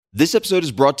This episode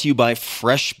is brought to you by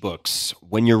FreshBooks.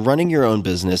 When you're running your own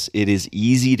business, it is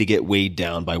easy to get weighed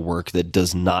down by work that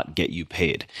does not get you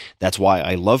paid. That's why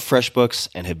I love FreshBooks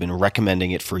and have been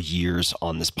recommending it for years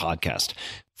on this podcast.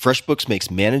 FreshBooks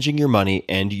makes managing your money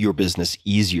and your business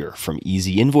easier, from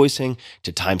easy invoicing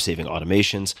to time-saving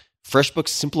automations. FreshBooks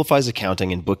simplifies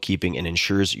accounting and bookkeeping and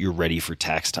ensures you're ready for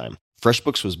tax time.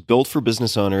 FreshBooks was built for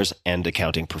business owners and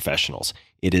accounting professionals.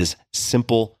 It is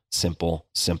simple.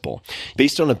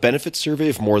 Based on a benefits survey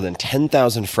of more than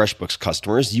 10,000 FreshBooks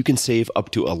customers, you can save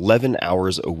up to 11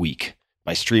 hours a week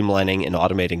by streamlining and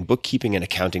automating bookkeeping and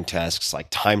accounting tasks like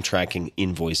time tracking,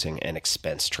 invoicing, and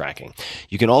expense tracking.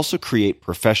 You can also create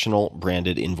professional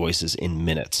branded invoices in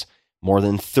minutes. More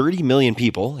than 30 million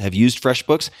people have used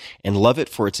FreshBooks and love it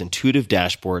for its intuitive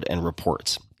dashboard and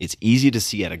reports. It's easy to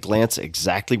see at a glance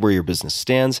exactly where your business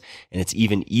stands, and it's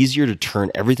even easier to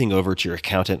turn everything over to your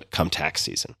accountant come tax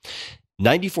season.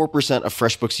 94% of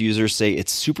FreshBooks users say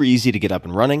it's super easy to get up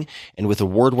and running, and with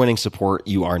award-winning support,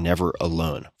 you are never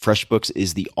alone. FreshBooks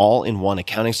is the all-in-one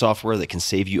accounting software that can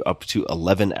save you up to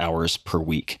 11 hours per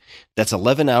week. That's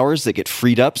 11 hours that get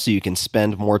freed up so you can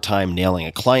spend more time nailing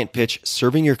a client pitch,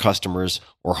 serving your customers,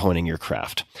 or honing your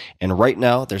craft. And right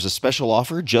now, there's a special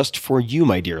offer just for you,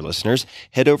 my dear listeners.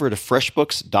 Head over to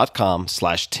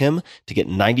freshbooks.com/Tim to get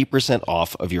 90%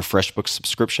 off of your FreshBooks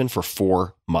subscription for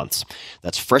 4 months.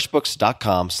 That's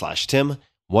freshbooks.com/Tim.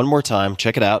 One more time,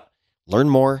 check it out, learn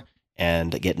more,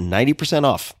 and get 90%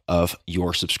 off of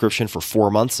your subscription for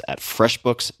 4 months at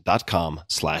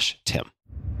freshbooks.com/Tim.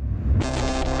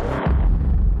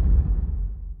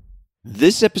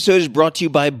 This episode is brought to you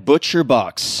by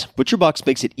ButcherBox. ButcherBox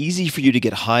makes it easy for you to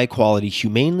get high-quality,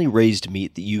 humanely raised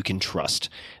meat that you can trust.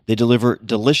 They deliver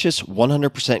delicious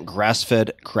 100%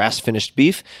 grass-fed, grass-finished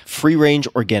beef, free-range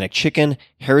organic chicken,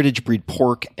 heritage breed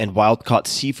pork, and wild-caught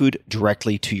seafood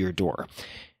directly to your door.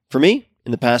 For me,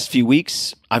 in the past few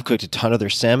weeks, I've cooked a ton of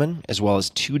their salmon, as well as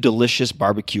 2 delicious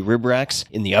barbecue rib racks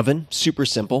in the oven. Super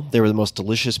simple. They were the most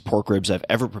delicious pork ribs I've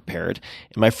ever prepared,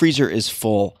 and my freezer is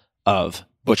full of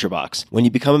ButcherBox. When you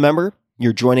become a member,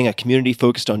 you're joining a community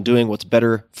focused on doing what's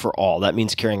better for all. That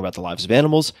means caring about the lives of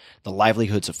animals, the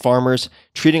livelihoods of farmers,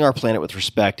 treating our planet with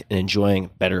respect, and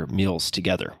enjoying better meals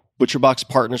together. ButcherBox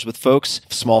partners with folks,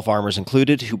 small farmers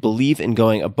included, who believe in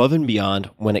going above and beyond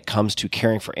when it comes to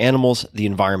caring for animals, the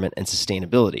environment, and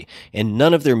sustainability. And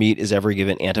none of their meat is ever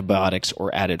given antibiotics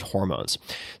or added hormones.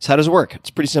 So how does it work? It's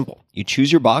pretty simple. You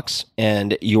choose your box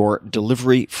and your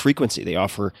delivery frequency. They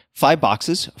offer 5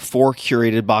 boxes, 4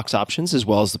 curated box options, as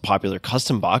well as the popular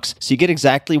custom box, so you get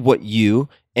exactly what you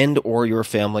and or your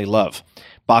family love.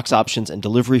 Box options and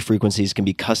delivery frequencies can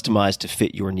be customized to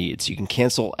fit your needs. You can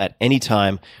cancel at any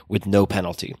time with no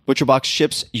penalty. ButcherBox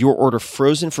ships your order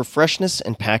frozen for freshness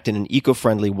and packed in an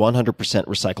eco-friendly 100%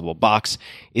 recyclable box.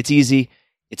 It's easy,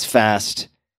 it's fast,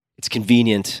 it's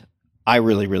convenient. I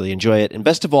really enjoy it. And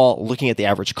best of all, looking at the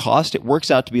average cost, it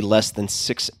works out to be less than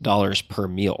 $6 per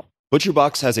meal.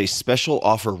 ButcherBox has a special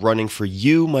offer running for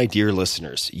you, my dear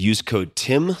listeners. Use code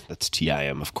TIM, that's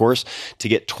T-I-M, of course, to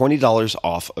get $20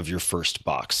 off of your first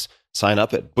box. Sign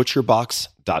up at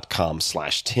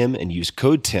butcherbox.com/Tim and use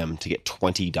code TIM to get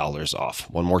 $20 off.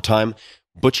 One more time,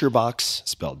 ButcherBox,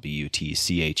 spelled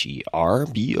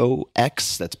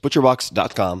ButcherBox, that's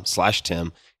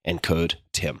butcherbox.com/Tim and code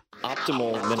TIM.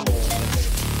 Optimal minimal.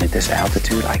 At this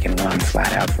altitude, I can run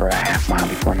flat out for a half mile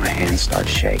before my hands start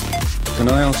shaking. Can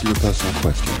I ask you a personal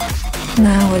question?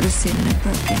 Now would seem an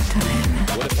appropriate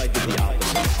time. What if I did the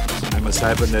opposite? I'm a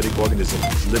cybernetic organism,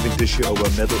 living tissue over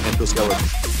metal endoskeleton.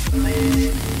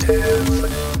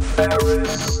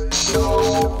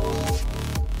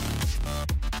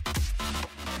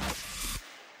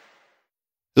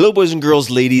 Hello, boys and girls,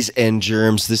 ladies and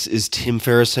germs. This is Tim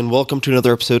Ferriss, and welcome to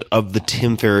another episode of The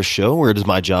Tim Ferriss Show, where it is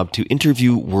my job to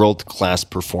interview world-class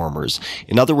performers.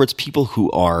 In other words, people who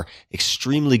are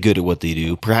extremely good at what they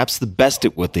do, perhaps the best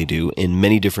at what they do in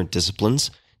many different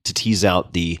disciplines, to tease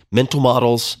out the mental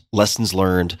models, lessons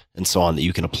learned, and so on that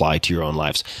you can apply to your own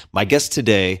lives. My guest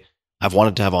today, I've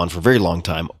wanted to have on for a very long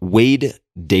time, Wade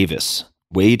Davis.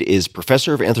 Wade is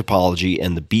professor of anthropology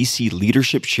and the BC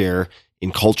Leadership Chair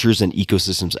in Cultures and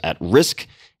Ecosystems at Risk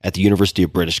at the University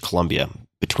of British Columbia.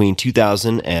 Between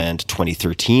 2000 and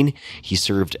 2013, he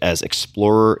served as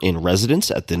explorer in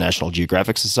residence at the National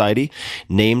Geographic Society.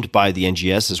 Named by the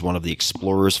NGS as one of the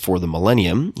explorers for the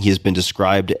millennium, he has been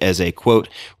described as a, quote,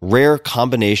 rare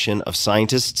combination of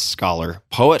scientist, scholar,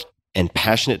 poet, and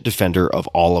passionate defender of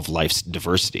all of life's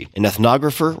diversity. An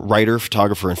ethnographer, writer,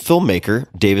 photographer, and filmmaker,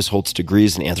 Davis holds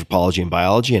degrees in anthropology and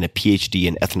biology and a PhD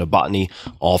in ethnobotany,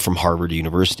 all from Harvard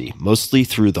University. Mostly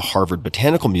through the Harvard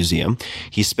Botanical Museum,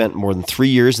 he spent more than 3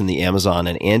 years in the Amazon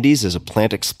and Andes as a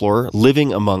plant explorer,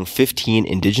 living among 15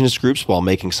 indigenous groups while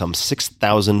making some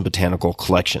 6,000 botanical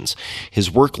collections.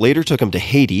 His work later took him to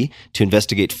Haiti to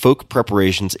investigate folk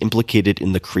preparations implicated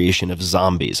in the creation of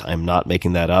zombies. I'm not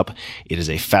making that up. It is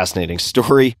a fascinating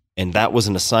story, and that was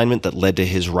an assignment that led to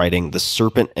his writing The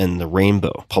Serpent and the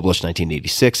Rainbow, published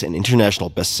 1986, an international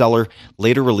bestseller,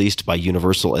 later released by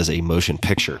Universal as a motion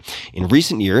picture. In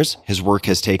recent years, his work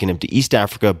has taken him to East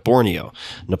Africa, Borneo,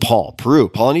 Nepal, Peru,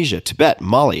 Polynesia, Tibet,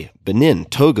 Mali, Benin,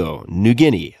 Togo, New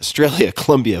Guinea, Australia,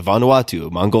 Colombia,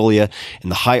 Vanuatu, Mongolia, and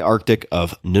the high Arctic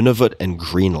of Nunavut and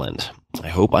Greenland. I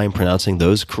hope I am pronouncing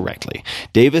those correctly.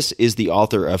 Davis is the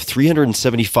author of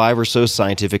 375 or so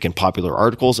scientific and popular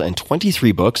articles and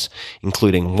 23 books,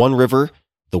 including One River,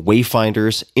 The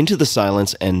Wayfinders, Into the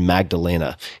Silence, and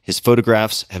Magdalena. His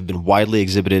photographs have been widely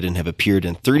exhibited and have appeared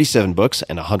in 37 books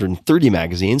and 130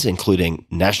 magazines, including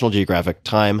National Geographic,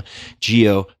 Time,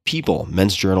 Geo, People,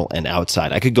 Men's Journal, and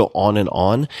Outside. I could go on and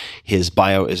on. His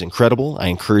bio is incredible. I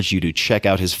encourage you to check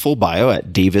out his full bio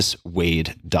at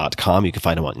daviswade.com. You can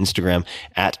find him on Instagram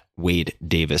at Wade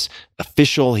Davis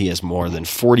Official. He has more than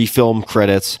 40 film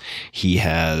credits. He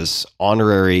has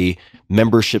honorary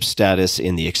membership status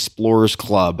in the Explorers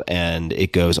Club, and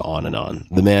it goes on and on.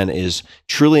 The man is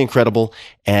truly incredible,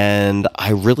 and I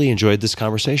really enjoyed this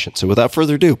conversation. So without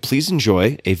further ado, please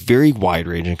enjoy a very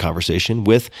wide-ranging conversation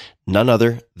with none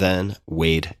other than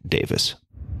Wade Davis.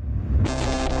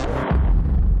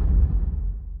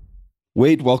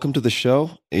 Wade, welcome to the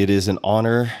show. It is an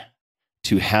honor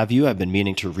to have you. I've been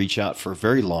meaning to reach out for a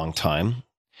very long time,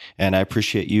 and I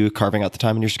appreciate you carving out the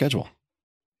time in your schedule.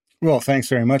 Well, thanks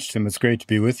very much, Tim. It's great to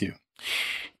be with you.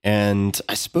 And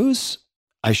I suppose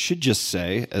I should just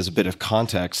say, as a bit of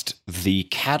context, the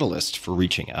catalyst for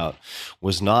reaching out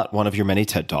was not one of your many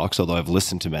TED Talks, although I've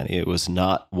listened to many. It was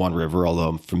not One River, although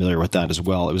I'm familiar with that as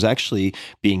well. It was actually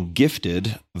being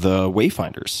gifted The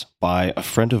Wayfinders by a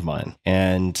friend of mine.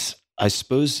 And I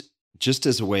suppose just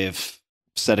as a way of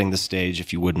setting the stage,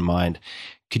 if you wouldn't mind,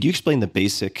 could you explain the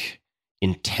basic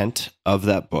intent of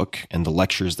that book and the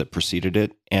lectures that preceded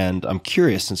it? And I'm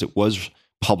curious, since it was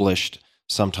published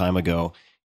some time ago,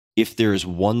 if there's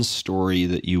one story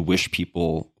that you wish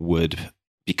people would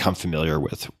become familiar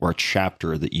with, or a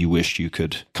chapter that you wish you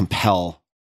could compel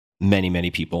many, many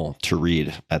people to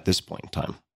read at this point in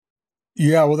time.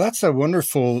 Yeah, well, that's a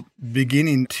wonderful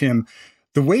beginning, Tim.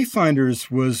 The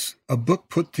Wayfinders was a book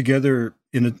put together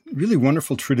in a really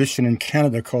wonderful tradition in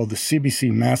Canada called the CBC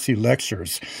Massey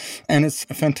Lectures. And it's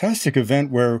a fantastic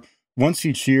event where once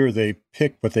each year they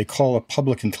pick what they call a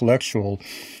public intellectual,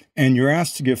 and you're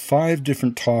asked to give 5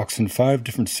 different talks in 5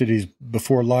 different cities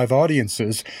before live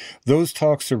audiences. Those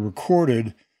talks are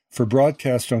recorded for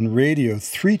broadcast on radio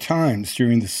 3 times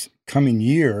during this coming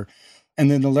year,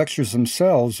 and then the lectures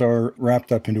themselves are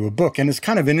wrapped up into a book. And it's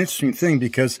kind of an interesting thing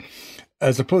because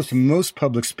as opposed to most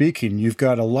public speaking, you've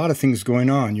got a lot of things going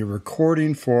on. You're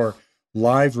recording for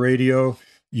live radio,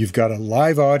 you've got a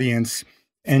live audience,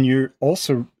 and you're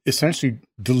also essentially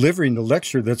delivering the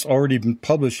lecture that's already been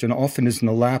published and often is in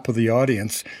the lap of the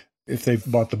audience if they've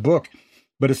bought the book.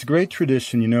 But it's a great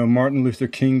tradition. You know, Martin Luther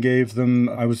King gave them.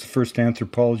 I was the first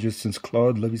anthropologist since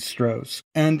Claude Lévi-Strauss.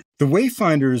 And The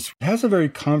Wayfinders has a very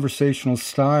conversational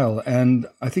style, and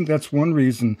I think that's one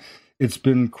reason it's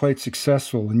been quite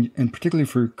successful, and particularly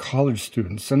for college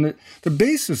students. And the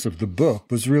basis of the book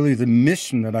was really the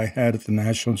mission that I had at the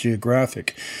National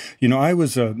Geographic. You know, I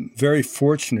was very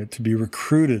fortunate to be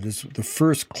recruited as the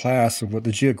first class of what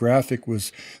the Geographic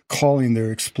was calling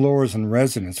their explorers in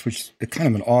residence, which is kind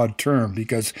of an odd term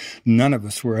because none of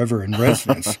us were ever in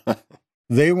residence.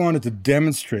 They wanted to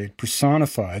demonstrate,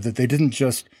 personify, that they didn't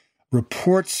just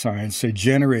report science, they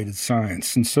generated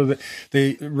science. And so that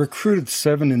they recruited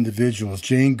 7 individuals: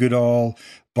 Jane Goodall,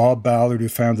 Bob Ballard, who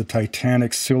found the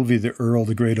Titanic, Sylvie the Earl,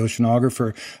 the great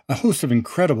oceanographer, a host of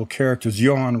incredible characters,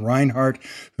 Johann Reinhardt,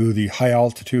 who the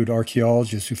high-altitude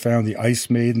archaeologist who found the Ice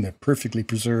Maiden, the perfectly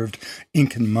preserved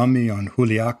Incan mummy on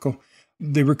Juliaco.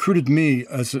 They recruited me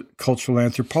as a cultural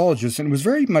anthropologist, and it was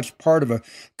very much part of a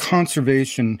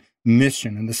conservation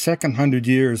mission. In the second 100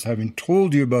 years, having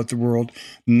told you about the world,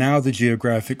 now the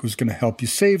Geographic was going to help you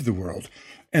save the world.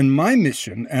 And my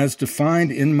mission, as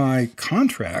defined in my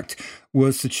contract,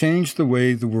 was to change the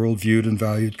way the world viewed and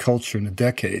valued culture in a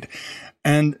decade.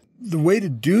 And the way to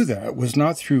do that was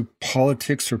not through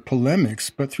politics or polemics,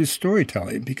 but through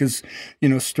storytelling, because,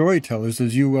 storytellers,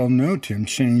 as you well know, Tim,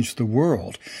 change the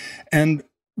world. And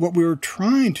what we were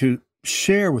trying to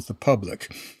share with the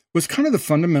public was kind of the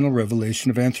fundamental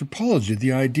revelation of anthropology,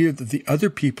 the idea that the other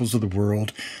peoples of the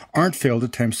world aren't failed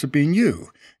attempts at being you.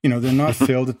 They're not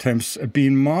failed attempts at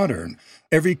being modern.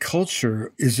 Every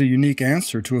culture is a unique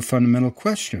answer to a fundamental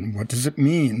question. What does it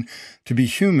mean to be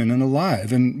human and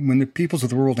alive? And when the peoples of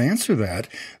the world answer that,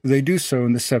 they do so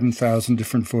in the 7,000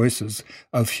 different voices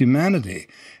of humanity.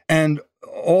 And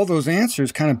all those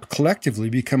answers kind of collectively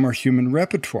become our human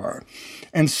repertoire.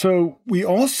 And so we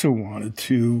also wanted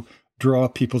to draw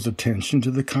people's attention to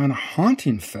the kind of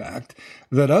haunting fact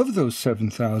that of those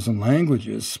 7,000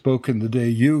 languages spoken the day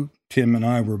you, Tim, and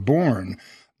I were born,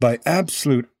 by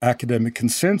absolute academic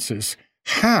consensus,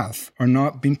 half are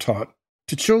not being taught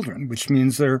to children, which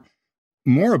means they're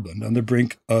moribund on the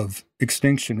brink of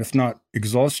extinction, if not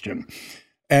exhaustion.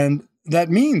 And that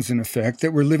means, in effect,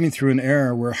 that we're living through an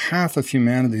era where half of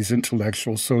humanity's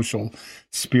intellectual, social,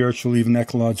 spiritual, even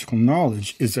ecological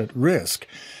knowledge is at risk.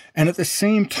 And at the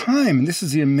same time, and this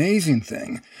is the amazing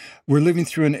thing, we're living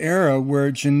through an era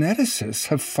where geneticists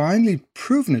have finally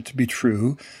proven it to be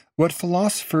true, what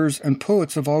philosophers and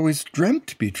poets have always dreamt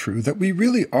to be true, that we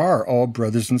really are all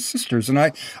brothers and sisters. And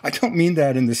I don't mean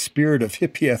that in the spirit of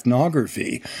hippie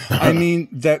ethnography. I mean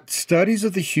that studies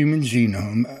of the human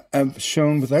genome have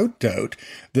shown without doubt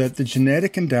that the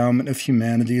genetic endowment of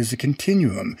humanity is a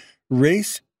continuum.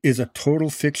 Race is a total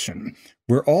fiction.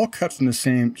 We're all cut from the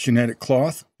same genetic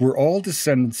cloth. We're all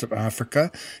descendants of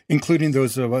Africa, including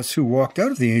those of us who walked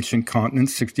out of the ancient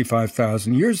continent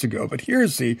 65,000 years ago. But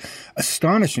here's the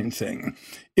astonishing thing.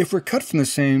 If we're cut from the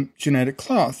same genetic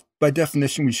cloth, by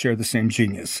definition, we share the same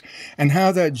genius. And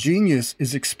how that genius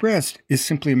is expressed is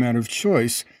simply a matter of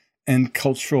choice and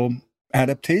cultural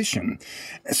adaptation.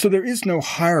 So there is no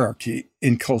hierarchy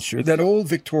in culture. That old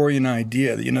Victorian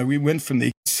idea that, we went from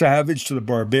the savage to the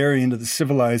barbarian to the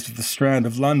civilized to the Strand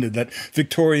of London, that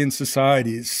Victorian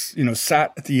societies,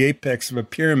 sat at the apex of a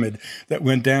pyramid that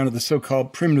went down to the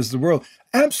so-called primitives of the world,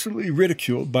 absolutely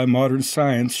ridiculed by modern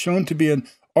science, shown to be an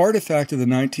artifact of the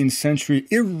 19th century,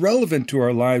 irrelevant to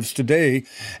our lives today,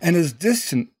 and as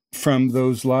distant from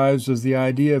those lives as the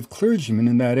idea of clergymen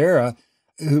in that era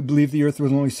who believed the earth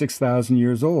was only 6,000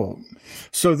 years old.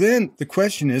 So then the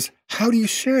question is, how do you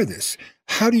share this?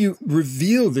 How do you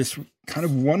reveal this kind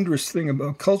of wondrous thing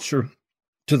about culture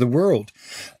to the world?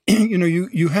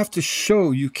 You have to show,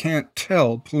 you can't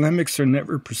tell. Polemics are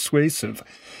never persuasive.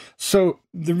 So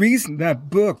the reason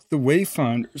that book, The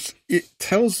Wayfinders, it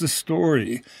tells the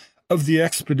story of the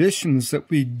expeditions that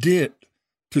we did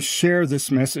to share this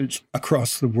message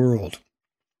across the world.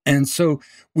 And so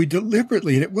we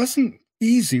deliberately, and it wasn't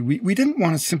easy. We didn't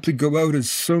want to simply go out, as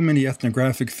so many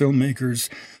ethnographic filmmakers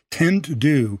tend to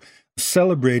do,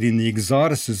 celebrating the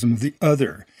exoticism of the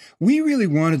other. We really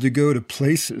wanted to go to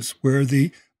places where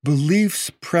the beliefs,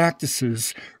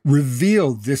 practices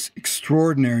reveal this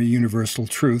extraordinary universal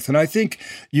truth. And I think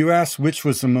you asked which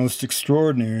was the most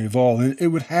extraordinary of all, and it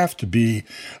would have to be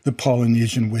the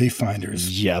Polynesian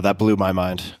Wayfinders. Yeah, that blew my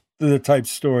mind. The type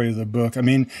story of the book. I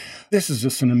mean, this is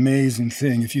just an amazing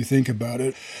thing if you think about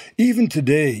it. Even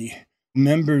today,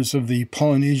 members of the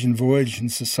Polynesian Voyaging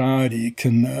Society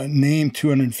can name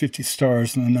 250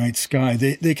 stars in the night sky.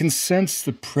 They can sense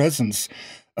the presence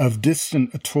of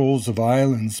distant atolls of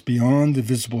islands beyond the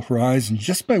visible horizon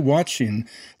just by watching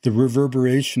the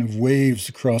reverberation of waves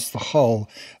across the hull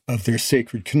of their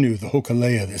sacred canoe, the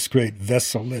Hokulea, this great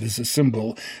vessel that is a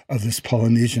symbol of this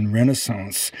Polynesian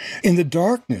Renaissance. In the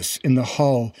darkness in the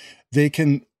hull, they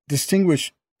can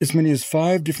distinguish as many as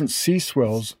 5 different sea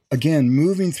swells, again,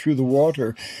 moving through the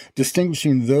water,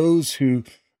 distinguishing those who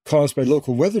caused by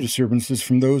local weather disturbances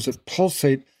from those that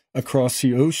pulsate across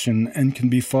the ocean and can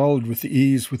be followed with the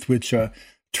ease with which a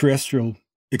terrestrial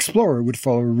explorer would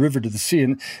follow a river to the sea.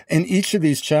 And each of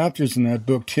these chapters in that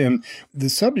book, Tim, the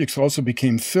subjects also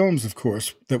became films, of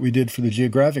course, that we did for the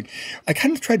Geographic. I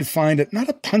kind of tried to find it, not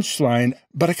a punchline,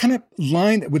 but a kind of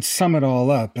line that would sum it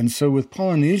all up. And so with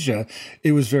Polynesia,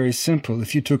 it was very simple.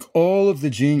 If you took all of the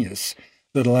genius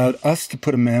that allowed us to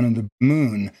put a man on the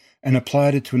moon and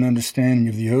applied it to an understanding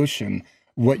of the ocean,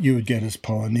 what you would get is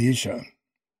Polynesia.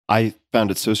 I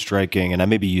found it so striking, and I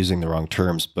may be using the wrong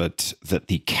terms, but that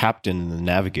the captain and the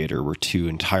navigator were 2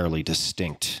 entirely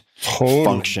distinct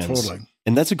functions. Totally.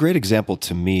 And that's a great example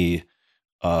to me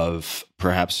of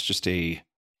perhaps just a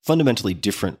fundamentally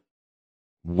different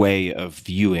way of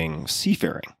viewing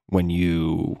seafaring when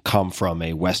you come from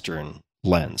a Western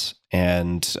lens.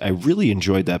 And I really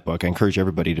enjoyed that book. I encourage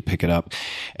everybody to pick it up.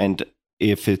 And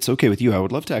if it's okay with you, I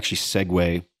would love to actually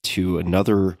segue to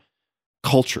another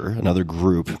culture, another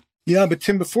group. Yeah, but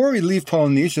Tim, before we leave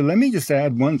Polynesia, let me just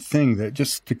add one thing that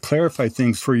just to clarify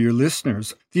things for your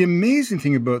listeners. The amazing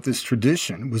thing about this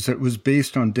tradition was that it was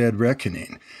based on dead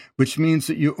reckoning, which means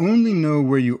that you only know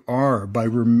where you are by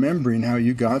remembering how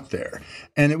you got there.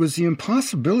 And it was the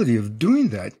impossibility of doing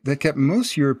that that kept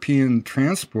most European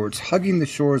transports hugging the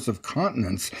shores of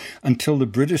continents until the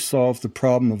British solved the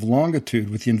problem of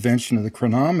longitude with the invention of the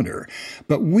chronometer.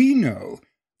 But we know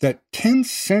that 10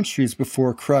 centuries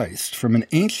before Christ, from an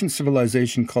ancient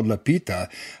civilization called Lapita,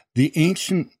 the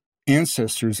ancient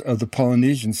ancestors of the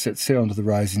Polynesians set sail into the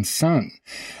rising sun.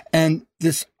 And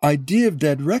this idea of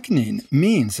dead reckoning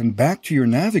means, and back to your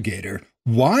navigator,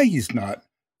 why he's not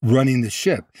running the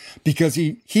ship, because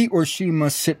he or she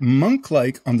must sit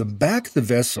monk-like on the back of the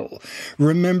vessel,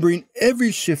 remembering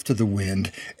every shift of the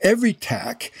wind, every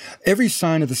tack, every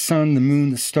sign of the sun, the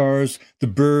moon, the stars, the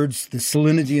birds, the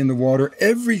salinity in the water,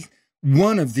 every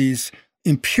one of these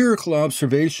empirical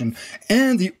observation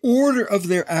and the order of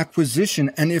their acquisition.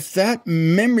 And if that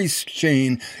memory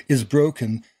chain is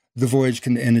broken, the voyage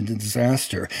can end in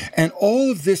disaster. And all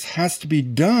of this has to be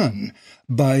done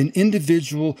by an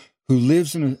individual who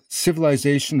lives in a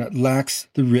civilization that lacks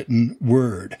the written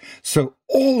word. So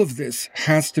all of this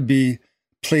has to be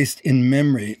placed in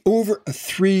memory over a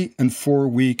 3 and 4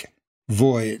 week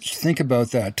voyage. Think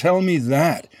about that. Tell me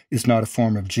that is not a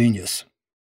form of genius.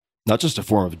 Not just a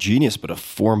form of genius, but a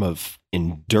form of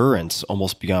endurance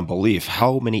almost beyond belief.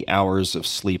 How many hours of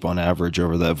sleep on average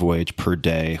over that voyage per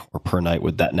day or per night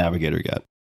would that navigator get?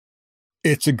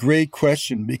 It's a great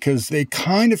question because they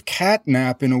kind of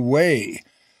catnap in a way,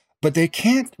 but they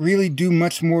can't really do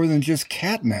much more than just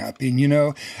catnapping, you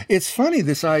know. It's funny,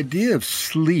 this idea of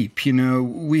sleep, you know,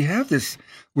 we have this,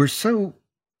 we're so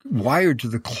wired to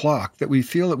the clock that we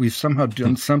feel that we've somehow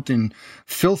done something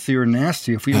filthy or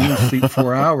nasty if we only sleep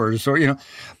 4 hours or, you know.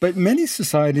 But many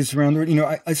societies around the world, you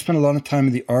know, I spent a lot of time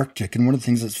in the Arctic, and one of the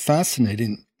things that's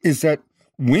fascinating is that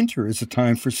winter is a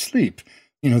time for sleep,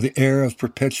 you know, the era of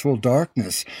perpetual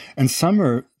darkness. And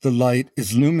summer, the light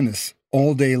is luminous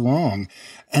all day long.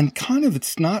 And kind of,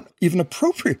 it's not even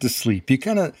appropriate to sleep. You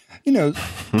kind of, you know,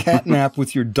 catnap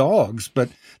with your dogs, but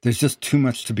there's just too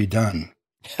much to be done.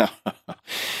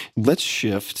 Let's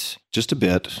shift just a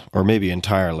bit, or maybe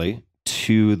entirely,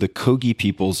 to the Kogi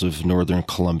peoples of Northern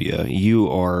Colombia. You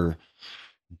are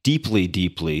deeply,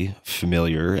 deeply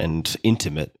familiar and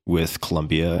intimate with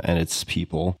Colombia and its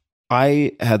people.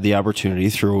 I had the opportunity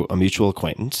through a mutual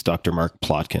acquaintance, Dr. Mark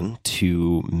Plotkin,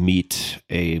 to meet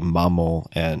a Mamo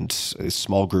and a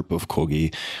small group of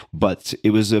Kogi, but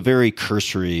it was a very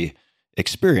cursory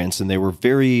experience, and they were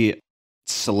very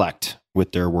select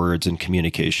with their words and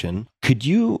communication. Could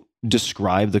you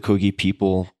describe the Kogi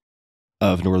people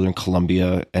of Northern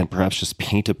Colombia and perhaps just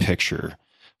paint a picture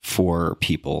for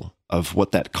people of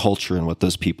what that culture and what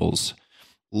those peoples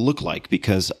look like?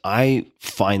 Because I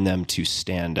find them to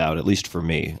stand out, at least for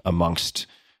me, amongst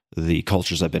the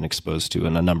cultures I've been exposed to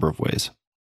in a number of ways.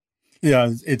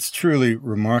 Yeah, it's truly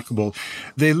remarkable.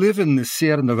 They live in the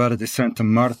Sierra Nevada de Santa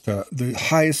Marta, the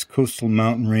highest coastal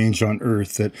mountain range on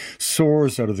Earth that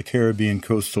soars out of the Caribbean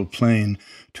coastal plain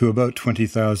to about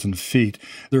 20,000 feet.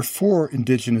 There are 4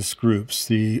 indigenous groups,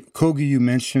 the Kogi you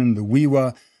mentioned, the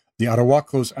Wiwa, the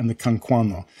Arawakos, and the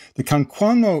Canquano. The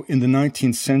Canquano in the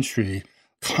 19th century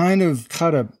kind of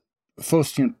cut a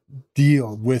Faustian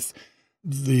deal with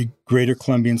the greater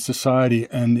Colombian society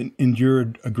and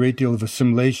endured a great deal of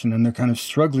assimilation, and they're kind of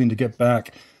struggling to get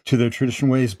back to their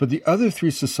traditional ways. But the other 3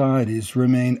 societies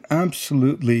remain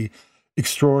absolutely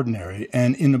extraordinary.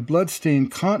 And in a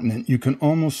blood-stained continent, you can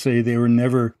almost say they were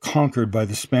never conquered by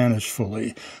the Spanish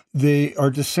fully. They are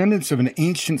descendants of an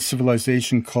ancient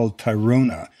civilization called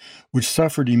Tirona, which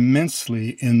suffered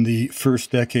immensely in the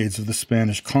first decades of the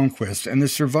Spanish conquest. And the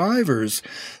survivors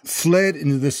fled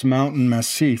into this mountain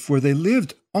massif where they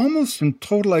lived almost in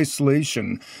total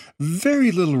isolation,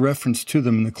 very little reference to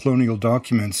them in the colonial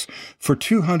documents, for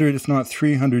 200, if not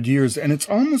 300 years. And it's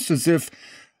almost as if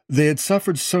they had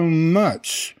suffered so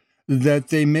much that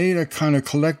they made a kind of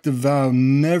collective vow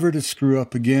never to screw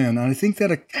up again. And I think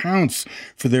that accounts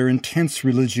for their intense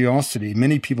religiosity.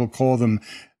 Many people call them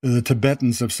the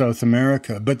Tibetans of South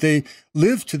America, but they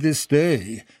live to this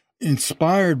day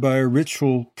inspired by a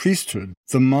ritual priesthood,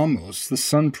 the Mamos, the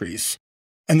sun priests.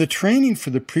 And the training for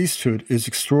the priesthood is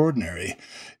extraordinary.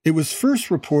 It was first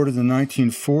reported in the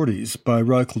 1940s by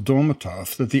Reichel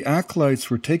Domatov that the acolytes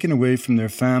were taken away from their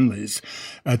families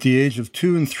at the age of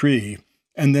 2 and 3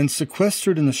 and then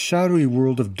sequestered in a shadowy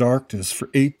world of darkness for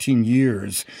 18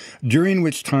 years, during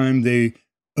which time they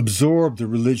absorbed the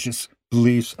religious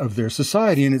beliefs of their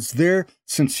society. And it's their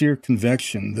sincere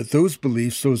conviction that those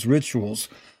beliefs, those rituals,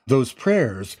 those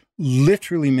prayers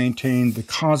literally maintain the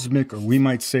cosmic, or we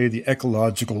might say the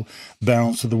ecological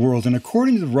balance of the world. And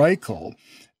according to Reichel,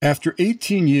 after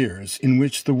 18 years in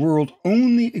which the world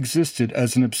only existed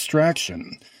as an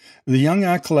abstraction, the young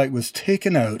acolyte was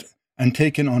taken out and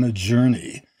taken on a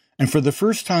journey. And for the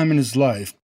first time in his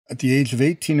life, at the age of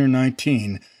 18 or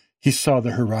 19, he saw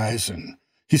the horizon.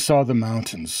 He saw the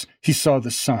mountains. He saw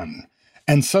the sun.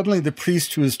 And suddenly the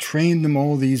priest who has trained him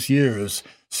all these years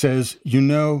says, you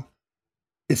know,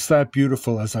 it's that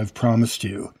beautiful as I've promised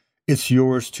you. It's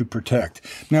yours to protect.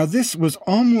 Now, this was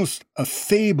almost a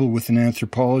fable within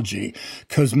anthropology,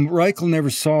 because Reichel never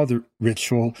saw the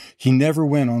ritual. He never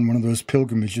went on one of those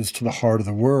pilgrimages to the heart of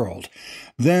the world.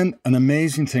 Then an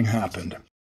amazing thing happened.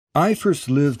 I first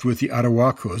lived with the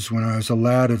Arawakos when I was a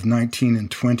lad of 19 and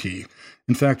 20.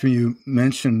 In fact, when you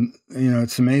mention,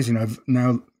 it's amazing. I've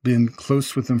now been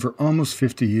close with them for almost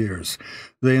 50 years.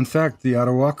 In fact, the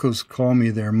Arawakos call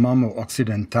me their Mamo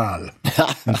Occidental.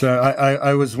 And so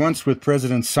I was once with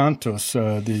President Santos,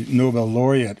 the Nobel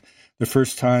laureate, the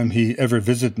first time he ever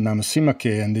visited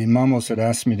Namasimake, and the Mamos had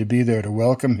asked me to be there to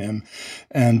welcome him.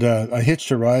 And I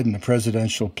hitched a ride in the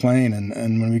presidential plane,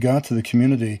 and when we got to the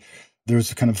community, there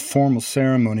was a kind of formal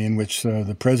ceremony in which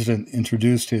the president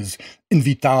introduced his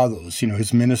invitados,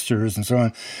 his ministers and so on.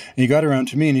 And he got around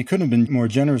to me, and he couldn't have been more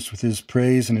generous with his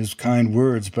praise and his kind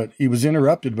words, but he was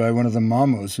interrupted by one of the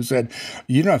mamos who said,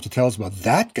 you don't have to tell us about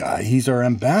that guy. He's our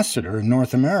ambassador in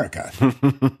North America.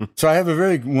 So I have a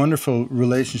very wonderful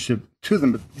relationship to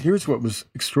them, but here's what was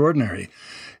extraordinary.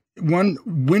 One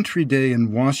wintry day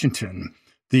in Washington,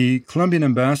 the Colombian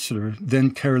ambassador,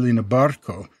 then Carolina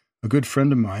Barco, a good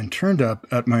friend of mine, turned up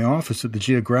at my office at the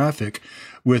Geographic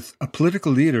with a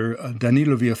political leader,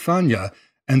 Danilo Villafana,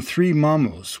 and 3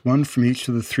 mamos, one from each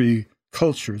of the 3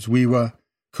 cultures, Wiwa,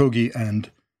 Kogi,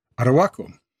 and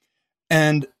Arawako.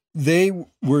 And they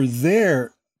were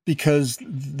there because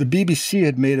the BBC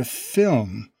had made a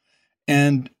film,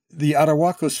 and the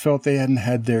Arawakos felt they hadn't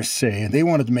had their say, and they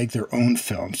wanted to make their own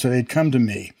film, so they'd come to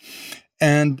me.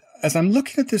 And as I'm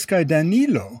looking at this guy,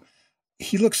 Danilo,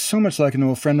 he looks so much like an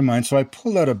old friend of mine. So I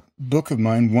pulled out a book of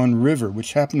mine, One River,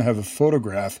 which happened to have a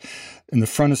photograph in the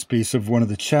frontispiece of one of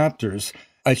the chapters.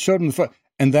 I showed him the photo,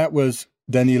 and that was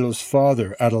Danilo's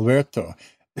father, Adalberto,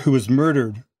 who was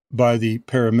murdered by the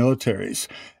paramilitaries.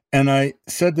 And I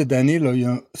said to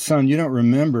Danilo, son, you don't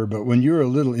remember, but when you were a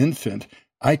little infant,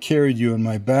 I carried you on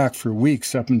my back for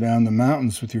weeks up and down the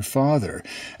mountains with your father.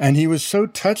 And he was so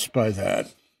touched by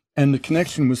that, and the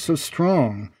connection was so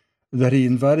strong, that he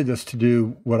invited us to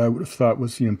do what I would have thought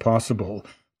was the impossible,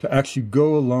 to actually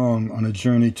go along on a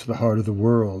journey to the heart of the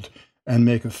world and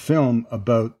make a film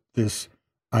about this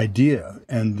idea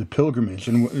and the pilgrimage.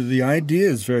 And the idea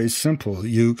is very simple.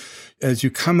 As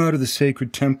you come out of the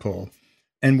sacred temple,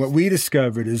 and what we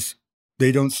discovered is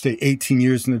they don't stay 18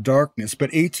 years in the darkness, but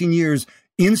 18 years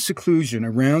in seclusion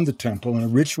around the temple in a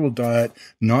ritual diet,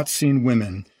 not seeing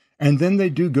women. And then they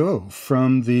do go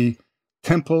from the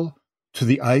temple to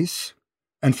the ice,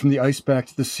 and from the ice back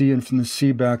to the sea, and from the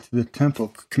sea back to the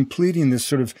temple, completing this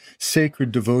sort of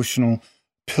sacred devotional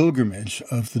pilgrimage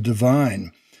of the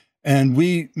divine. And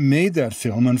we made that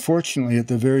film. Unfortunately, at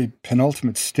the very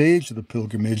penultimate stage of the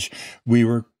pilgrimage, we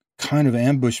were kind of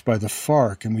ambushed by the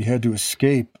FARC, and we had to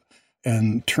escape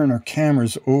and turn our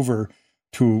cameras over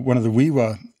to one of the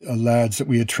Wiwa lads that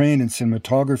we had trained in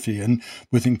cinematography. And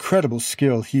with incredible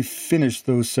skill, he finished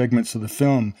those segments of the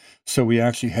film. So we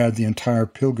actually had the entire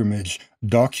pilgrimage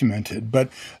documented. But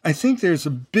I think there's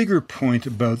a bigger point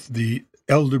about the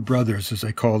elder brothers, as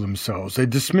they call themselves. They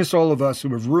dismiss all of us who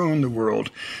have ruined the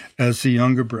world as the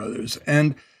younger brothers.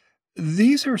 And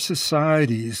these are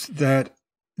societies that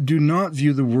do not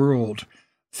view the world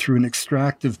through an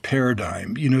extractive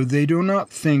paradigm. They do not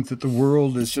think that the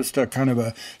world is just a kind of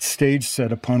a stage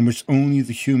set upon which only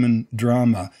the human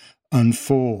drama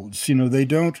unfolds. They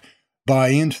don't buy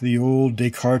into the old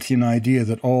Descartesian idea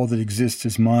that all that exists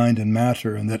is mind and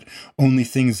matter, and that only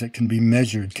things that can be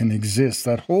measured can exist.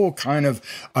 That whole kind of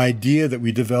idea that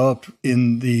we developed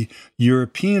in the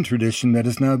European tradition that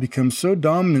has now become so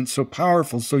dominant, so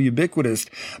powerful, so ubiquitous,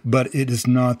 but it is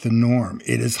not the norm.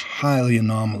 It is highly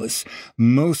anomalous.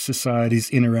 Most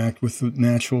societies interact with the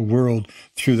natural world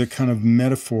through the kind of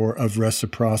metaphor of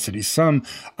reciprocity, some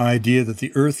idea that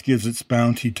the earth gives its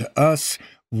bounty to us,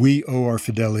 we owe our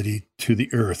fidelity to the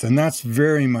earth. And that's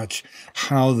very much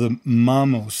how the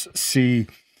Mamos see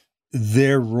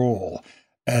their role.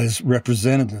 as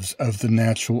representatives of the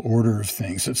natural order of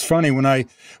things. It's funny, when I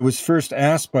was first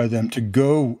asked by them to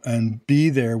go and be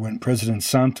there when President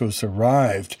Santos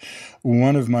arrived,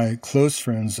 one of my close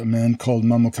friends, a man called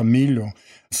Mamo Camilo,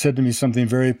 said to me something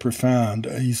very profound.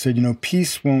 He said,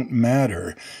 peace won't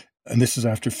matter. And this is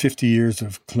after 50 years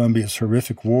of Colombia's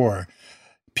horrific war.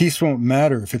 Peace won't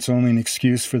matter if it's only an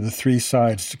excuse for the three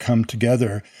sides to come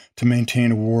together to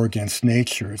maintain a war against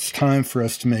nature. It's time for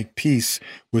us to make peace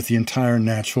with the entire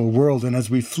natural world. And as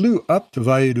we flew up to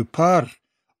Valledupar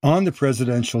on the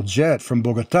presidential jet from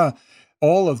Bogota,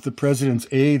 all of the president's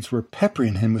aides were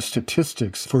peppering him with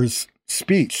statistics for his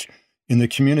speech in the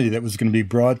community that was going to be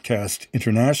broadcast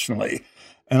internationally.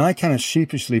 And I kind of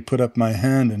sheepishly put up my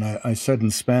hand and I said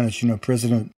in Spanish,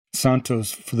 President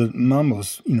Santos, for the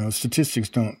mamos, statistics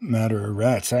don't matter a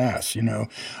rat's ass.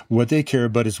 What they care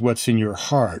about is what's in your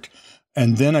heart.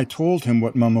 And then I told him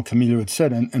what Mamo Camilo had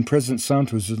said, and President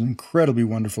Santos is an incredibly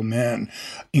wonderful man,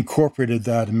 incorporated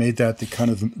that and made that the kind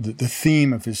of the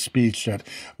theme of his speech that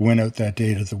went out that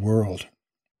day to the world.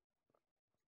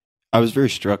 I was very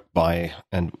struck by,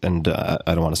 and I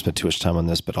don't want to spend too much time on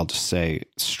this, but I'll just say,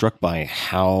 struck by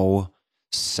how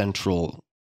central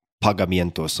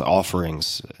pagamientos,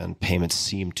 offerings, and payments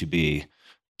seem to be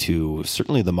to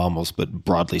certainly the mamos, but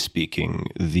broadly speaking,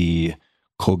 the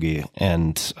kogi.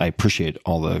 And I appreciate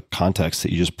all the context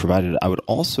that you just provided. I would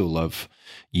also love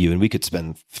you, and we could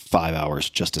spend 5 hours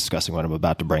just discussing what I'm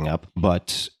about to bring up,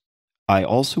 but I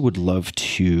also would love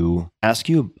to ask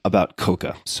you about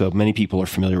coca. So many people are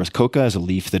familiar with coca as a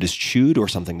leaf that is chewed or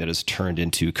something that is turned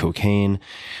into cocaine.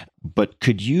 But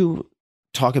could you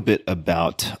talk a bit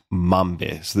about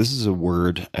mambe? So this is a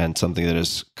word and something that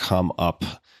has come up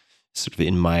sort of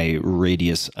in my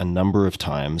radius a number of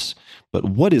times. But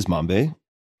what is mambe?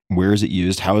 Where is it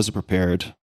used? How is it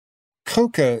prepared?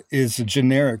 Coca is a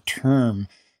generic term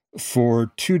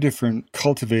for 2 different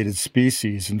cultivated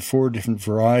species and 4 different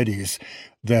varieties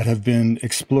that have been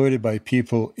exploited by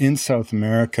people in South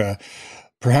America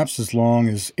perhaps as long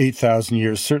as 8,000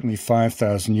 years, certainly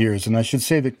 5,000 years. And I should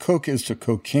say that coca is to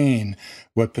cocaine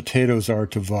what potatoes are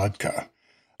to vodka.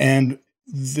 And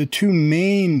the 2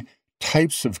 main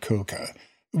types of coca,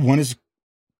 one is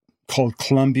called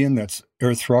Colombian, that's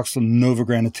Erythroxylum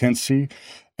novagranatense,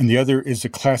 and the other is a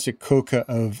classic coca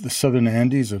of the southern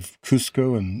Andes of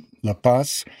Cusco and La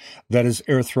Paz, that is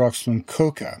Erythroxylum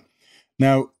coca.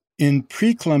 Now, in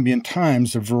pre-Columbian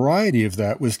times, a variety of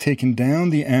that was taken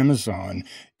down the Amazon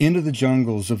into the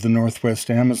jungles of the northwest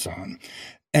Amazon.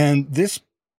 And this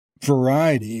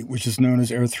variety, which is known as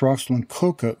Erythroxylum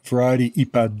coca variety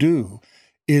Ipadu,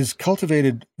 is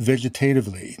cultivated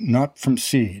vegetatively, not from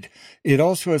seed. It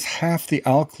also has half the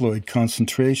alkaloid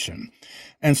concentration.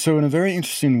 And so in a very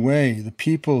interesting way, the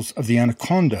peoples of the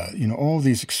Anaconda, all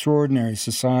these extraordinary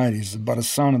societies, the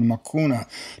Barassana, the Macuna,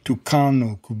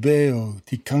 Tucano, Cubeo,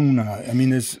 Ticuna,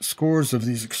 there's scores of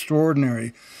these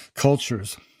extraordinary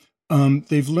cultures.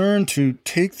 They've learned to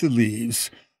take the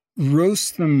leaves,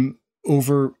 roast them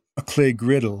over a clay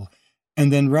griddle,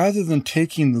 and then rather than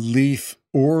taking the leaf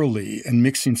orally and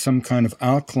mixing some kind of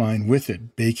alkaline with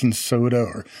it, baking soda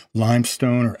or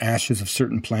limestone or ashes of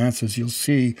certain plants, as you'll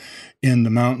see in the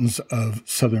mountains of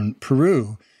southern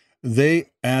Peru, they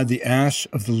add the ash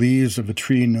of the leaves of a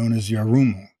tree known as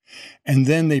yarumo. And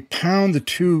then they pound the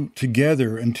 2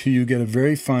 together until you get a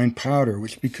very fine powder,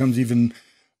 which becomes even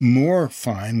more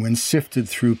fine when sifted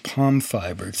through palm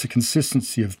fiber. It's a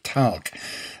consistency of talc.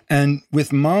 And with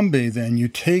mambe, then, you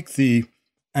take the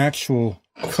actual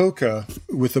coca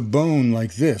with a bone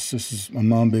like this. This is a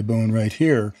mambe bone right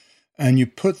here. And you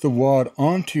put the wad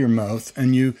onto your mouth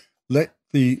and you let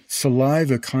the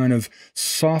saliva kind of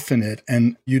soften it,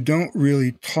 and you don't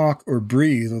really talk or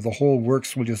breathe, or the whole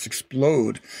works will just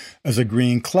explode as a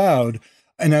green cloud.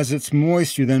 And as it's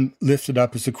moist, you then lift it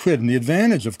up as a quid. And the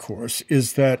advantage, of course,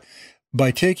 is that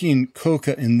by taking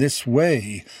coca in this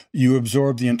way, you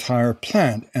absorb the entire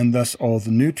plant and thus all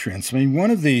the nutrients.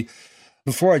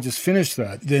 Before I just finish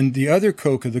that, then the other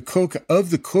coca, the coca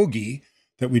of the kogi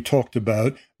that we talked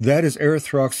about, that is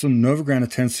Erythroxylum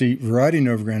novagranatense, variety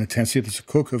novagranatense, that's a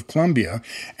coca of Colombia.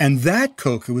 And that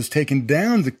coca was taken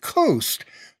down the coast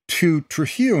to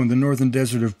Trujillo in the northern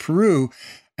desert of Peru,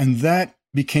 and that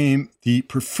became the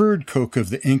preferred coca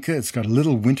of the Inca. It's got a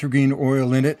little wintergreen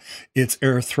oil in it. It's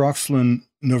Erythroxylum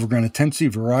novagranatense,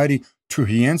 variety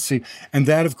Trujillense, and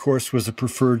that, of course, was a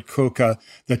preferred coca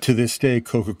that to this day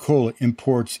Coca-Cola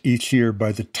imports each year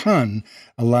by the ton,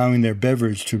 allowing their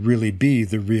beverage to really be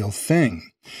the real thing.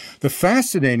 The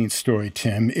fascinating story,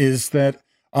 Tim, is that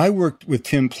I worked with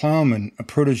Tim Plowman, a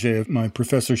protege of my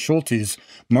Professor Schultes,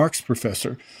 Marx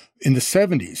professor, in the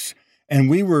 70s, And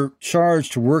we were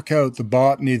charged to work out the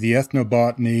botany, the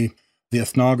ethnobotany, the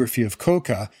ethnography of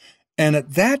coca. And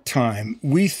at that time,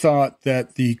 we thought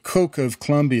that the coca of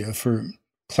Colombia, for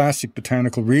classic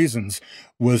botanical reasons,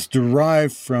 was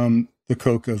derived from the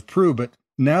coca of Peru. But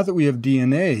now that we have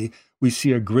DNA, we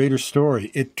see a greater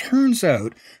story. It turns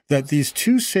out that these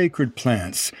two sacred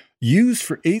plants, used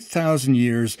for 8,000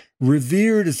 years,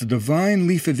 revered as the divine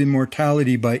leaf of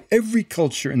immortality by every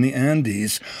culture in the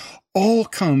Andes, all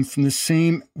come from the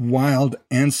same wild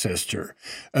ancestor,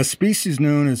 a species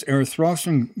known as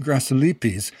Erythrosum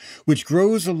gracilipes, which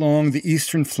grows along the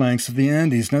eastern flanks of the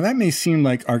Andes. Now, that may seem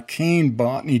like arcane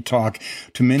botany talk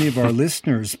to many of our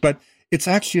listeners, but it's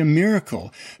actually a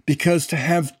miracle, because to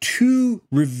have two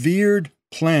revered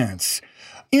plants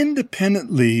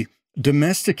independently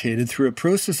domesticated through a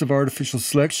process of artificial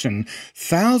selection,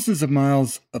 thousands of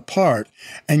miles apart,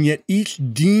 and yet each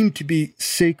deemed to be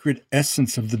sacred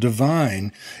essence of the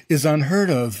divine, is unheard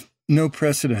of, no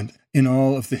precedent in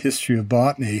all of the history of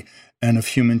botany and of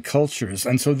human cultures.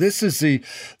 And so this is the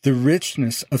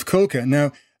richness of coca.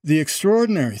 Now, the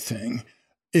extraordinary thing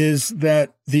is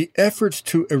that the efforts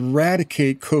to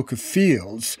eradicate coca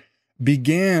fields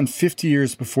began 50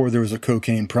 years before there was a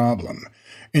cocaine problem.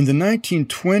 In the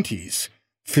 1920s,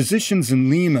 physicians in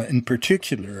Lima in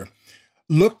particular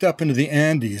looked up into the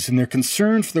Andes, and their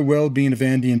concern for the well-being of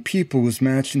Andean people was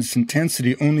matched in its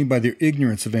intensity only by their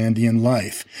ignorance of Andean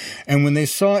life. And when they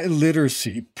saw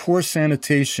illiteracy, poor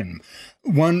sanitation,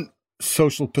 one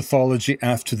social pathology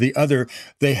after the other,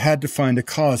 they had to find a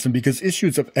cause. And because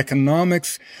issues of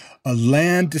economics,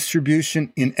 land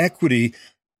distribution, inequity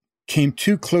came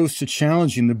too close to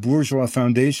challenging the bourgeois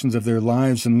foundations of their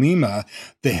lives in Lima,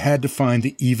 they had to find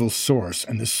the evil source,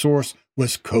 and the source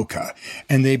was coca.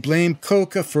 And they blamed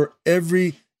coca for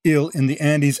every ill in the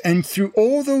Andes. And through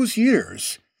all those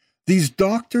years, these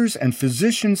doctors and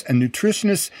physicians and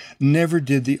nutritionists never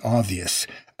did the obvious,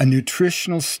 a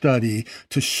nutritional study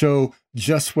to show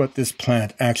just what this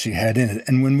plant actually had in it.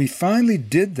 And when we finally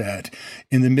did that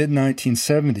in the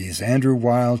mid-1970s, Andrew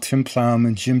Weil, Tim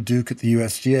Plowman, Jim Duke at the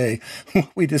USDA, what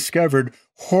we discovered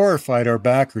horrified our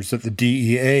backers at the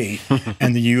DEA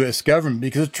and the U.S. government,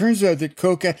 because it turns out that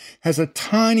coca has a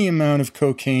tiny amount of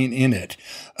cocaine in it,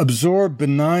 absorbed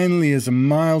benignly as a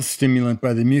mild stimulant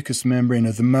by the mucous membrane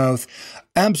of the mouth,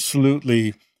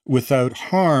 absolutely without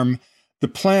harm. The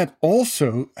plant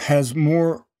also has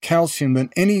more calcium than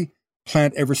any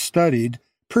plant ever studied,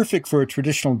 perfect for a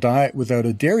traditional diet without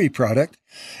a dairy product.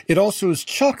 It also is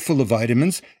chock full of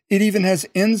vitamins. It even has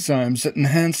enzymes that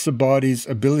enhance the body's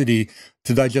ability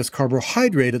to digest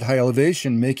carbohydrate at high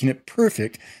elevation, making it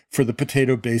perfect for the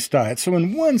potato-based diet. So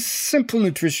in one simple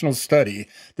nutritional study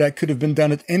that could have been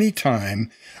done at any time,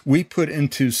 we put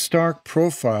into stark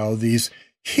profile these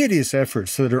hideous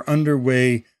efforts that are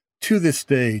underway to this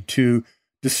day to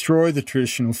destroy the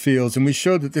traditional fields. And we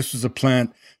showed that this was a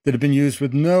plant that had been used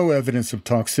with no evidence of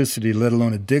toxicity, let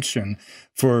alone addiction,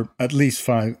 for at least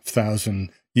 5,000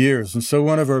 years. And so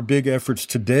one of our big efforts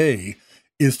today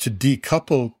is to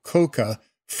decouple coca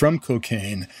from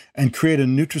cocaine and create a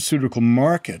nutraceutical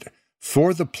market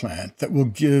for the plant that will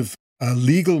give a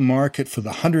legal market for the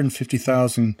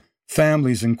 150,000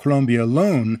 families in Colombia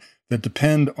alone that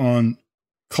depend on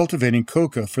cultivating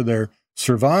coca for their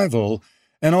survival,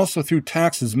 and also through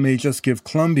taxes may just give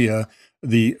Colombia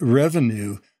the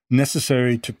revenue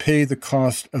necessary to pay the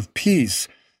cost of peace,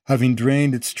 having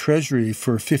drained its treasury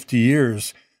for 50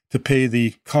 years to pay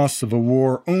the costs of a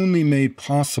war only made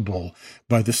possible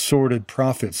by the sordid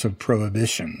profits of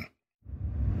prohibition.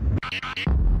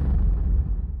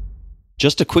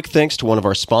 Just a quick thanks to one of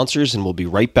our sponsors, and we'll be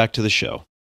right back to the show.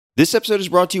 This episode is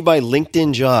brought to you by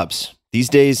LinkedIn Jobs. These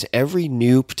days, every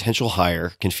new potential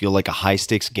hire can feel like a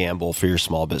high-stakes gamble for your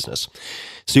small business.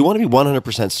 So you want to be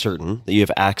 100% certain that you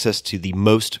have access to the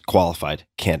most qualified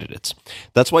candidates.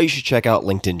 That's why you should check out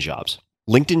LinkedIn Jobs.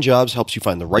 LinkedIn Jobs helps you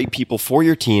find the right people for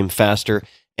your team faster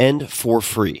and for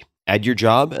free. Add your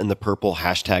job and the purple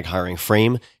 #hiring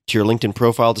frame to your LinkedIn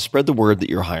profile to spread the word that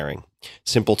you're hiring.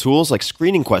 Simple tools like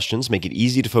screening questions make it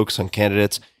easy to focus on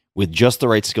candidates with just the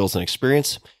right skills and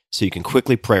experience, so you can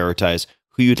quickly prioritize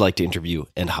who you'd like to interview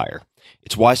and hire.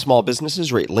 It's why small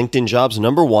businesses rate LinkedIn Jobs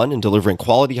 #1 in delivering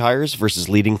quality hires versus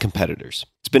leading competitors.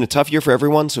 It's been a tough year for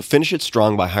everyone, so finish it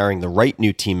strong by hiring the right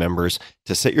new team members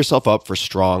to set yourself up for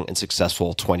strong and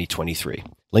successful 2023.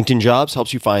 LinkedIn Jobs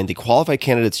helps you find the qualified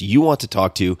candidates you want to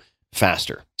talk to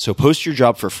faster. So post your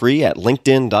job for free at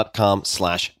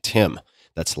linkedin.com/Tim.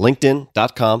 That's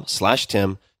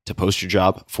linkedin.com/Tim to post your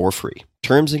job for free.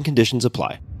 Terms and conditions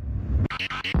apply.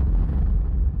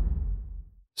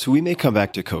 So we may come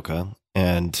back to coca,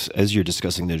 and as you're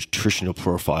discussing the nutritional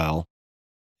profile,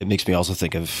 it makes me also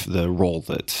think of the role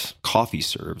that coffee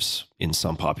serves in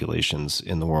some populations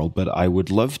in the world. But I would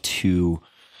love to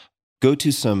go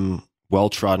to some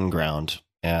well-trodden ground.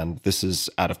 And this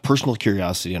is out of personal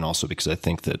curiosity and also because I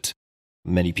think that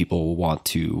many people will want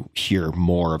to hear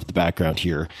more of the background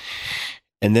here.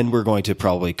 And then we're going to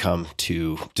probably come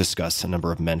to discuss a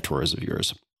number of mentors of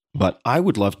yours. But I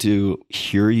would love to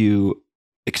hear you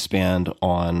expand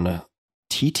on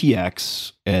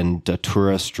TTX and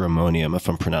Datura stramonium, if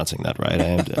I'm pronouncing that right.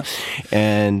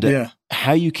 And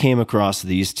how you came across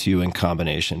these two in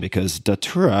combination, because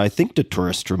I think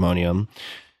Datura stramonium,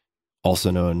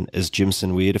 also known as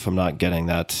Jimson weed, if I'm not getting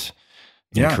that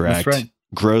incorrect, that's right,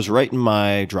 grows right in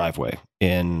my driveway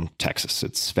in Texas.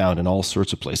 It's found in all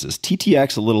sorts of places.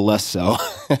 TTX, a little less so.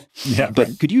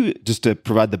 But could you just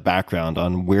provide the background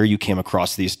on where you came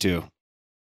across these two?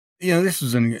 This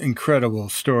is an incredible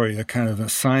story, a kind of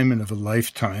assignment of a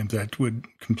lifetime that would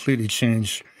completely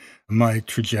change my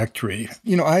trajectory.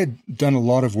 I had done a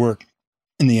lot of work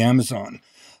in the Amazon,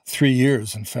 3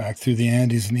 years, in fact, through the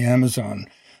Andes and the Amazon.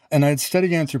 And I'd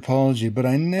studied anthropology, but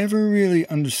I never really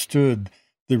understood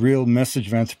the real message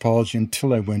of anthropology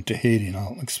until I went to Haiti. And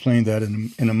I'll explain that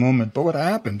in a moment. But what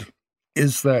happened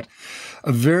is that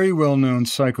a very well-known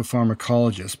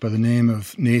psychopharmacologist by the name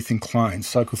of Nathan Klein,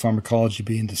 psychopharmacology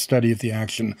being the study of the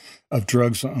action of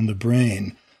drugs on the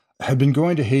brain, had been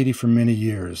going to Haiti for many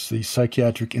years. The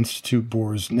Psychiatric Institute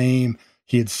bore his name.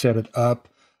 He had set it up.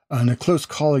 And a close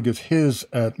colleague of his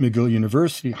at McGill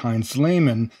University, Heinz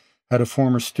Lehmann, had a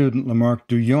former student, Lamarck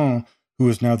Douillon, who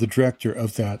is now the director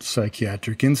of that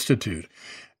Psychiatric Institute.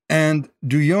 And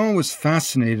Douillon was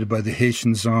fascinated by the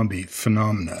Haitian zombie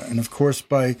phenomena. And of course,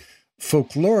 by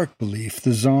folkloric belief,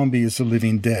 the zombie is a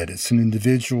living dead. It's an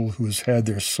individual who has had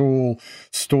their soul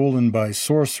stolen by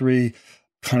sorcery,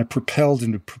 kind of propelled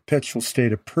into a perpetual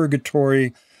state of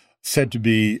purgatory, said to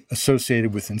be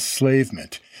associated with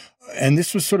enslavement. And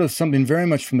this was sort of something very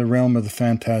much from the realm of the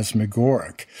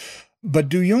phantasmagoric. But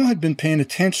Douillon had been paying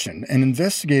attention and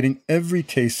investigating every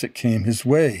case that came his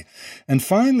way. And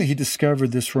finally, he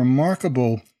discovered this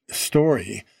remarkable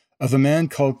story of a man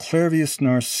called Clervius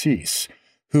Narcisse,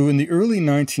 who in the early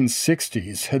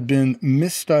 1960s had been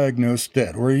misdiagnosed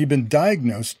dead, or he'd been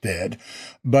diagnosed dead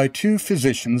by two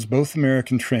physicians, both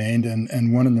American-trained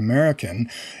and one an American,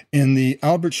 in the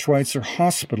Albert Schweitzer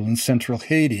Hospital in central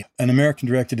Haiti, an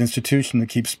American-directed institution that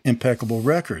keeps impeccable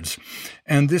records.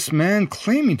 And this man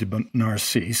claiming to be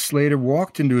Narcisse later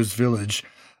walked into his village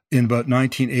in about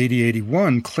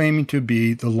 1980-81, claiming to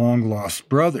be the long-lost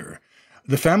brother.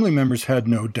 The family members had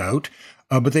no doubt,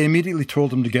 but they immediately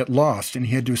told him to get lost, and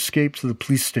he had to escape to the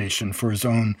police station for his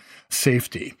own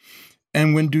safety.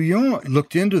 And when Douillon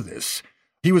looked into this,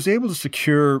 he was able to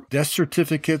secure death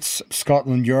certificates.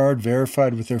 Scotland Yard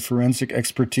verified with their forensic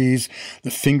expertise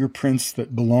the fingerprints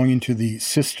that belonging to the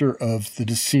sister of the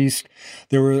deceased.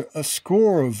 There were a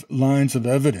score of lines of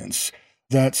evidence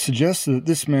that suggested that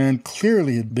this man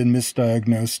clearly had been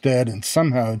misdiagnosed dead and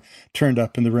somehow turned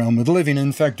up in the realm of the living.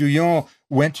 In fact, Douillon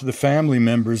went to the family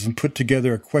members and put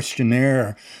together a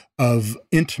questionnaire of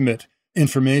intimate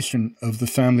information of the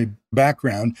family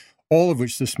background, all of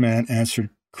which this man answered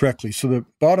correctly. So the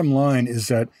bottom line is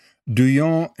that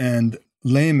Douillon and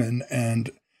Lehmann and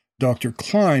Dr.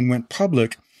 Klein went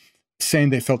public saying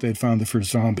they felt they had found the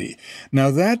first zombie.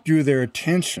 Now that drew their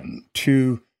attention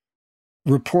to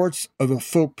reports of a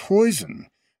folk poison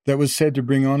that was said to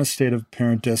bring on a state of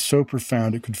apparent death so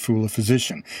profound it could fool a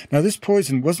physician. Now, this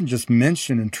poison wasn't just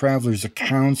mentioned in travelers'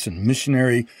 accounts and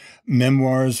missionary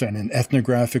memoirs and in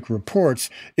ethnographic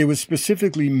reports. It was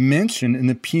specifically mentioned in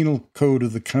the penal code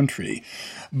of the country.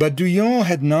 But Douillon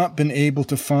had not been able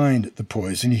to find the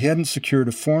poison. He hadn't secured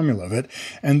a formula of it,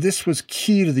 and this was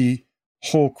key to the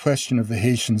whole question of the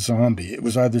Haitian zombie. It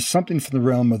was either something from the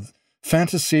realm of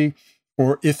fantasy,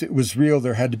 or if it was real,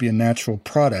 there had to be a natural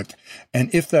product.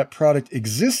 And if that product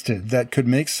existed that could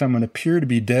make someone appear to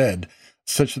be dead,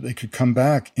 such that they could come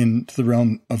back into the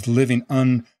realm of the living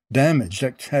undamaged,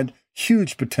 that had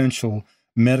huge potential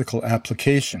medical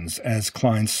applications, as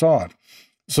Klein saw it.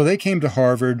 So they came to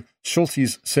Harvard.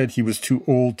 Schultes said he was too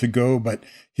old to go, but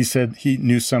he said he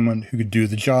knew someone who could do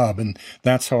the job. And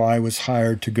that's how I was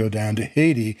hired to go down to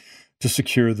Haiti to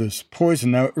secure this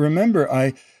poison. Now, remember,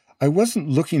 I wasn't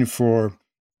looking for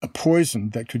a poison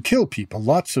that could kill people.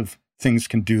 Lots of things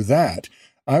can do that.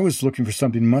 I was looking for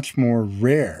something much more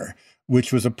rare,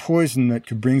 which was a poison that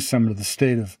could bring someone to the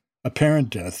state of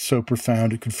apparent death so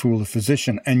profound it could fool a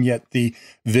physician, and yet the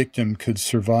victim could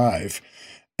survive.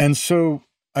 And so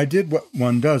I did what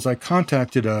one does. I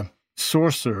contacted a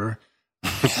sorcerer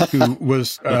who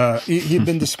was, he'd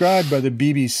been described by the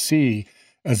BBC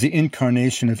as the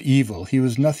incarnation of evil. He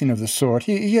was nothing of the sort.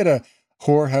 He had a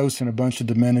whorehouse and a bunch of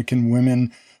Dominican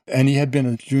women, and he had been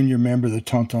a junior member of the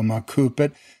Tonton Macoute,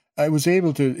 but I was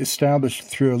able to establish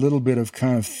through a little bit of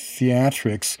kind of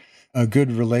theatrics a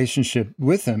good relationship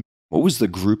with him. What was the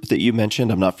group that you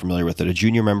mentioned? I'm not familiar with it. A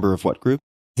junior member of what group?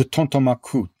 The Tonton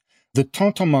Macoute. The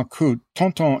Tonton Macoute,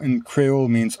 Tonton in Creole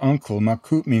means uncle,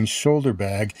 Macoute means shoulder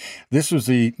bag. This was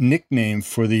the nickname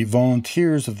for the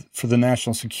volunteers for the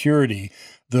national security,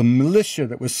 the militia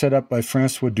that was set up by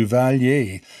François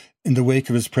Duvalier in the wake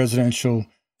of his presidential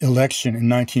election in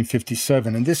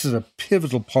 1957. And this is a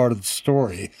pivotal part of the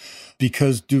story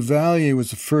because Duvalier was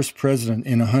the first president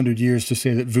in 100 years to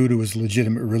say that voodoo was a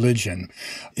legitimate religion.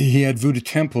 He had voodoo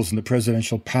temples in the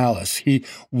presidential palace. He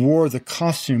wore the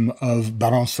costume of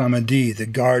Baron Samedi, the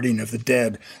guardian of the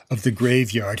dead of the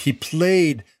graveyard. He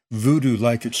played voodoo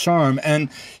like a charm, and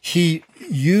he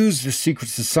used the secret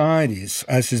societies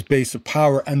as his base of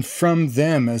power. And from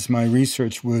them, as my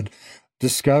research would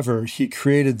discover, he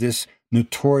created this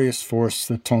notorious force,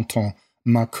 the Tonton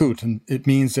Macoute. And it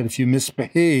means that if you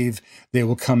misbehave, they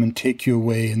will come and take you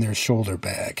away in their shoulder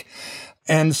bag.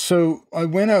 And so I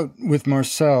went out with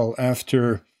Marcel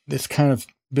after this kind of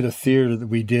bit of theater that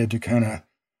we did to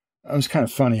it was kind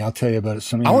of funny. I'll tell you about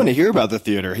it. I want to hear about the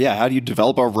theater. Yeah. How do you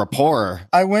develop a rapport?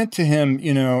 I went to him,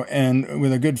 and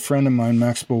with a good friend of mine,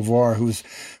 Max Beauvoir, who's,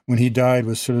 when he died,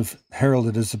 was sort of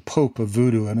heralded as the Pope of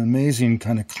voodoo, an amazing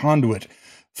kind of conduit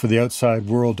for the outside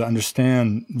world to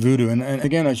understand voodoo. And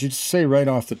again, I should say right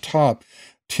off the top,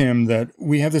 Tim, that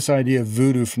we have this idea of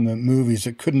voodoo from the movies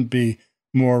that couldn't be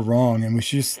more wrong. And we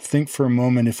should just think for a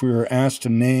moment, if we were asked to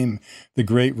name the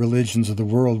great religions of the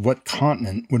world, what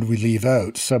continent would we leave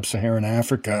out? Sub-Saharan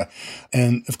Africa.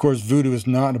 And of course, voodoo is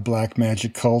not a black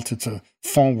magic cult. It's a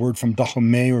fond word from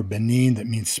Dahomey or Benin that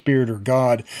means spirit or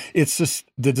God. It's just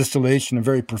the distillation of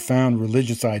very profound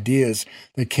religious ideas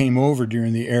that came over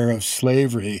during the era of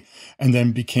slavery and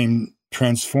then became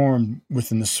transformed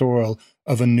within the soil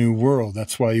of a new world.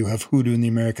 That's why you have hoodoo in the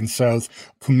American South,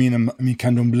 Kumina mi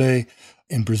Candomblé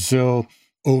in Brazil,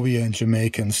 Obeah in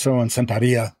Jamaica, and so on,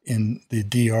 Santeria in the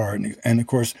DR, and of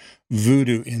course,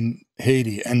 voodoo in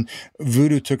Haiti. And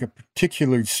voodoo took a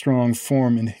particularly strong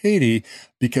form in Haiti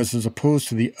because, as opposed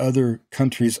to the other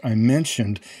countries I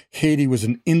mentioned, Haiti was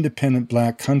an independent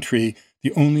black country,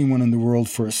 the only one in the world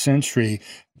for a century,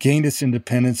 gained its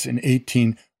independence in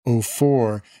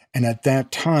 1804, and at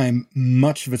that time,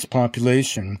 much of its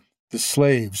population, the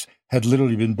slaves, had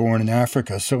literally been born in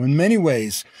Africa. So in many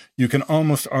ways, you can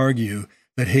almost argue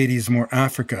that Haiti is more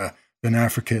Africa than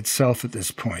Africa itself at this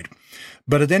point.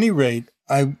 But at any rate,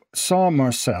 I saw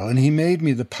Marcel, and he made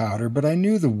me the powder, but I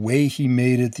knew the way he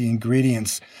made it, the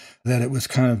ingredients, that it was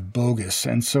kind of bogus.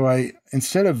 And so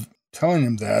instead of telling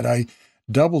him that, I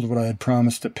doubled what I had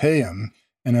promised to pay him.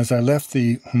 And as I left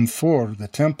the Humfor, the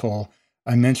temple,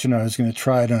 I mentioned I was going to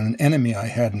try it on an enemy I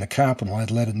had in the capital. I'd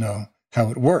let it know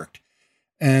how it worked.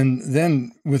 And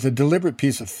then, with a deliberate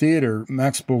piece of theater,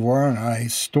 Max Beauvoir and I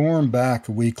stormed back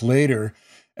a week later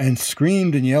and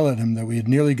screamed and yelled at him that we had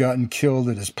nearly gotten killed,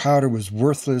 that his powder was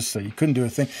worthless, that he couldn't do a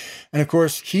thing. And of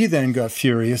course, he then got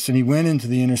furious, and he went into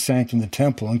the inner sanctum of the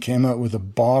temple and came out with a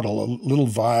bottle, a little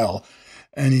vial.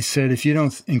 And he said,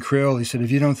 in Creole, he said,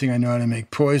 if you don't think I know how to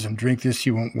make poison, drink this,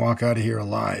 you won't walk out of here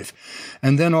alive.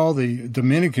 And then all the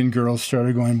Dominican girls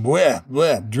started going, bleh,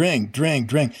 bleh, drink, drink,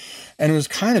 drink. And it was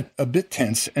kind of a bit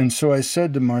tense. And so I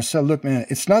said to Marcel, look, man,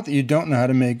 it's not that you don't know how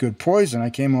to make good poison. I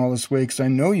came all this way because I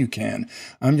know you can.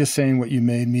 I'm just saying what you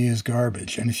made me is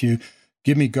garbage. And if you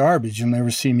give me garbage, you'll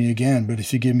never see me again. But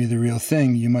if you give me the real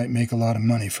thing, you might make a lot of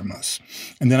money from us.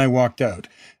 And then I walked out.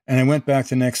 And I went back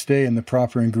the next day, and the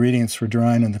proper ingredients were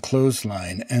drying on the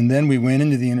clothesline. And then we went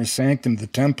into the inner sanctum of the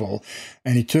temple,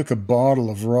 and he took a bottle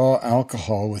of raw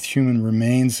alcohol with human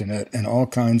remains in it and all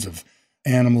kinds of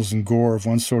animals and gore of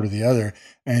one sort or the other,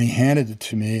 and he handed it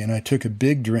to me, and I took a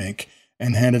big drink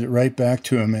and handed it right back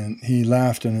to him, and he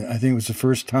laughed, and I think it was the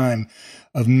first time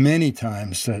of many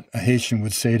times that a Haitian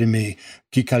would say to me,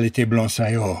 "Qui qualité blanc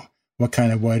sayo?" What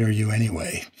kind of white are you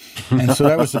anyway? And so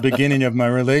that was the beginning of my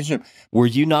relationship. Were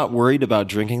you not worried about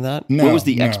drinking that? No. What was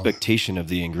the expectation of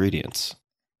the ingredients?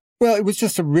 Well, it was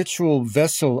just a ritual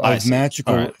vessel of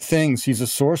magical things. He's a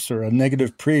sorcerer, a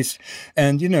negative priest.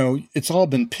 And, it's all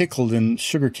been pickled in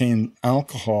sugarcane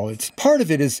alcohol. It's part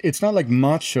of it is, it's not like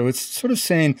macho. It's sort of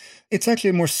saying, it's actually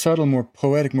a more subtle, more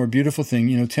poetic, more beautiful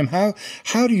thing. Tim, how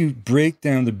do you break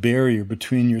down the barrier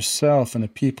between yourself and the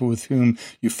people with whom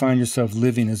you find yourself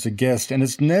living as a guest? And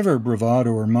it's never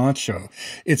bravado or macho.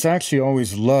 It's actually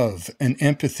always love and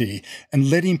empathy and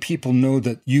letting people know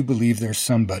that you believe they're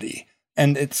somebody.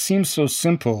 And it seems so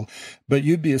simple, but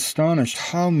you'd be astonished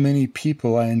how many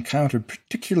people I encountered,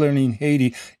 particularly in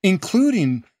Haiti,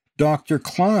 including Dr.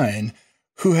 Klein,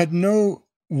 who had no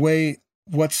way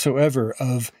whatsoever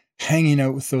of hanging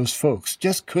out with those folks,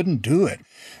 just couldn't do it.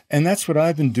 And that's what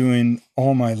I've been doing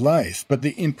all my life. But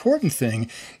the important thing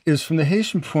is, from the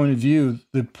Haitian point of view,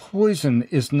 the poison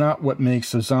is not what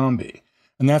makes a zombie.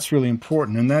 And that's really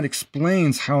important. And that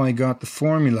explains how I got the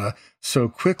formula so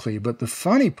quickly. But the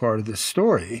funny part of this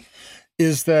story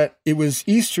is that it was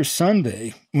Easter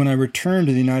Sunday when I returned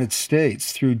to the United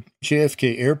States through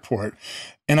JFK Airport,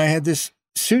 and I had this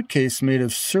suitcase made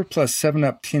of surplus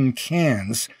 7-Up tin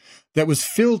cans that was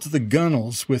filled to the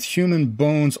gunnels with human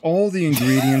bones, all the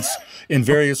ingredients in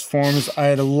various forms. I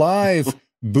had a live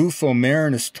Bufo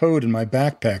marinus toad in my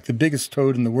backpack, the biggest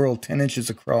toad in the world, 10 inches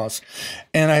across,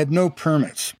 and I had no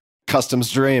permits.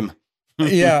 Customs dream.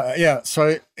 Yeah.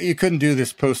 So you couldn't do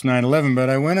this post 9/11, but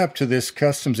I went up to this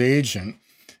customs agent,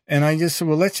 and I just said,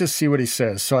 well, let's just see what he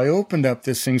says. So I opened up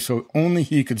this thing so only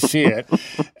he could see it,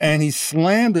 and he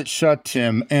slammed it shut,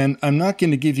 Tim. And I'm not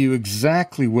going to give you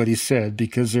exactly what he said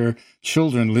because there are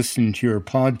children listening to your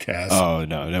podcast. Oh,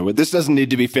 no. This doesn't need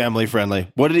to be family friendly.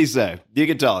 What did he say? You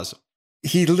can tell us.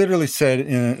 He literally said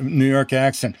in a New York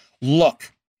accent,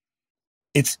 look,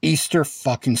 it's Easter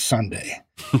fucking Sunday.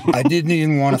 I didn't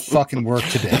even want to fucking work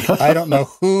today. I don't know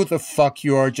who the fuck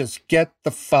you are. Just get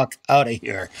the fuck out of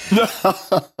here.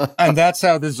 And that's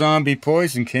how the zombie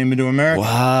poison came into America.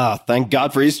 Wow. Thank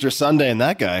God for Easter Sunday and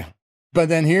that guy. But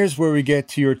then here's where we get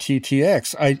to your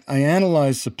TTX. I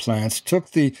analyzed the plants,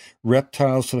 took the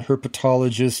reptiles to the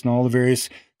herpetologists and all the various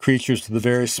creatures to the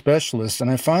various specialists, and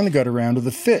I finally got around to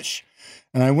the fish.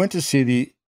 And I went to see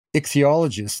the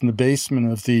ichthyologist in the basement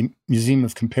of the Museum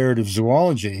of Comparative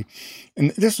Zoology.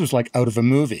 And this was like out of a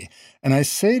movie. And I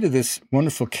say to this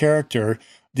wonderful character,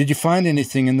 did you find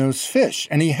anything in those fish?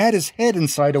 And he had his head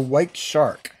inside a white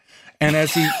shark. And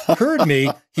as he heard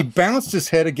me, he bounced his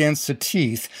head against the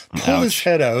teeth, pulled his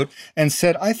head out, and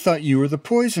said, I thought you were the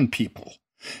poison people.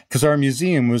 Because our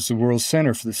museum was the world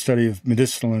center for the study of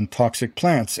medicinal and toxic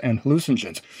plants and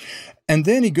hallucinogens. And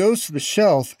then he goes to the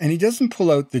shelf, and he doesn't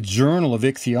pull out the Journal of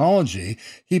Ichthyology.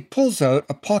 He pulls out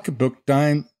a pocketbook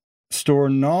dime store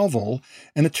novel,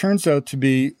 and it turns out to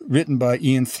be written by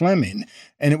Ian Fleming.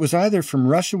 And it was either from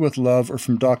Russia with Love or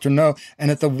from Dr. No. And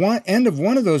at the end of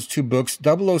one of those two books,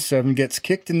 007 gets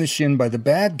kicked in the shin by the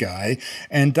bad guy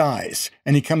and dies.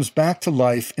 And he comes back to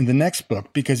life in the next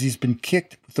book because he's been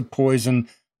kicked with the poison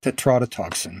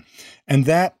tetrodotoxin. And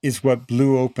that is what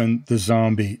blew open the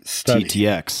zombie study.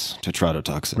 TTX,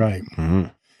 tetrodotoxin. Right. Mm-hmm.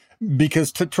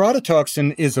 Because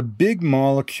tetrodotoxin is a big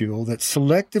molecule that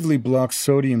selectively blocks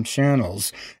sodium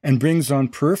channels and brings on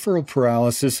peripheral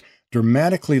paralysis,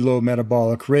 dramatically low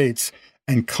metabolic rates,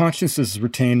 and consciousness is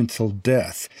retained until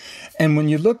death. And when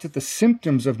you looked at the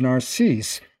symptoms of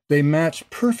Narcisse, they match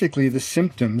perfectly the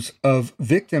symptoms of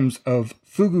victims of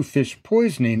fugu fish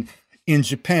poisoning in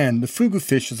Japan. The fugu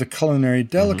fish is a culinary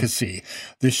delicacy.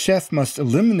 Mm-hmm. The chef must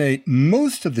eliminate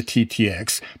most of the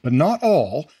TTX, but not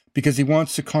all, because he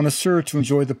wants the connoisseur to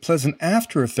enjoy the pleasant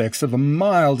after effects of a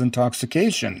mild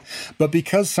intoxication. But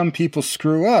because some people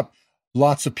screw up,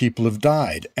 lots of people have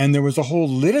died. And there was a whole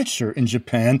literature in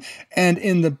Japan and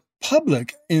in the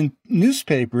public, in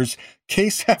newspapers,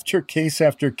 case after case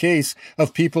after case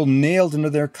of people nailed into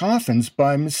their coffins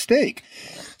by mistake.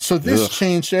 So this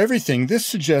changed everything. This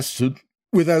suggested,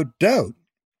 without doubt,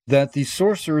 that the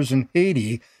sorcerers in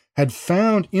Haiti had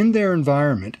found in their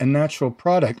environment a natural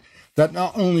product that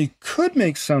not only could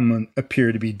make someone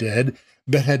appear to be dead,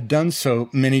 but had done so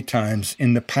many times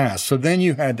in the past. So then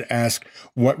you had to ask,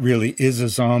 what really is a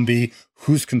zombie?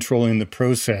 Who's controlling the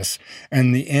process? And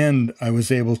in the end, I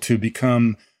was able to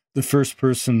become the first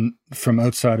person from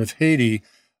outside of Haiti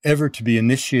ever to be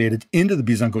initiated into the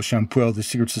Bizango-Champuel, the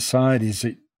secret societies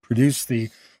that produced the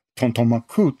Tonton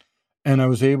Macoute. And I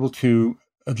was able to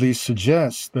at least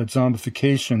suggest that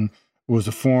zombification was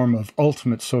a form of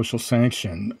ultimate social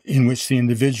sanction in which the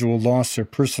individual lost their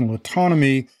personal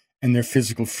autonomy and their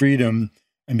physical freedom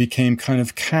and became kind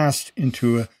of cast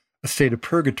into a state of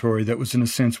purgatory that was, in a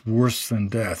sense, worse than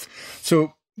death.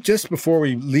 So just before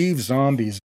we leave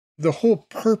zombies, the whole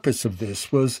purpose of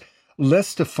this was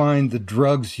less to find the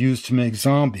drugs used to make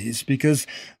zombies, because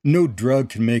no drug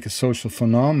can make a social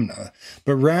phenomena,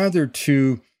 but rather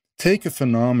to take a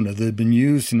phenomena that had been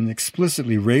used in an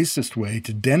explicitly racist way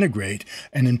to denigrate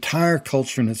an entire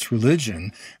culture and its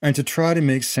religion and to try to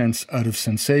make sense out of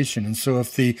sensation. And so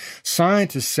if the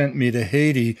scientists sent me to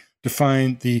Haiti to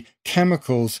find the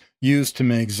chemicals used to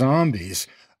make zombies,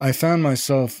 I found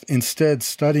myself instead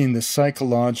studying the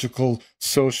psychological,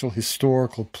 social,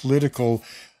 historical, political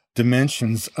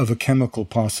dimensions of a chemical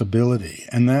possibility.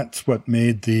 And that's what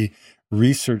made the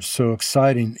research so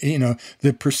exciting.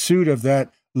 The pursuit of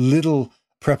that little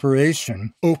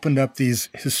preparation opened up these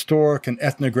historic and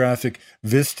ethnographic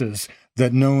vistas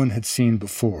that no one had seen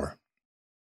before.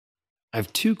 I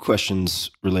have two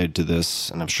questions related to this,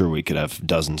 and I'm sure we could have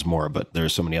dozens more, but there are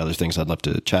so many other things I'd love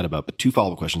to chat about. But two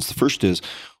follow-up questions. The first is,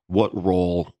 what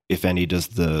role, if any, does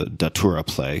the datura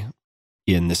play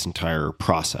in this entire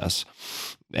process?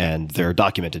 And there are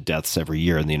documented deaths every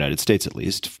year in the United States, at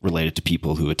least, related to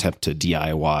people who attempt to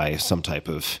DIY some type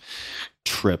of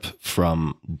trip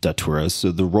from daturas.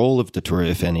 So the role of datura,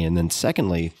 if any. And then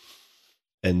secondly,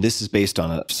 and this is based on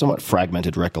a somewhat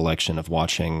fragmented recollection of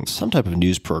watching some type of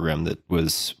news program that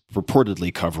was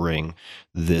reportedly covering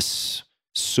this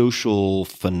social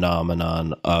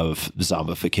phenomenon of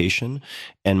zombification.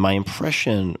 And my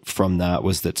impression from that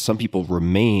was that some people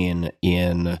remain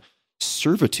in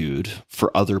servitude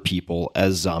for other people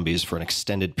as zombies for an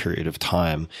extended period of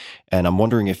time. And I'm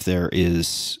wondering if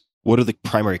what are the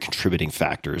primary contributing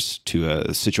factors to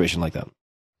a situation like that?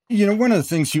 One of the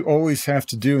things you always have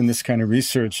to do in this kind of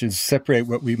research is separate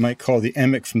what we might call the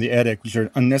emic from the etic, which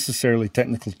are unnecessarily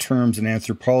technical terms in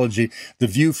anthropology, the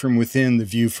view from within, the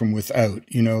view from without.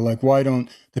 Like, why don't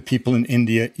the people in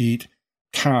India eat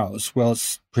cows? Well,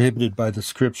 it's prohibited by the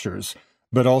scriptures,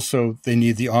 but also they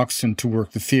need the oxen to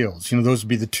work the fields. Those would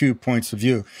be the 2 points of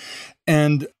view.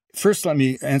 And first, let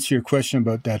me answer your question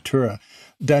about datura.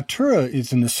 Datura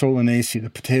is in the Solanaceae, the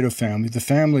potato family, the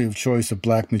family of choice of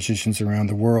black magicians around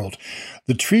the world.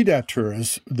 The tree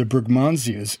daturas, the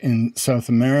Brugmansias in South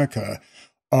America,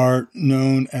 are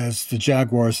known as the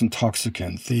jaguar's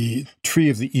intoxicant, the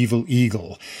tree of the evil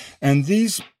eagle. And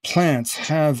these plants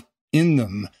have in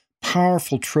them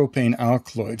powerful tropane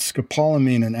alkaloids,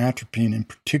 scopolamine and atropine in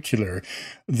particular,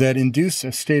 that induce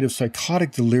a state of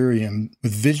psychotic delirium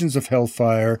with visions of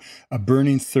hellfire, a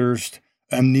burning thirst,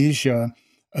 amnesia,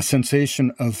 a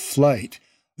sensation of flight.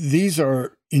 These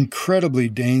are incredibly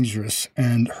dangerous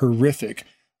and horrific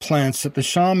plants that the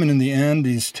shaman in the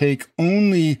Andes take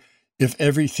only if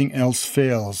everything else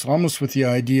fails, almost with the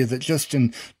idea that just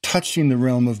in touching the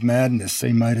realm of madness,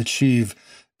 they might achieve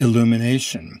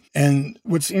illumination. And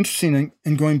what's interesting,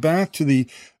 and going back to the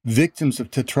victims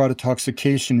of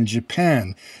tetrodotoxication in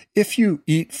Japan, if you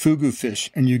eat fugu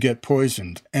fish and you get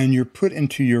poisoned and you're put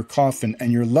into your coffin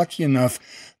and you're lucky enough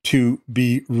to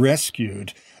be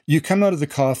rescued, you come out of the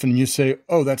coffin and you say,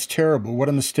 oh, that's terrible. What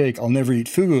a mistake. I'll never eat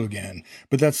fugu again.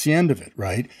 But that's the end of it,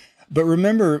 right? But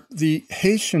remember, the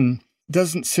Haitian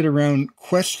doesn't sit around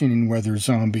questioning whether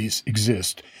zombies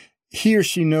exist. He or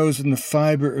she knows in the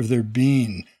fiber of their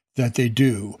being that they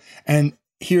do. And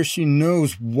he or she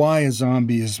knows why a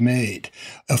zombie is made,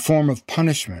 a form of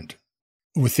punishment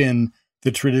within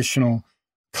the traditional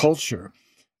culture.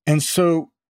 And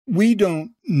so we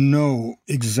don't know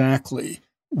exactly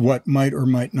what might or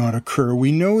might not occur.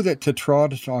 We know that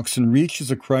tetrodotoxin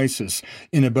reaches a crisis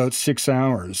in about 6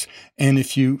 hours. And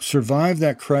if you survive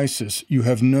that crisis, you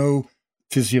have no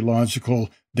physiological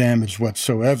damage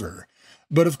whatsoever.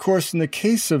 But of course, in the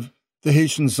case of the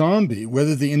Haitian zombie,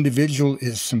 whether the individual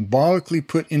is symbolically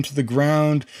put into the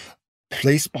ground,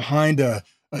 placed behind a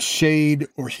shade,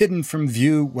 or hidden from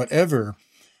view, whatever,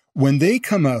 when they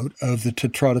come out of the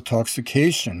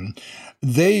tetrodotoxication,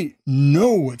 they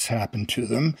know what's happened to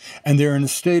them, and they're in a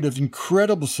state of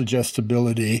incredible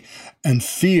suggestibility and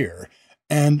fear.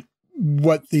 And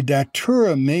what the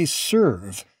datura may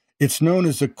serve, it's known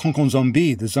as the concombre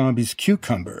zombie, the zombie's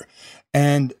cucumber.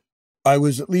 And I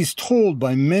was at least told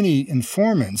by many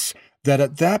informants that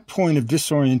at that point of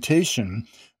disorientation,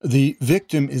 the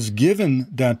victim is given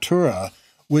datura,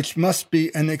 which must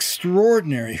be an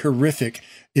extraordinary, horrific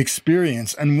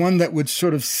experience, and one that would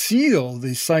sort of seal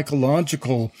the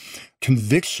psychological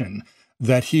conviction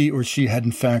that he or she had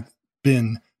in fact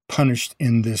been punished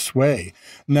in this way.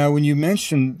 Now, when you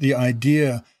mention the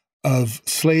idea of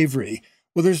slavery,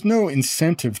 well, there's no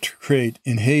incentive to create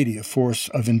in Haiti a force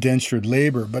of indentured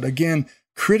labor. But again,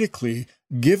 critically,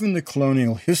 given the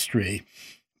colonial history,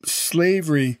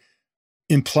 slavery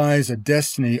implies a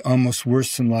destiny almost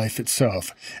worse than life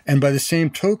itself. And by the same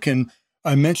token,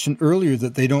 I mentioned earlier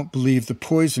that they don't believe the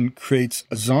poison creates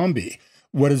a zombie.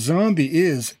 What a zombie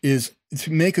is to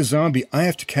make a zombie, I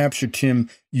have to capture, Tim,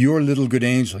 your little good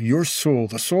angel, your soul,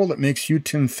 the soul that makes you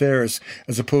Tim Ferriss,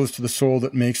 as opposed to the soul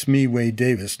that makes me Wade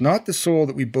Davis. Not the soul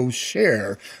that we both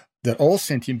share, that all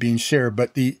sentient beings share,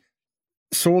 but the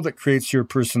soul that creates your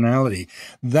personality.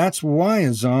 That's why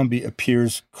a zombie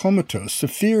appears comatose. The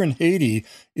fear in Haiti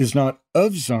is not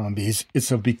of zombies,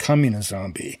 it's of becoming a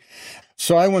zombie.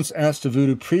 So I once asked a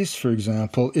voodoo priest, for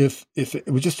example, if it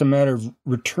was just a matter of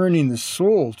returning the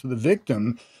soul to the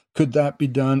victim, could that be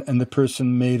done and the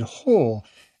person made whole?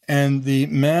 And the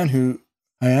man who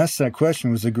I asked that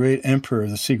question was the great emperor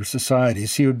of the secret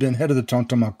societies. He had been head of the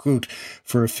Tontomacoute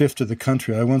for a fifth of the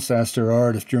country. I once asked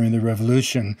Erard if during the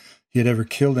revolution he had ever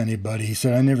killed anybody. He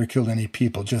said, I never killed any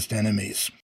people, just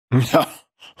enemies.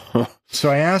 So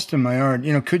I asked him,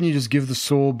 Erard, couldn't you just give the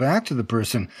soul back to the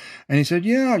person? And he said,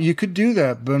 yeah, you could do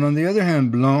that. But on the other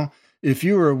hand, Blanc, if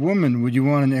you were a woman, would you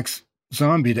want an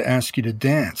ex-zombie to ask you to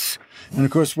dance? And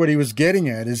of course, what he was getting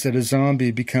at is that a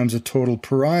zombie becomes a total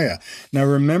pariah. Now,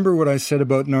 remember what I said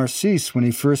about Narcisse when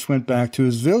he first went back to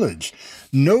his village.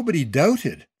 Nobody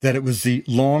doubted that it was the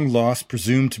long-lost,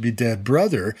 presumed to be dead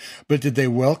brother, but did they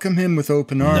welcome him with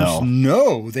open arms?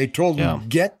 No, they told him,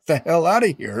 get the hell out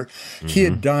of here. Mm-hmm. He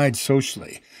had died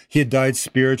socially. He had died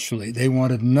spiritually. They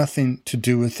wanted nothing to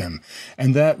do with him.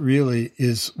 And that really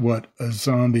is what a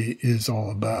zombie is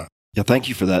all about. Yeah, thank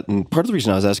you for that. And part of the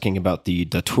reason I was asking about the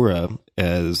datura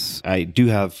is I do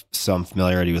have some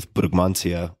familiarity with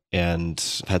Brugmansia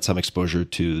and had some exposure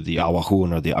to the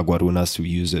Awahun or the Aguarunas who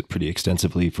use it pretty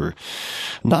extensively for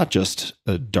not just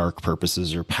dark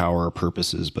purposes or power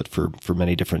purposes, but for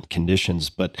many different conditions.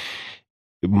 But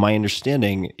my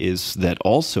understanding is that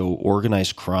also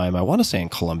organized crime, I want to say in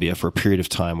Colombia for a period of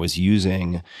time, was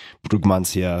using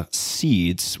Brugmansia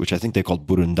seeds, which I think they called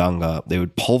burundanga. They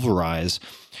would pulverize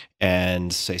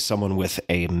and say someone with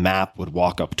a map would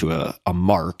walk up to a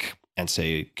mark and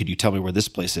say, could you tell me where this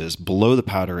place is? Blow the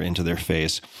powder into their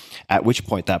face, at which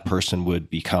point that person would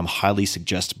become highly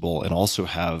suggestible and also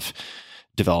have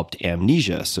developed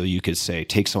amnesia. So you could say,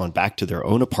 take someone back to their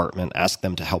own apartment, ask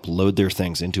them to help load their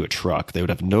things into a truck. They would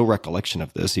have no recollection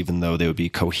of this, even though they would be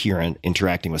coherent,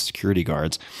 interacting with security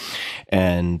guards.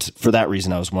 And for that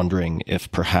reason, I was wondering if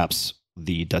perhaps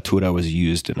the datura was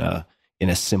used in a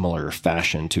similar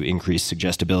fashion to increase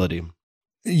suggestibility.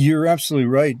 You're absolutely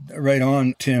right. Right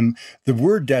on, Tim. The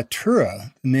word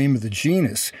datura, the name of the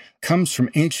genus, comes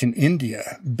from ancient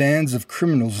India. Bands of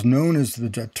criminals known as the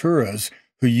daturas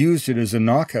who used it as a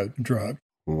knockout drug.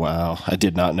 Wow. I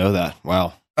did not know that.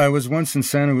 Wow. I was once in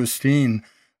San Agustin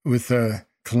with a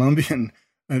Colombian,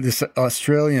 this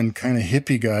Australian kind of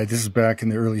hippie guy. This is back in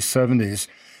the early 70s.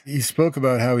 He spoke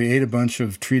about how he ate a bunch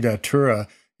of tree datura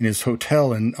in his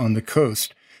hotel on the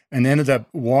coast and ended up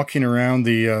walking around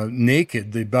the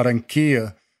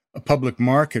Barranquilla, a public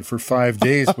market for 5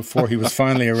 days before he was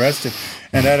finally arrested.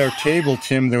 And at our table,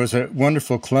 Tim, there was a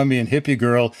wonderful Colombian hippie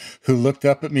girl who looked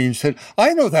up at me and said,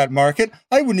 I know that market.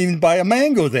 I wouldn't even buy a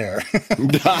mango there.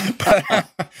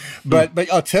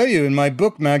 but I'll tell you, in my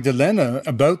book, Magdalena,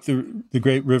 about the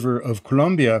great river of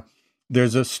Colombia,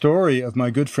 there's a story of my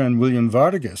good friend William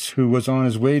Vargas, who was on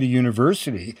his way to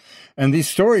university. And these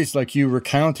stories, like you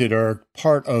recounted, are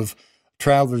part of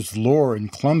traveler's lore in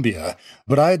Colombia.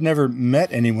 But I had never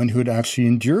met anyone who had actually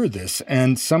endured this.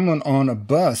 And someone on a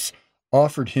bus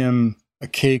offered him a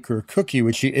cake or a cookie,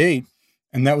 which he ate.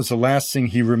 And that was the last thing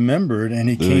he remembered. And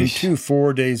he came to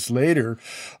 4 days later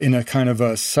in a kind of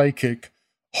a psychic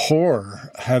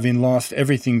horror, having lost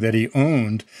everything that he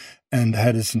owned and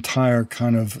had his entire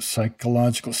kind of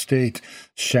psychological state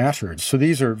shattered. So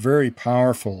these are very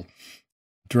powerful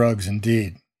drugs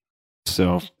indeed.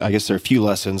 So I guess there are a few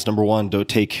lessons. Number one, don't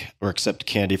take or accept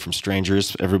candy from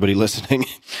strangers, everybody listening,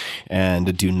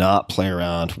 and do not play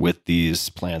around with these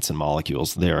plants and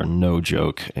molecules. They are no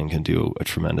joke and can do a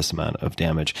tremendous amount of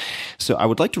damage. So I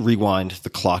would like to rewind the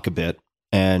clock a bit.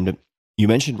 And you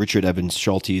mentioned Richard Evans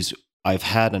Schultes. I've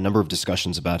had a number of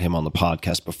discussions about him on the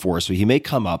podcast before, so he may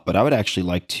come up, but I would actually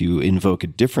like to invoke a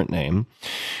different name,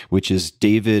 which is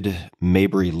David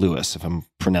Maybury Lewis, if I'm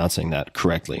pronouncing that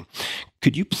correctly.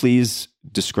 Could you please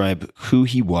describe who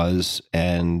he was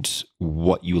and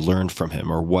what you learned from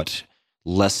him, or what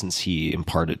lessons he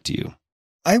imparted to you?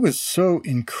 I was so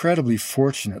incredibly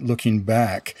fortunate looking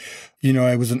back.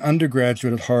 I was an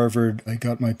undergraduate at Harvard. I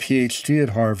got my PhD at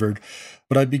Harvard.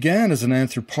 But I began as an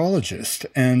anthropologist,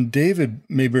 and David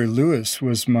Maybury Lewis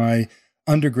was my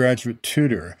undergraduate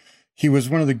tutor. He was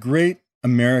one of the great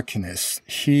Americanists.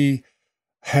 He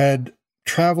had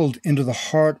traveled into the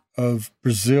heart of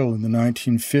Brazil in the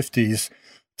 1950s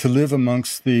to live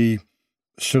amongst the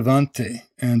Xavante,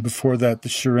 and before that the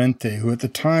Xerente, who at the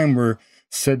time were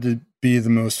said to be the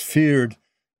most feared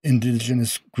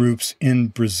indigenous groups in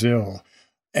Brazil.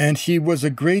 And he was a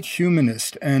great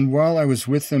humanist, and while I was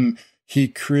with him, he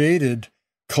created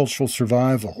cultural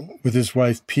survival with his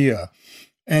wife, Pia.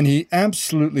 And he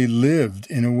absolutely lived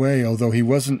in a way, although he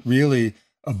wasn't really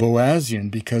a Boasian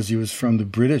because he was from the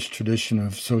British tradition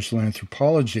of social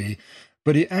anthropology,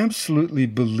 but he absolutely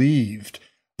believed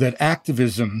that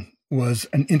activism was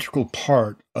an integral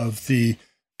part of the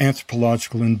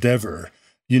anthropological endeavor.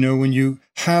 You know, when you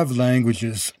have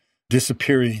languages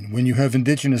disappearing, when you have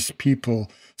indigenous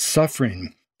people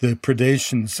suffering the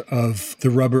predations of the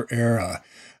rubber era,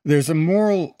 there's a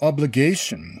moral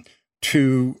obligation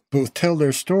to both tell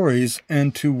their stories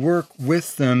and to work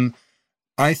with them,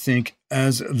 I think,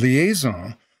 as a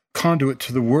liaison, conduit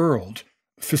to the world,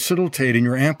 facilitating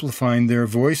or amplifying their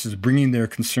voices, bringing their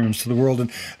concerns to the world.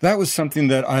 And that was something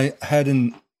that I had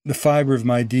in the fiber of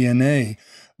my DNA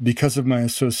because of my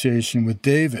association with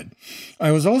David.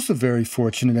 I was also very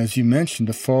fortunate, as you mentioned,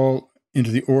 to fall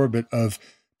into the orbit of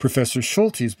Professor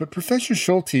Schultes. But Professor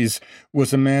Schultes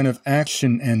was a man of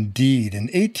action and deed. In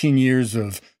 18 years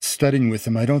of studying with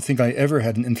him, I don't think I ever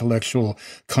had an intellectual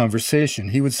conversation.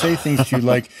 He would say things to you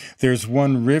like, there's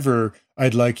one river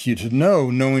I'd like you to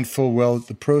know, knowing full well that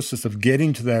the process of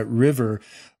getting to that river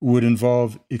would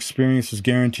involve experiences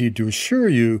guaranteed to assure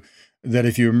you that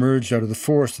if you emerged out of the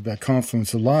forest of that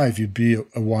confluence alive, you'd be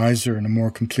a wiser and a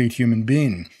more complete human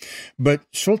being. But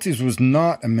Schultes was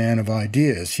not a man of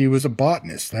ideas. He was a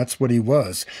botanist. That's what he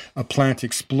was, a plant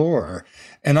explorer.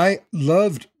 And I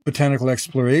loved botanical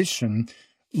exploration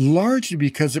largely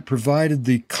because it provided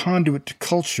the conduit to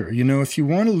culture. You know, if you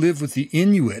want to live with the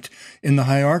Inuit in the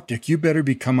high Arctic, you better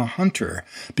become a hunter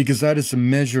because that is a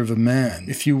measure of a man.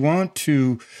 If you want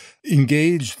to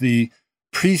engage the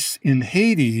priests in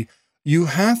Haiti, you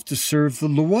have to serve the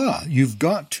Loa. You've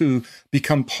got to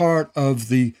become part of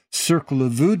the circle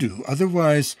of Voodoo.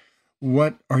 Otherwise,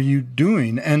 what are you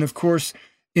doing? And of course,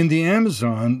 in the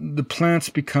Amazon, the plants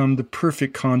become the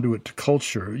perfect conduit to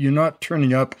culture. You're not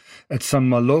turning up at some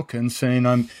maloca and saying,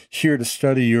 I'm here to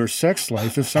study your sex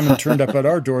life. If someone turned up at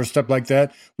our doorstep like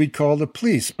that, we'd call the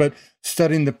police. But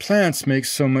studying the plants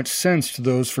makes so much sense to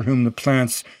those for whom the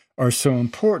plants are so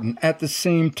important. At the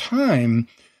same time,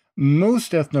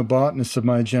 most ethnobotanists of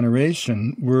my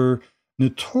generation were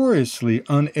notoriously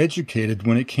uneducated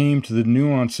when it came to the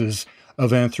nuances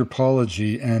of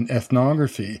anthropology and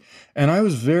ethnography. And I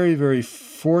was very, very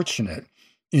fortunate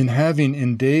in having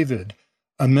in David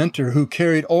a mentor who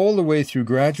carried all the way through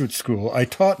graduate school. I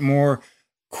taught more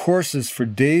courses for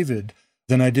David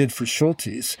than I did for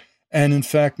Schultes. And in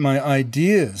fact, my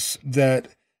ideas that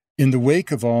in the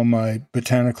wake of all my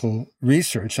botanical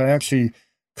research, I actually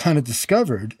kind of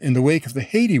discovered in the wake of the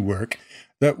Haiti work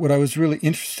that what I was really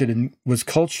interested in was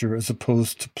culture as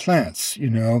opposed to plants. You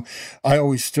know, I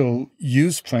always still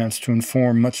use plants to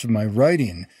inform much of my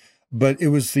writing, but it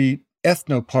was the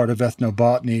ethno part of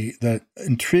ethnobotany that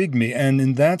intrigued me. And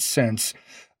in that sense,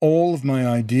 all of my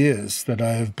ideas that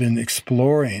I have been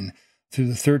exploring through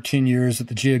the 13 years at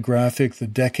the Geographic, the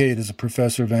decade as a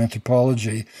professor of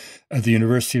anthropology at the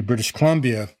University of British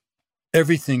Columbia,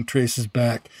 everything traces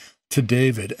back to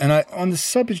David. And on the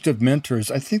subject of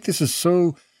mentors, I think this is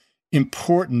so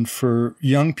important for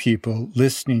young people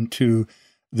listening to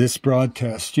this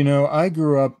broadcast. You know, I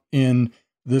grew up in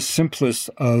the simplest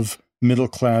of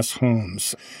middle-class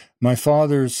homes. My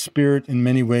father's spirit in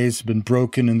many ways had been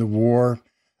broken in the war,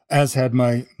 as had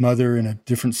my mother in a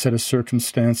different set of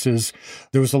circumstances.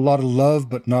 There was a lot of love,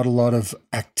 but not a lot of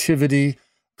activity,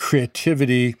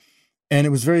 creativity. And it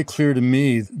was very clear to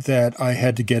me that I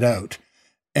had to get out.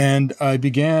 And I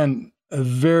began at a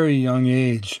very young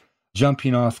age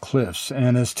jumping off cliffs.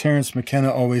 And as Terence McKenna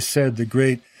always said, the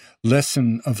great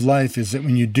lesson of life is that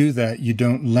when you do that, you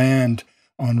don't land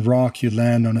on rock, you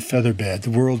land on a feather bed.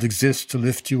 The world exists to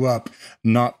lift you up,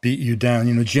 not beat you down.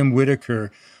 You know, Jim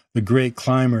Whittaker, the great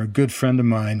climber, a good friend of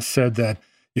mine, said that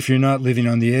if you're not living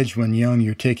on the edge when young,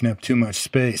 you're taking up too much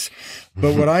space.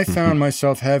 But what I found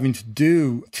myself having to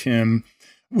do, Tim,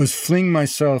 was fling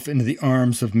myself into the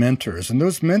arms of mentors. And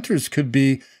those mentors could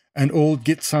be an old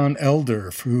Gitsan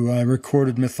elder who I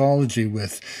recorded mythology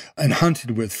with and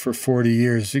hunted with for 40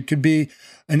 years. It could be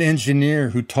an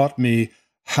engineer who taught me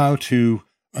how to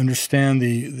understand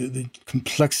the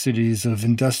complexities of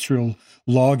industrial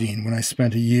logging when I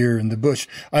spent a year in the bush.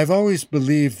 I've always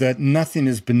believed that nothing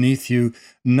is beneath you,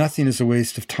 nothing is a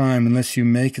waste of time unless you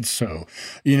make it so.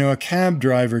 You know, a cab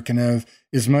driver can have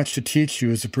as much to teach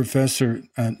you as a professor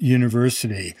at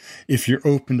university if you're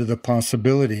open to the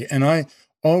possibility. And I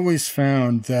always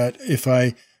found that if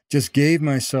I just gave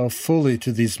myself fully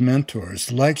to these mentors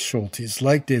like Schultes,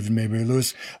 like David Maybury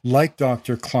Lewis, like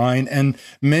Dr. Klein, and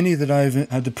many that I've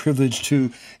had the privilege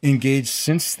to engage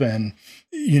since then,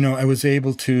 you know, I was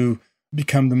able to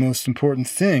become the most important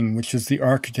thing, which is the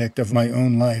architect of my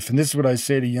own life. And this is what I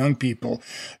say to young people,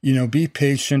 be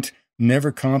patient,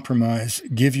 never compromise,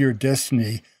 give your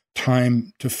destiny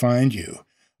time to find you.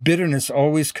 Bitterness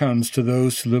always comes to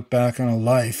those who look back on a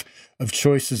life of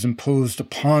choices imposed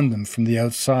upon them from the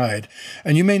outside.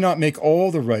 And you may not make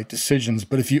all the right decisions,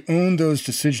 but if you own those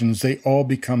decisions, they all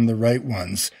become the right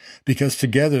ones, because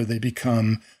together they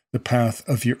become the path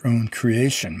of your own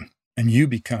creation, and you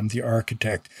become the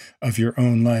architect of your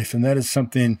own life. And that is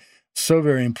something so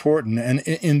very important. And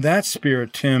in that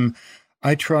spirit, Tim,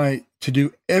 I try to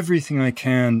do everything I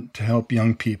can to help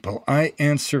young people. I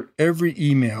answer every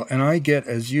email, and I get,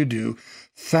 as you do,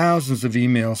 thousands of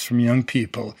emails from young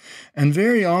people. And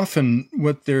very often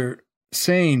what they're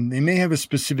saying, they may have a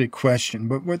specific question,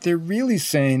 but what they're really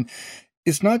saying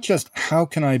is not just, how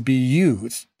can I be you?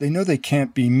 They know they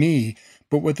can't be me,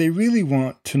 but what they really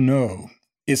want to know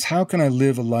is, how can I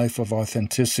live a life of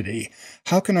authenticity?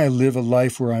 How can I live a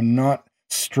life where I'm not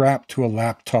strapped to a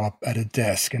laptop at a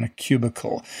desk in a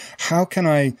cubicle? How can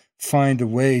I find a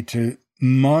way to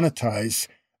monetize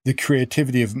the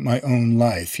creativity of my own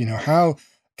life? How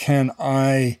can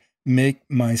I make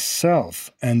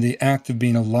myself and the act of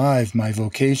being alive my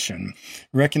vocation,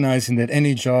 recognizing that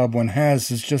any job one has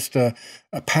is just a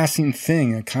passing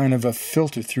thing, a kind of a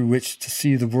filter through which to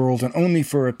see the world, and only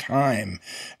for a time.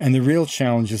 And the real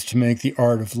challenge is to make the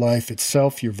art of life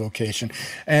itself your vocation.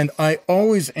 And I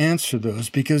always answer those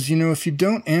because, if you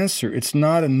don't answer, it's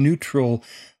not a neutral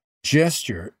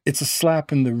gesture. It's a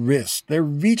slap in the wrist. They're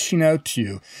reaching out to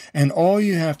you. And all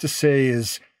you have to say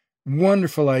is,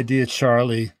 wonderful idea,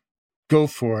 Charlie. Go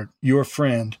for it, your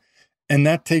friend. And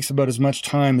that takes about as much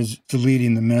time as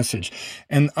deleting the message.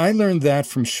 And I learned that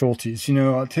from Schultes.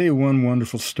 I'll tell you one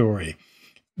wonderful story.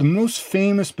 The most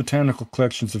famous botanical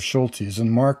collections of Schultes, and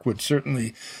Mark would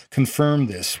certainly confirm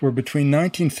this, were between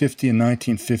 1950 and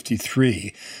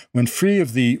 1953, when, free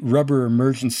of the rubber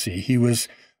emergency, he was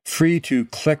free to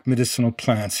collect medicinal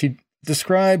plants. He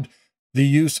described the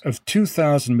use of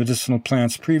 2,000 medicinal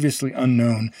plants previously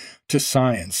unknown to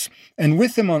science. And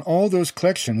with him on all those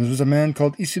collections was a man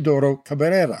called Isidoro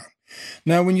Cabrera.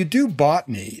 Now, when you do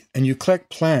botany and you collect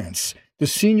plants, the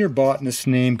senior botanist's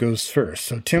name goes first.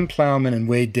 So Tim Plowman and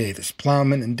Wade Davis,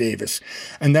 Plowman and Davis.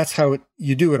 And that's how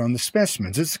you do it on the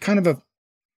specimens. It's kind of a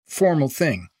formal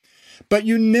thing. But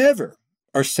you never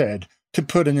are said to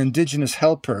put an indigenous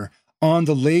helper on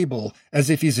the label as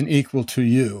if he's an equal to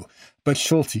you. But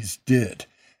Schultes did.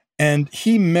 And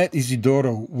he met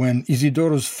Isidoro when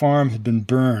Isidoro's farm had been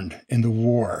burned in the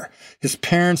war. His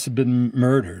parents had been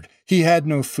murdered. He had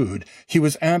no food. He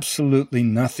was absolutely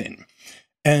nothing.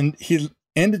 And he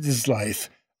ended his life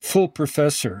full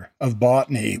professor of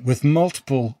botany with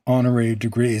multiple honorary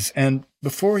degrees. And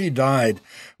before he died,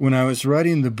 when I was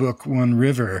writing the book One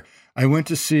River, I went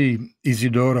to see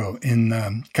Isidoro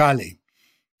in Cali.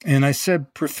 And I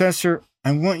said, Professor,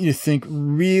 I want you to think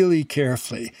really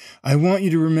carefully. I want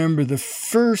you to remember the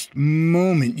first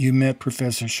moment you met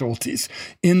Professor Schultes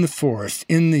in the forest,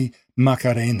 in the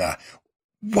Macarena.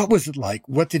 What was it like?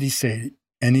 What did he say?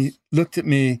 And he looked at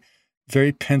me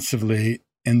very pensively,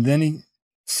 and then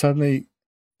suddenly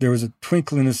there was a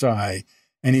twinkle in his eye,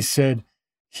 and he said,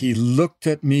 he looked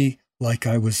at me like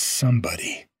I was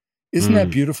somebody. Isn't that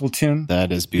beautiful, Tim?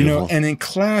 That is beautiful. And in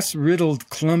class-riddled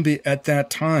Columbia at that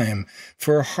time,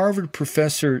 for a Harvard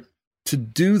professor to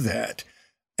do that,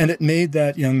 and it made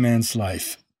that young man's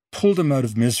life, pulled him out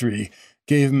of misery,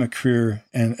 gave him a career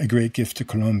and a great gift to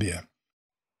Columbia.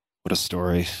 What a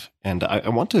story. And I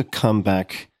want to come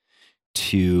back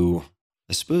to,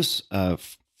 I suppose,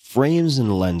 frames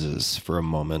and lenses for a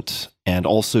moment, and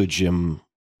also Jim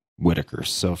Whittaker.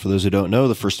 So for those who don't know,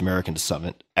 the first American to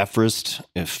summit Everest,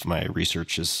 if my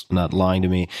research is not lying to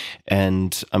me.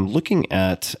 And I'm looking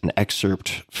at an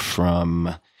excerpt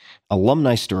from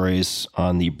alumni stories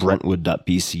on the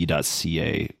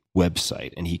brentwood.bc.ca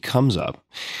website. And he comes up,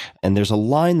 and there's a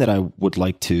line that I would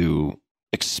like to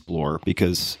explore,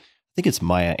 because I think it's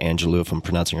Maya Angelou, if I'm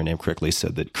pronouncing her name correctly,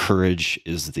 said that courage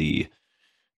is the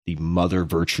mother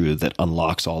virtue that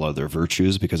unlocks all other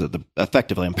virtues, because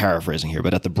effectively, I'm paraphrasing here,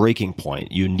 but at the breaking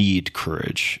point, you need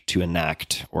courage to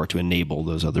enact or to enable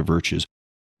those other virtues.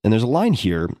 And there's a line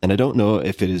here, and I don't know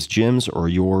if it is Jim's or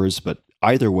yours, but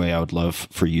either way, I would love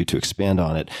for you to expand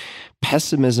on it.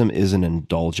 Pessimism is an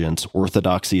indulgence.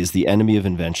 Orthodoxy is the enemy of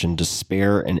invention,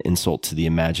 despair and insult to the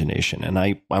imagination. And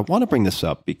I want to bring this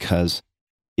up because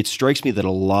it strikes me that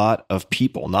a lot of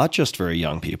people, not just very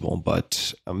young people,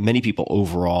 but many people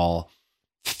overall,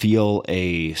 feel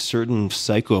a certain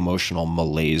psycho-emotional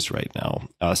malaise right now,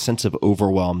 a sense of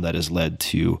overwhelm that has led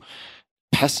to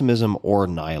pessimism or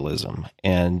nihilism.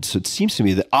 And so it seems to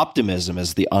me that optimism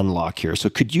is the unlock here. So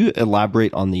could you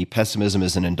elaborate on the pessimism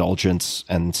as an indulgence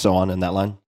and so on in that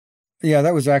line? Yeah,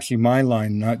 that was actually my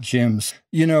line, not Jim's.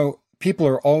 You know, people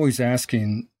are always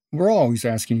asking, we're always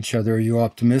asking each other, are you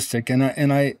optimistic? And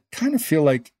I kind of feel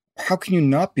like, how can you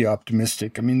not be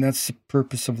optimistic? I mean, that's the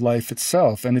purpose of life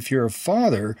itself. And if you're a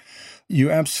father,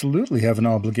 you absolutely have an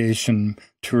obligation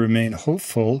to remain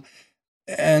hopeful.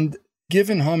 And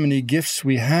given how many gifts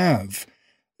we have,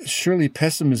 surely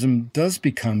pessimism does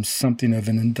become something of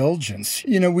an indulgence.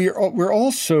 You know, we're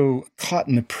all so caught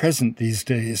in the present these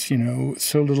days, you know,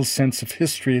 so little sense of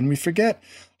history, and we forget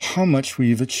how much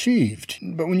we've achieved.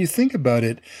 But when you think about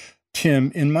it,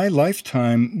 Tim, in my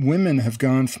lifetime, women have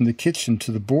gone from the kitchen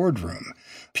to the boardroom,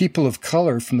 people of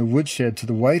color from the woodshed to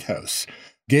the White House,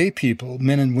 gay people,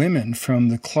 men and women, from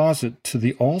the closet to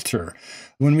the altar.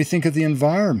 When we think of the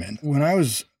environment, when I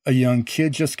was a young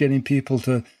kid, just getting people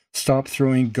to stop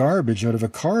throwing garbage out of a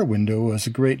car window was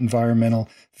a great environmental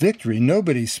victory.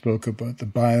 Nobody spoke about the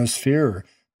biosphere or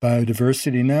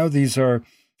biodiversity. Now these are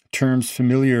terms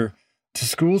familiar to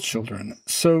school children.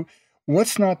 So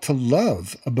what's not to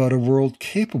love about a world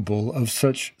capable of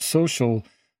such social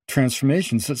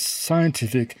transformations, such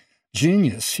scientific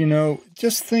genius? You know,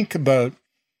 just think about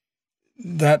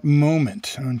that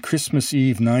moment on Christmas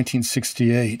Eve,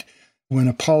 1968, when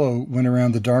Apollo went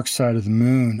around the dark side of the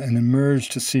moon and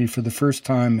emerged to see for the first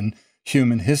time in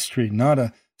human history, not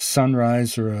a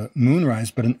sunrise or a moonrise,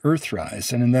 but an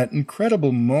earthrise. And in that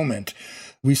incredible moment,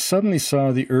 we suddenly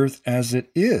saw the Earth as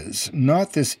it is,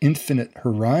 not this infinite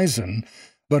horizon,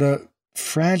 but a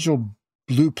fragile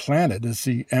blue planet, as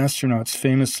the astronauts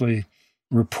famously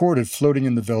reported, floating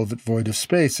in the velvet void of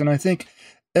space. And I think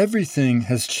everything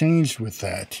has changed with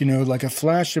that. You know, like a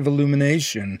flash of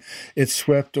illumination, it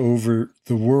swept over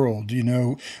the world. You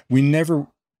know, we never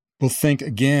will think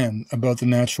again about the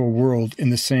natural world in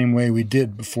the same way we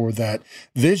did before that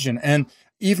vision. And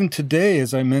even today,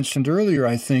 as I mentioned earlier,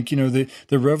 I think, you know,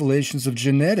 the revelations of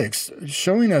genetics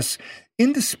showing us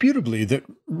indisputably that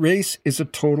race is a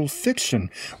total fiction.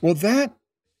 Well, that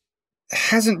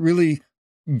hasn't really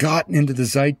gotten into the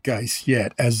zeitgeist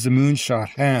yet, as the moonshot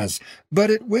has,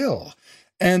 but it will.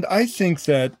 And I think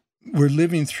that we're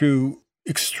living through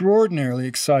extraordinarily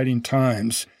exciting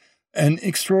times and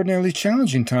extraordinarily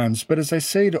challenging times. But as I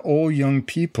say to all young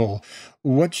people,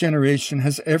 what generation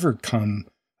has ever come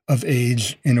of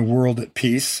age in a world at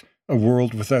peace, a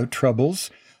world without troubles?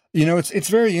 You know, it's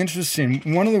very interesting.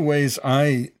 One of the ways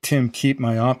I, Tim, keep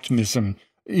my optimism,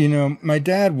 you know, my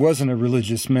dad wasn't a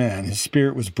religious man. His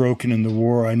spirit was broken in the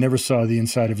war. I never saw the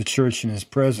inside of a church in his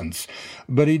presence.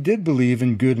 But he did believe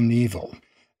in good and evil.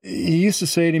 He used to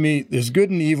say to me, there's good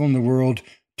and evil in the world.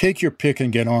 Take your pick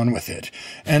and get on with it.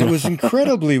 And it was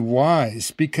incredibly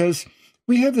wise, because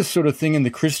we have this sort of thing in the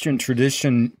Christian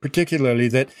tradition, particularly,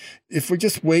 that if we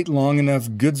just wait long enough,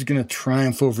 good's going to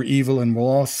triumph over evil and we'll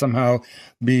all somehow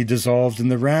be dissolved in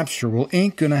the rapture. Well,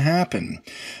 ain't going to happen.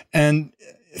 And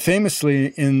famously,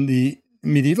 in the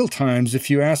medieval times, if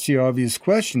you ask the obvious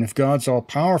question, if God's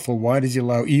all-powerful, why does he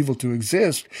allow evil to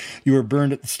exist? You were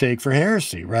burned at the stake for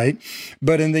heresy, right?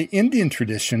 But in the Indian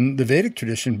tradition, the Vedic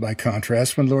tradition, by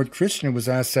contrast, when Lord Krishna was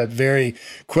asked that very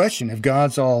question, if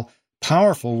God's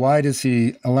all-powerful, why does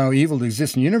he allow evil to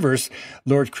exist in the universe?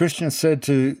 Lord Krishna said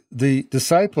to the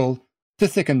disciple to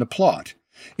thicken the plot.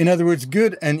 In other words,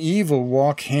 good and evil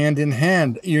walk hand in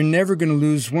hand. You're never going to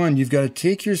lose one. You've got to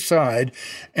take your side.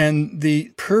 And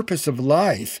the purpose of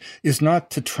life is not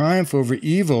to triumph over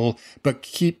evil, but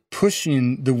keep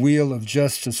pushing the wheel of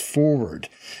justice forward.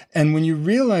 And when you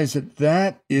realize that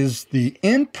that is the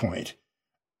end point,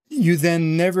 you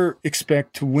then never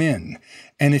expect to win.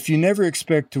 And if you never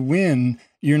expect to win,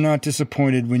 you're not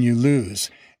disappointed when you lose.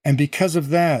 And because of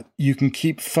that, you can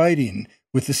keep fighting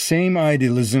with the same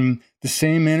idealism, the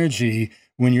same energy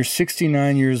when you're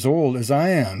 69 years old, as I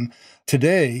am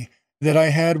today, that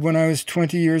I had when I was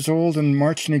 20 years old and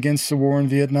marching against the war in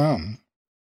Vietnam.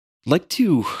 I'd like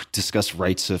to discuss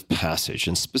rites of passage,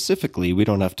 and specifically, we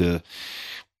don't have to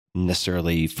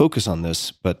necessarily focus on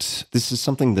this, but this is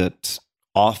something that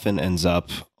often ends up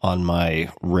on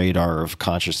my radar of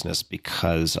consciousness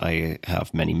because I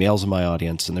have many males in my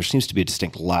audience, and there seems to be a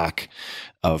distinct lack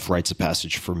of rites of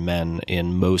passage for men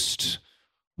in most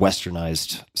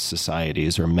westernized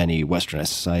societies, or many westernized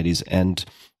societies. And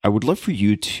I would love for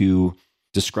you to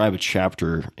describe a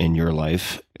chapter in your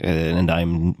life, and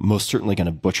I'm most certainly going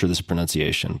to butcher this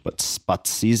pronunciation, but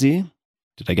Spatsizi,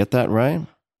 did I get that right?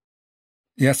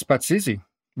 Yes, Spatsizi,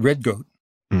 red goat.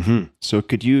 Mm-hmm. So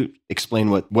could you explain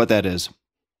what that is?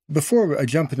 Before I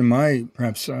jump into my,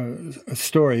 perhaps,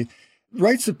 story,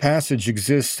 rites of passage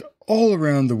exist all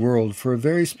around the world for a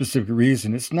very specific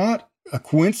reason. It's not a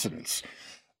coincidence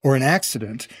or an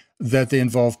accident that they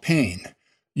involve pain.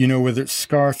 You know, whether it's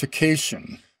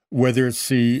scarification, whether it's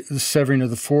the severing of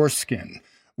the foreskin,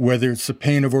 whether it's the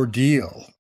pain of ordeal,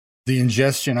 the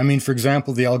ingestion. I mean, for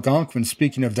example, the Algonquin,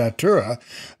 speaking of Datura,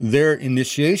 their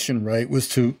initiation rite was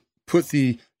to put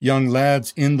the young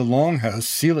lads in the longhouse,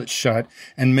 seal it shut,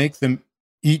 and make them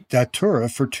eat Datura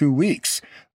for 2 weeks.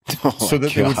 So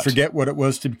that they would forget what it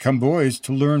was to become boys,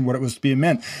 to learn what it was to be a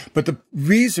man. But the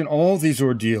reason all these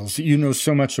ordeals that you know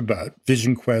so much about,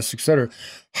 vision quests, etc.,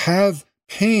 have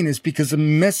pain is because the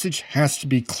message has to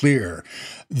be clear.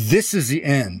 This is the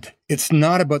end. It's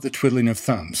not about the twiddling of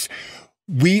thumbs.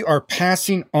 We are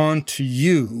passing on to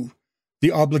you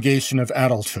the obligation of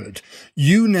adulthood.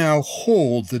 You now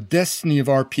hold the destiny of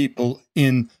our people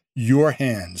in your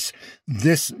hands.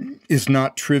 This is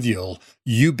not trivial.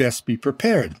 You best be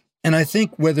prepared. And I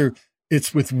think whether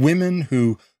it's with women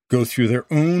who go through their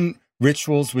own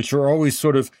rituals, which are always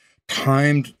sort of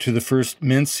timed to the first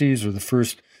menses or the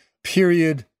first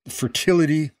period,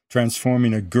 fertility,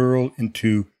 transforming a girl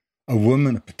into a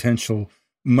woman, a potential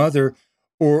mother,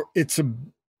 or it's a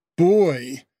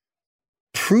boy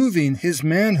proving his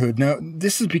manhood. Now,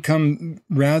 this has become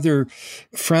rather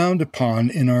frowned upon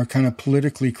in our kind of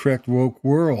politically correct woke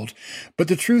world. But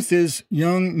the truth is,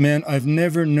 young men, I've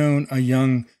never known a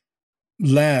young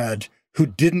lad who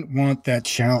didn't want that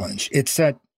challenge. It's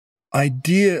that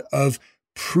idea of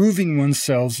proving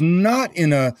oneself, not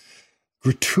in a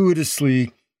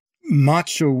gratuitously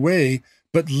macho way,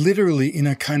 but literally in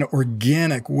a kind of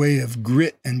organic way of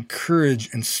grit and courage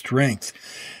and strength.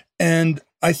 And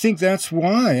I think that's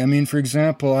why. I mean, for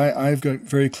example, I've got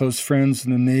very close friends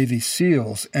in the Navy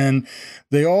SEALs, and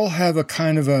they all have a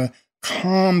kind of a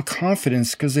calm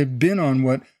confidence because they've been on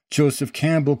what Joseph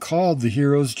Campbell called the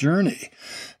hero's journey.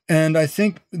 And I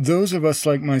think those of us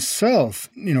like myself,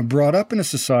 you know, brought up in a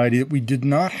society that we did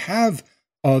not have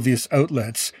obvious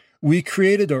outlets, we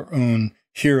created our own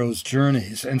hero's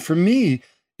journeys. And for me,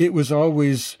 it was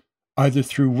always either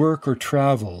through work or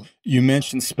travel. You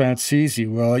mentioned Spatsizi.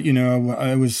 Well, you know,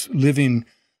 I was living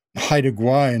Haida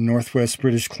Gwaii in northwest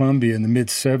British Columbia in the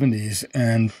mid-'70s,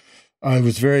 and I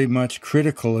was very much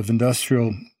critical of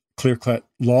industrial clear-cut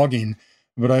logging,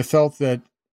 but I felt that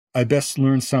I best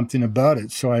learn something about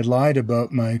it. So I lied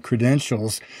about my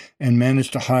credentials and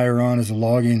managed to hire on as a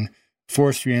logging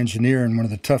forestry engineer in one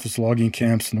of the toughest logging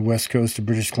camps in the west coast of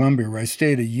British Columbia, where I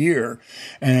stayed a year,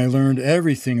 and I learned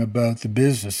everything about the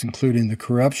business, including the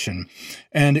corruption.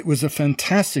 And it was a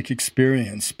fantastic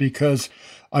experience because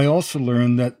I also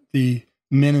learned that the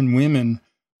men and women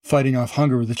fighting off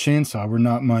hunger with a chainsaw were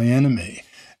not my enemy.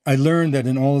 I learned that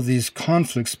in all of these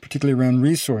conflicts, particularly around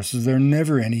resources, there are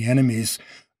never any enemies,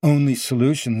 only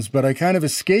solutions. But I kind of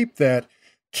escaped that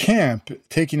camp,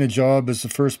 taking a job as the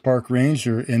first park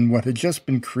ranger in what had just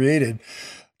been created,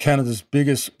 Canada's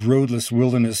biggest roadless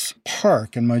wilderness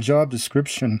park. And my job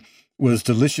description was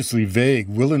deliciously vague: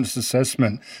 wilderness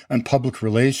assessment and public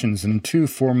relations. And in 2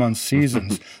 4-month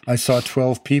seasons, I saw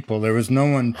 12 people. There was no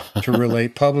one to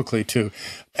relate publicly to.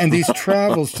 And these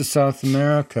travels to South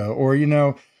America, or, you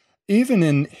know, even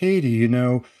in Haiti, you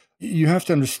know, you have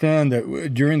to understand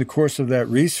that during the course of that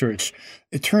research,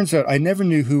 it turns out I never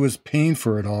knew who was paying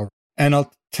for it all. And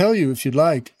I'll tell you, if you'd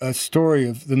like, a story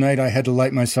of the night I had to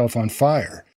light myself on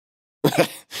fire.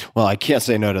 Well, I can't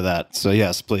say no to that. So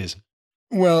yes, please.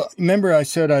 Well, remember I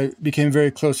said I became very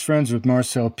close friends with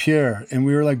Marcel Pierre, and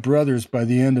we were like brothers by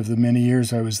the end of the many